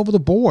jump all over the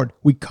board.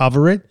 We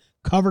cover it,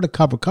 cover to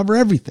cover, cover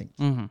everything.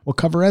 We'll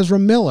cover Ezra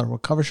Miller. We'll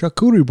cover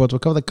charcuterie boards. We'll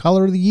cover the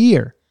color of the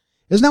year.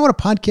 Isn't that what a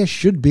podcast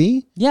should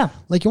be? Yeah.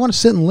 Like, you want to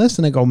sit and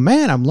listen and go,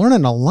 man, I'm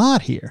learning a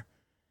lot here.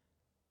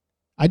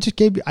 I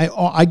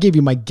gave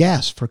you my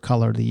guess for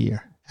color of the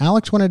year.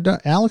 Alex went a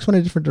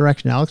different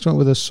direction. Alex went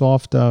with a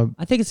soft... I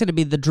think it's going to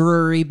be the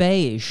Drury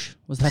Beige.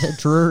 Was that a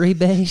Drury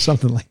Beige?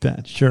 Something like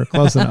that. Sure,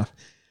 close enough.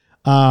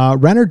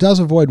 Renner does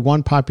avoid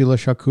one popular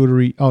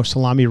charcuterie. Oh,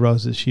 salami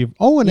roses.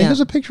 Here's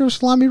a picture of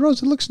salami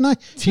rose. It looks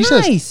nice.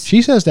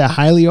 She says they're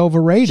highly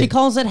overrated. She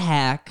calls it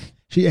hack.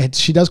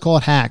 She does call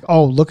it hack.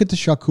 Oh, look at the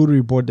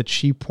charcuterie board that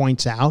she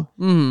points out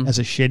as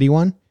a shitty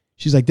one.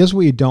 She's like, this is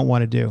what you don't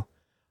want to do.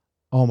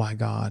 Oh my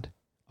God.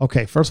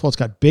 Okay, first of all, it's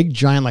got big,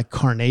 giant, like,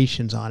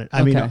 carnations on it.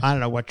 I mean, I don't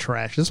know what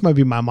trash. This might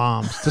be my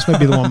mom's. This might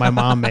be the one my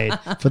mom made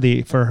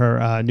for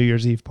her New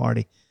Year's Eve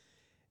party.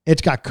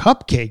 It's got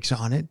cupcakes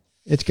on it.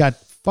 It's got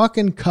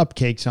fucking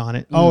cupcakes on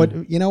it. Oh,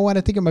 you know what?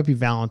 I think it might be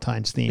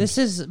Valentine's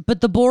themed. But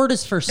the board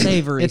is for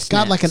savory. It's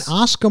got like an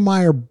Oscar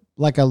Mayer,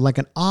 like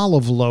an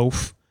olive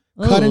loaf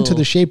cut into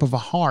the shape of a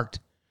heart.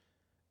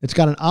 It's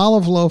got an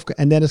olive loaf,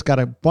 and then it's got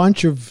a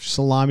bunch of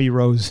salami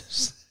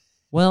roses.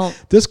 Well,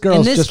 this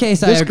girl's in this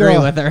case, I agree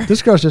with her.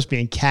 This girl's just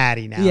being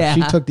catty now. Yeah.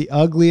 She took the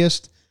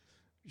ugliest,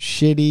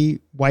 shitty,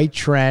 white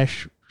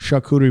trash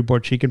charcuterie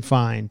board she can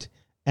find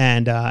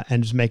and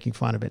is making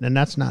fun of it. And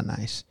that's not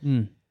nice.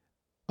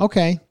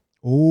 Okay.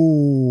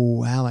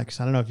 Oh, Alex,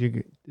 I don't know if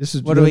you... This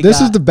is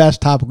the best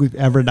topic we've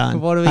ever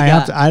done. What do we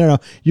got? I don't know.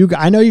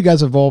 I know you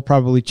guys have all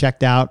probably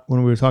checked out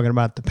when we were talking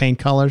about the paint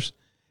colors,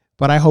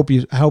 but I hope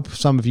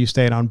some of you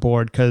stayed on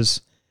board,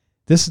 because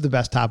this is the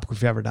best topic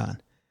we've ever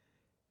done.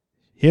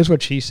 Here's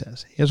what she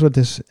says. Here's what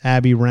this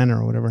Abby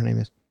Renner, or whatever her name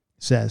is,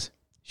 says.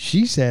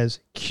 She says,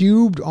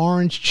 cubed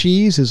orange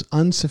cheese is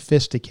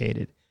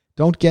unsophisticated.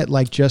 Don't get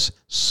like just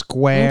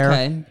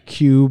square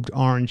cubed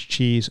orange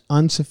cheese.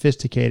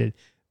 Unsophisticated.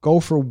 Go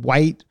for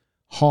white,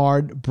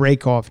 hard,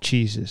 break-off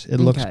cheeses. It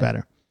looks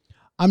better.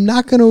 I'm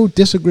not going to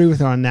disagree with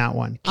her on that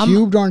one.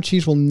 Cubed orange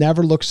cheese will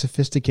never look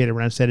sophisticated,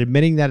 when I said,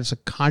 admitting that it's a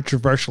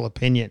controversial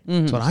opinion.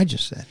 That's what I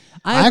just said.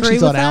 I actually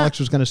thought Alex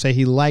was going to say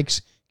he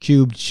likes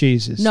cubed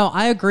cheeses. No,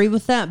 I agree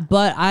with that,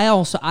 but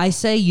I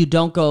say you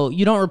don't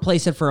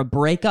replace it for a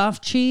break-off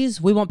cheese.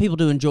 We want people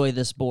to enjoy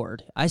this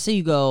board. I say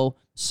you go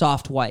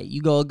soft white.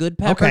 You go a good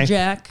pepper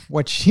jack.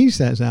 What she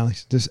says,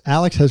 Alex, this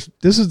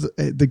is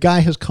the guy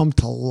has come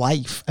to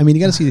life. I mean,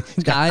 you got to see,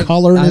 he's got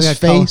color in his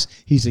face.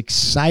 He's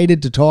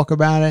excited to talk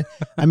about it.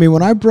 I mean,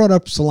 when I brought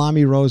up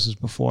salami roses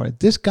before,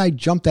 this guy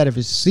jumped out of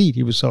his seat.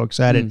 He was so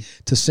excited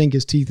to sink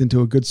his teeth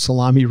into a good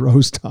salami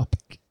rose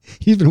topic.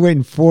 He's been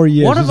waiting 4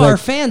 years. One of our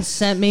fans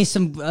sent me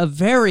a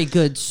very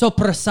good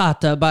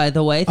sopressata, by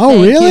the way.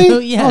 Oh, really? You.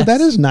 Yes. Oh, that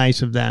is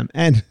nice of them.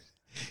 And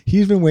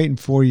he's been waiting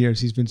 4 years.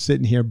 He's been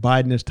sitting here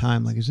biding his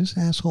time. Like, is this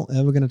asshole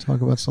ever going to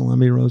talk about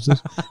salami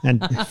roses?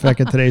 And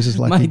fucking today's his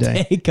lucky day.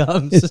 My day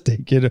comes. His day,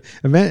 kid.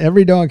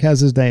 Every dog has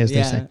his day, as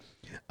they say.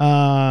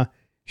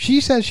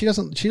 She says she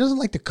doesn't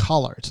like the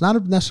color. It's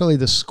not necessarily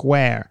the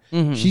square.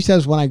 Mm-hmm. She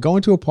says, when I go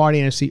into a party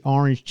and I see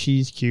orange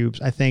cheese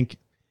cubes, I think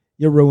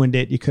you ruined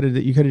it. You could have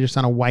just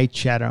done a white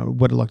cheddar. It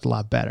would have looked a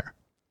lot better.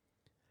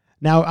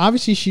 Now,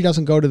 obviously, she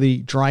doesn't go to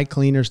the dry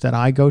cleaners that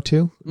I go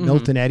to,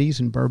 Milton Eddies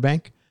in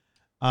Burbank.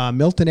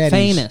 Milton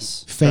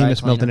Eddies.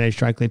 Famous Milton Eddies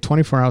dry cleaner.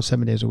 24 hours,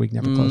 7 days a week,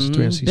 never closes.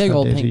 365 Big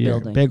old days pink a year.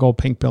 building. Big old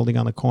pink building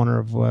on the corner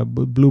of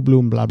Blue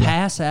Bloom, blah, blah.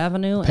 Pass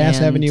Avenue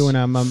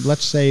and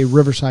let's say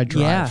Riverside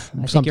Drive. Yeah,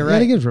 I think you're right. I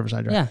think it's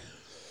Riverside Drive. Yeah.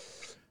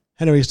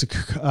 Anyways, they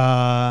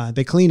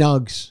clean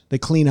Uggs. They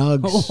clean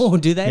Uggs. Oh,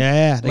 do they?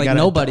 Yeah. Like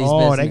nobody's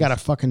business. They got a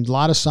fucking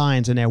lot of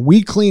signs in there.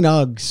 We clean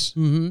Uggs.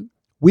 Mm-hmm.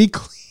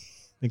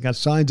 They got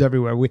signs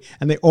everywhere.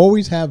 They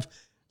always have.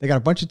 They got a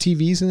bunch of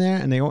TVs in there,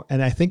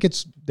 and I think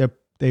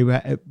they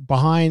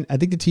behind. I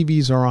think the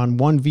TVs are on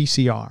one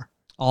VCR.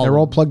 They're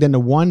all plugged into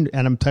one,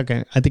 and I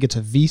think it's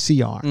a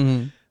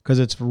VCR because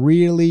it's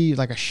really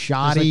like a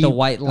shoddy like the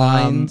white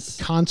lines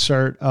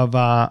concert of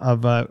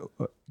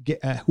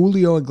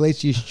Julio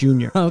Iglesias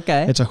Jr.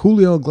 Okay, it's a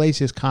Julio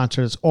Iglesias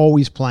concert. It's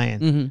always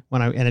playing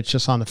and it's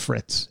just on the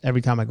fritz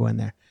every time I go in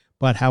there.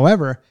 But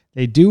however,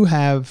 they do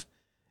have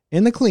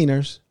in the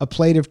cleaners a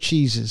plate of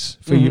cheeses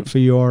for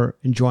your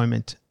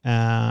enjoyment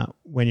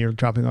when you're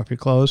dropping off your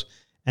clothes.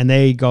 And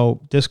they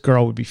go, this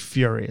girl would be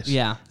furious.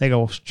 Yeah. They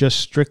go just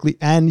strictly,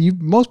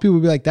 and most people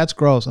would be like, that's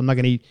gross. I'm not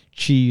going to eat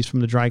cheese from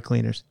the dry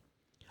cleaners.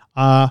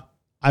 I've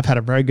had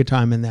a very good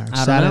time in there.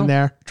 Sat in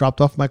there, dropped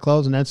off my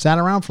clothes, and then sat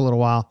around for a little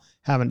while.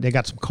 They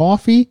got some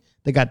coffee.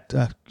 They got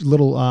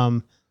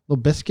little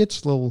biscuits,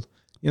 cookies.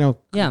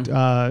 Little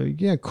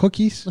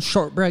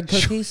shortbread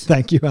cookies.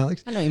 Thank you,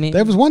 Alex. I know what you mean.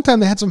 There was one time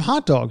they had some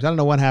hot dogs. I don't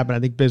know what happened.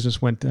 I think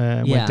business went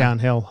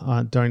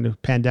downhill during the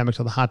pandemic,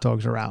 so the hot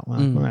dogs are out.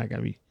 Well, I got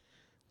to be.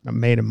 I'm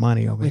made of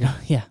money over here.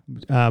 Yeah.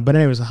 But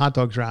anyways, the hot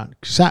dogs are out.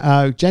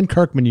 Jen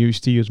Kirkman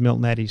used to use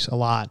Milton Eddies a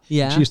lot.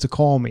 Yeah. She used to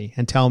call me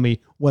and tell me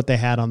what they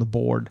had on the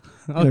board.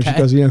 Okay. She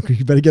goes, you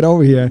better get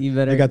over here.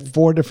 They got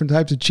 4 different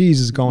types of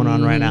cheeses going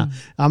on right now.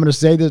 I'm going to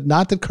say that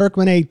not that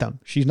Kirkman ate them.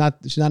 She's not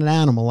an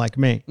animal like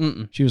me.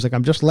 She was like,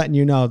 I'm just letting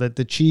you know that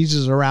the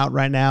cheeses are out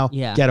right now.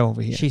 Yeah. Get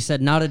over here. She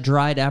said, not a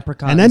dried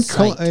apricot. And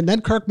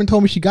then Kirkman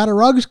told me she got her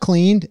rugs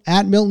cleaned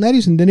at Milton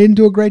Eddies and they didn't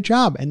do a great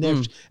job. And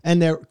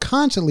they're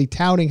constantly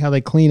touting how they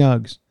clean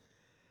Uggs.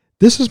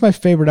 This is my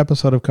favorite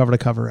episode of Cover to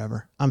Cover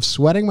ever. I'm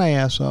sweating my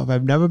ass off.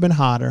 I've never been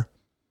hotter.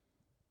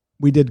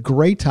 We did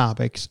great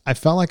topics. I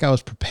felt like I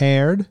was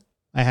prepared.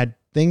 I had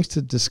things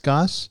to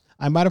discuss.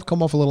 I might have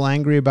come off a little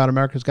angry about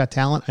America's Got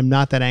Talent. I'm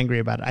not that angry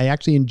about it. I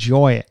actually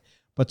enjoy it.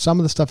 But some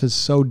of the stuff is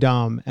so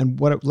dumb. And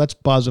let's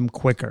buzz them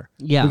quicker.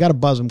 Yeah. We got to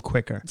buzz them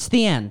quicker. It's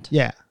the end.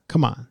 Yeah.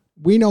 Come on.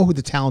 We know who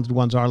the talented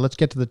ones are. Let's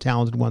get to the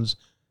talented ones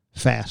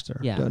faster.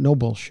 Yeah. No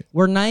bullshit.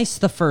 We're nice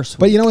the first week.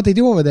 But you know what they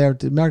do over there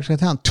at America's Got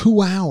Talent?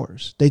 2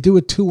 hours. They do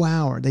a 2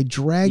 hour. They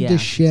drag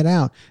this shit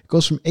out. It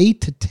goes from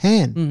 8 to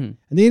 10. And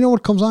then you know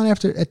what comes on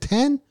at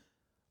 10?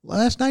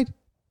 Last night?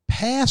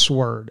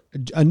 Password.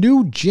 A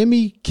new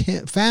Jimmy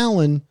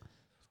Fallon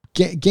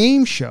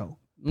game show.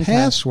 Okay.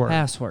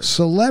 Password.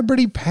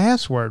 Celebrity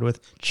Password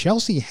with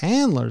Chelsea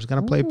Handler is going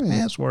to play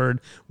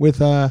Password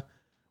with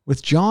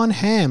John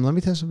Hamm. Let me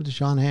tell you something to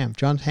John Hamm.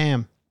 John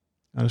Hamm.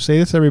 I'm going to say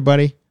this,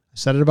 everybody. I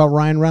said it about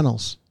Ryan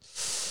Reynolds.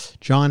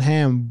 John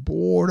Hamm,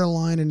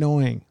 borderline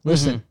annoying.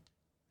 Listen,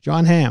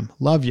 John Hamm,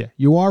 love you.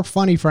 You are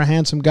funny for a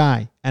handsome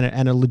guy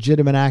and a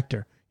legitimate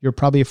actor. You're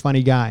probably a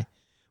funny guy.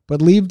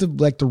 But leave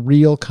the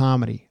real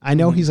comedy. I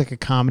know he's like a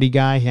comedy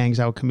guy. He hangs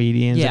out with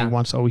comedians. Yeah.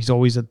 And he's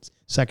always at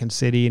Second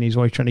City and he's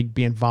always trying to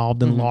be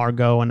involved in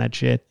Largo and that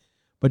shit.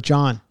 But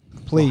John,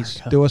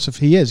 please do us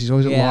he's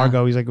always at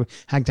Largo. He's like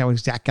hanging out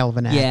with Zach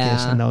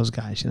Galifianakis and those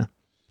guys,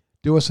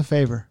 Do us a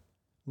favor.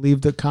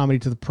 Leave the comedy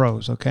to the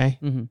pros, okay?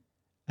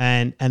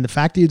 And the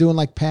fact that you're doing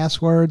like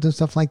passwords and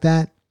stuff like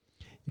that,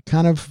 you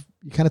kind of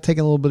taking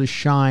a little bit of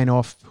shine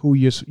off who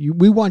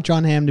we want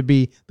John Hamm to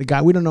be the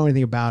guy. We don't know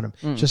anything about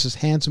him. Just this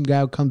handsome guy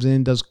who comes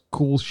in, does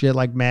cool shit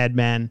like Mad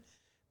Men.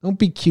 Don't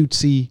be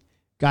cutesy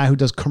guy who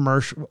does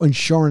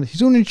insurance. He's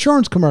doing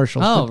insurance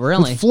commercials. Oh,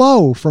 really? With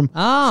Flo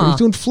he's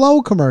doing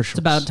Flo commercials. It's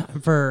about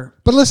time for.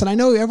 But listen, I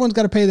know everyone's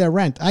got to pay their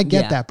rent. I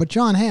get that. But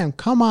John Hamm,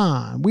 come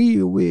on,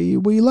 we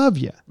love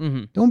you.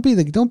 Don't be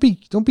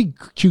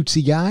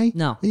cutesy guy.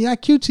 No, you're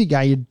not cutesy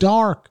guy. You're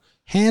dark,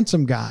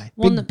 handsome guy,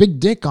 Well, big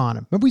dick on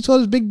him. Remember we saw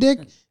his big dick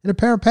in a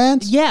pair of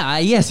pants? Yeah,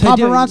 yes, I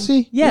do.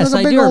 Paparazzi? Yes,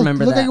 I Big do old-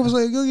 remember looked that. Like it was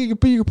like, look, you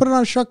could put it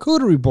on a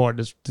charcuterie board.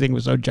 This thing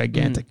was so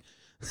gigantic.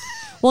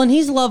 Well, and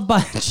he's loved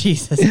by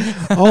Jesus.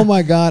 Oh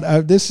my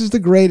God. This is the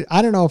great.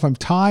 I don't know if I'm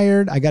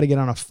tired. I got to get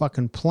on a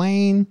fucking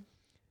plane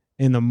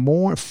in the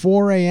morning,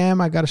 4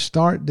 a.m. I got to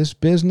start this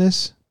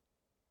business.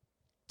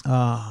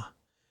 I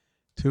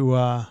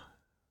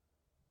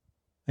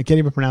can't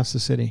even pronounce the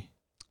city.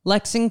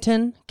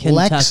 Lexington,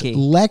 Kentucky.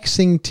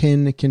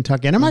 Lexington,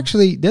 Kentucky. And I'm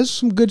actually, there's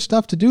some good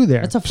stuff to do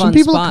there. That's a Some fun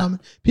people spot. are coming.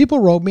 People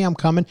wrote me, I'm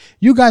coming.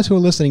 You guys who are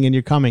listening and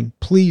you're coming,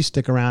 please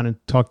stick around and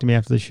talk to me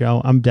after the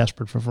show. I'm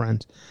desperate for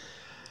friends.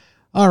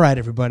 All right,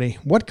 everybody.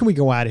 What can we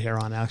go out of here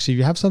on, Alex? If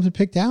you have something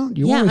picked out,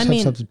 you Yeah, always I have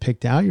mean- something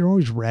picked out. You're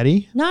always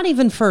ready. Not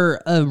even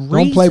for a reason.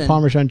 Don't play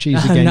Parmesan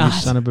cheese again, you Not.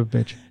 son of a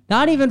bitch.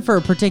 Not even for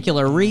a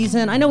particular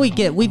reason. I know I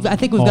think we've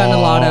gotten a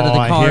lot out of the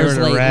I cars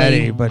hear it lately.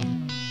 already, but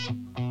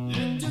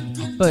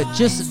But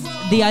just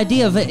the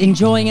idea of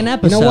enjoying an you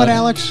episode. know what,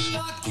 Alex?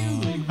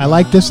 I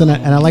like this, and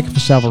I like it for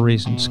several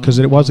reasons. Because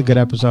it was a good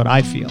episode,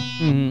 I feel.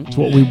 Mm-hmm. It's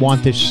what we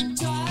want this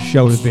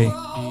show to be.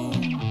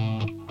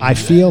 I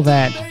feel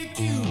that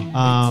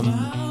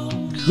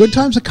good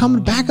times are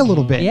coming back a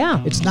little bit.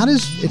 Yeah. It's not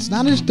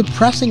as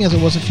depressing as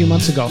it was a few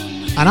months ago.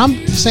 And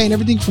I'm saying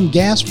everything from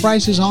gas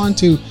prices on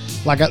to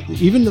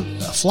even the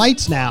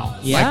flights now.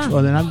 Yeah.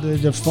 Like,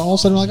 they're all of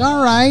a sudden like,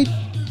 all right,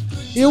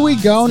 here we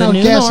go. The Now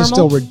new gas is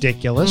still normal.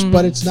 ridiculous,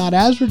 but it's not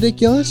as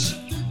ridiculous.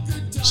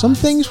 Some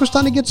things we're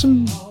starting to get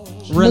some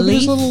Relief?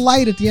 There's a little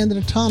light at the end of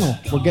the tunnel.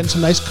 We're getting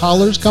some nice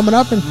colors coming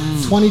up in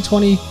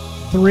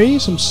 2023.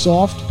 Some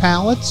soft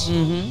palettes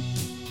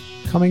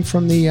coming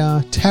from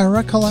the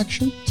Terra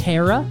collection.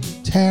 Terra?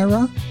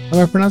 Terra. Am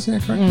I pronouncing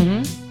that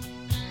correctly?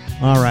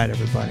 All right,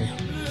 everybody.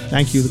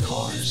 Thank you, the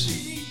cars.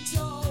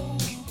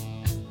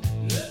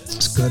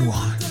 It's a good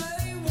one.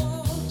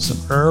 Some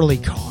early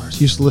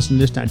cars. Used to listen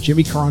to this down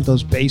Jimmy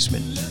Caranto's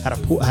basement. Had a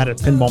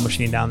pinball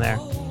machine down there,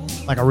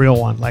 like a real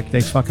one. Like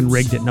they fucking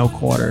rigged it, no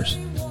quarters.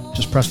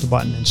 Just press the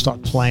button and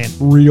start playing.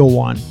 Real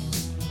one,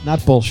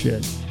 not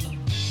bullshit,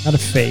 not a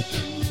fake.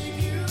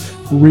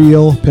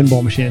 Real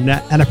pinball machine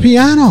and a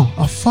piano,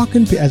 a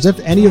fucking as if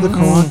any of the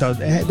Carantos.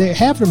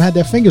 Half of them had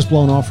their fingers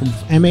blown off from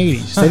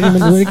M80s. They didn't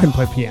even they couldn't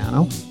play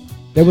piano.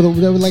 They were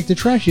like the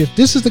trashiest.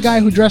 This is the guy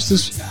who dressed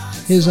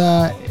his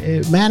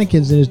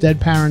mannequins in his dead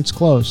parents'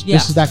 clothes. Yeah.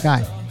 This is that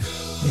guy.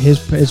 His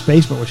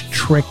basement was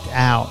tricked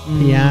out.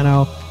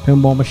 Piano,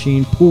 pinball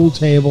machine, pool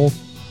table,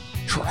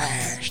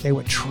 trash. They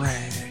were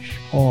trash.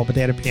 Oh, but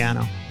they had a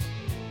piano.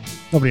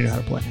 Nobody knew how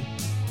to play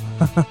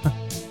it.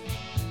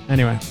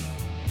 Anyway.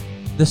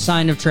 The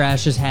sign of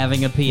trash is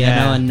having a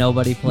piano Yeah. and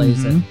nobody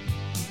plays it.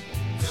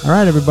 All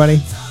right, everybody.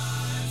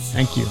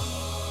 Thank you.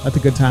 Let the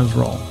good times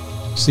roll.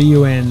 See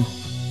you in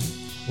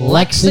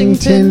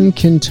Lexington,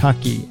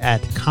 Kentucky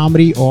at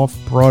Comedy Off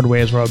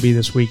Broadway is where I'll be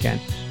this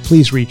weekend.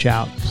 Please reach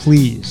out.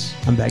 Please.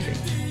 I'm begging.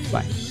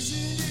 Bye.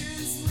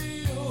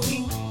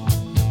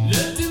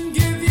 Let them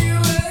give you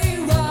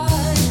a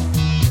ride.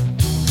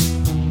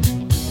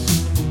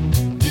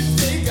 If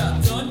they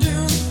got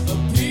thunder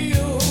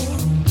appeal,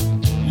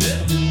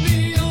 let them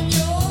be on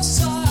your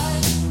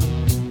side.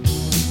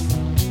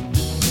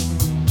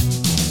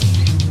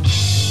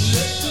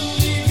 Let them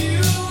leave you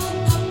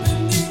up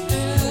in the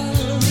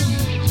air.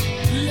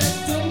 Let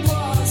them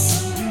watch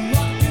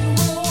rock and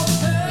roll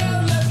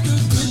hair. Let the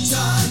good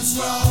times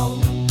roll.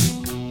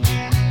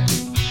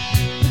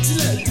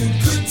 Let the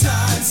good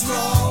times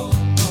roll.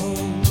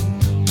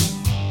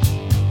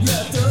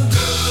 Let the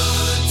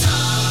good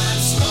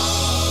times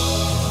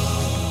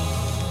roll.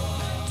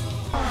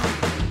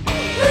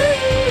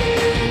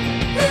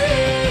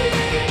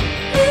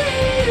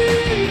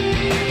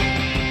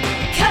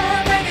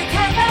 Cover to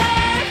cover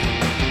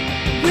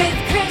with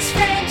Chris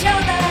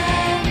Frangiola.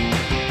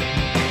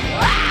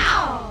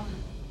 Wow!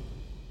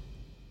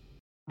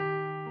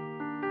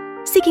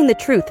 Seeking the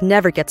truth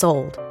never gets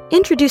old.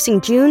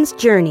 Introducing June's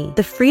Journey,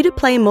 the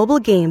free-to-play mobile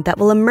game that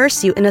will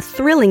immerse you in a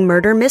thrilling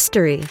murder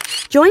mystery.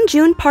 Join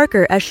June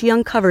Parker as she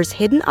uncovers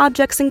hidden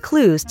objects and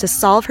clues to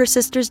solve her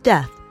sister's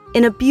death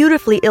in a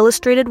beautifully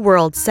illustrated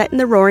world set in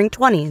the Roaring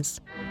 '20s.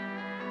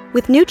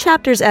 With new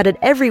chapters added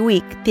every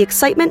week, the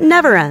excitement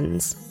never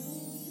ends.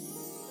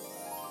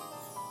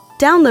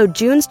 Download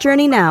June's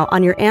Journey now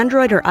on your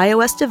Android or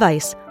iOS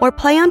device or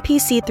play on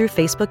PC through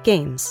Facebook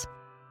Games.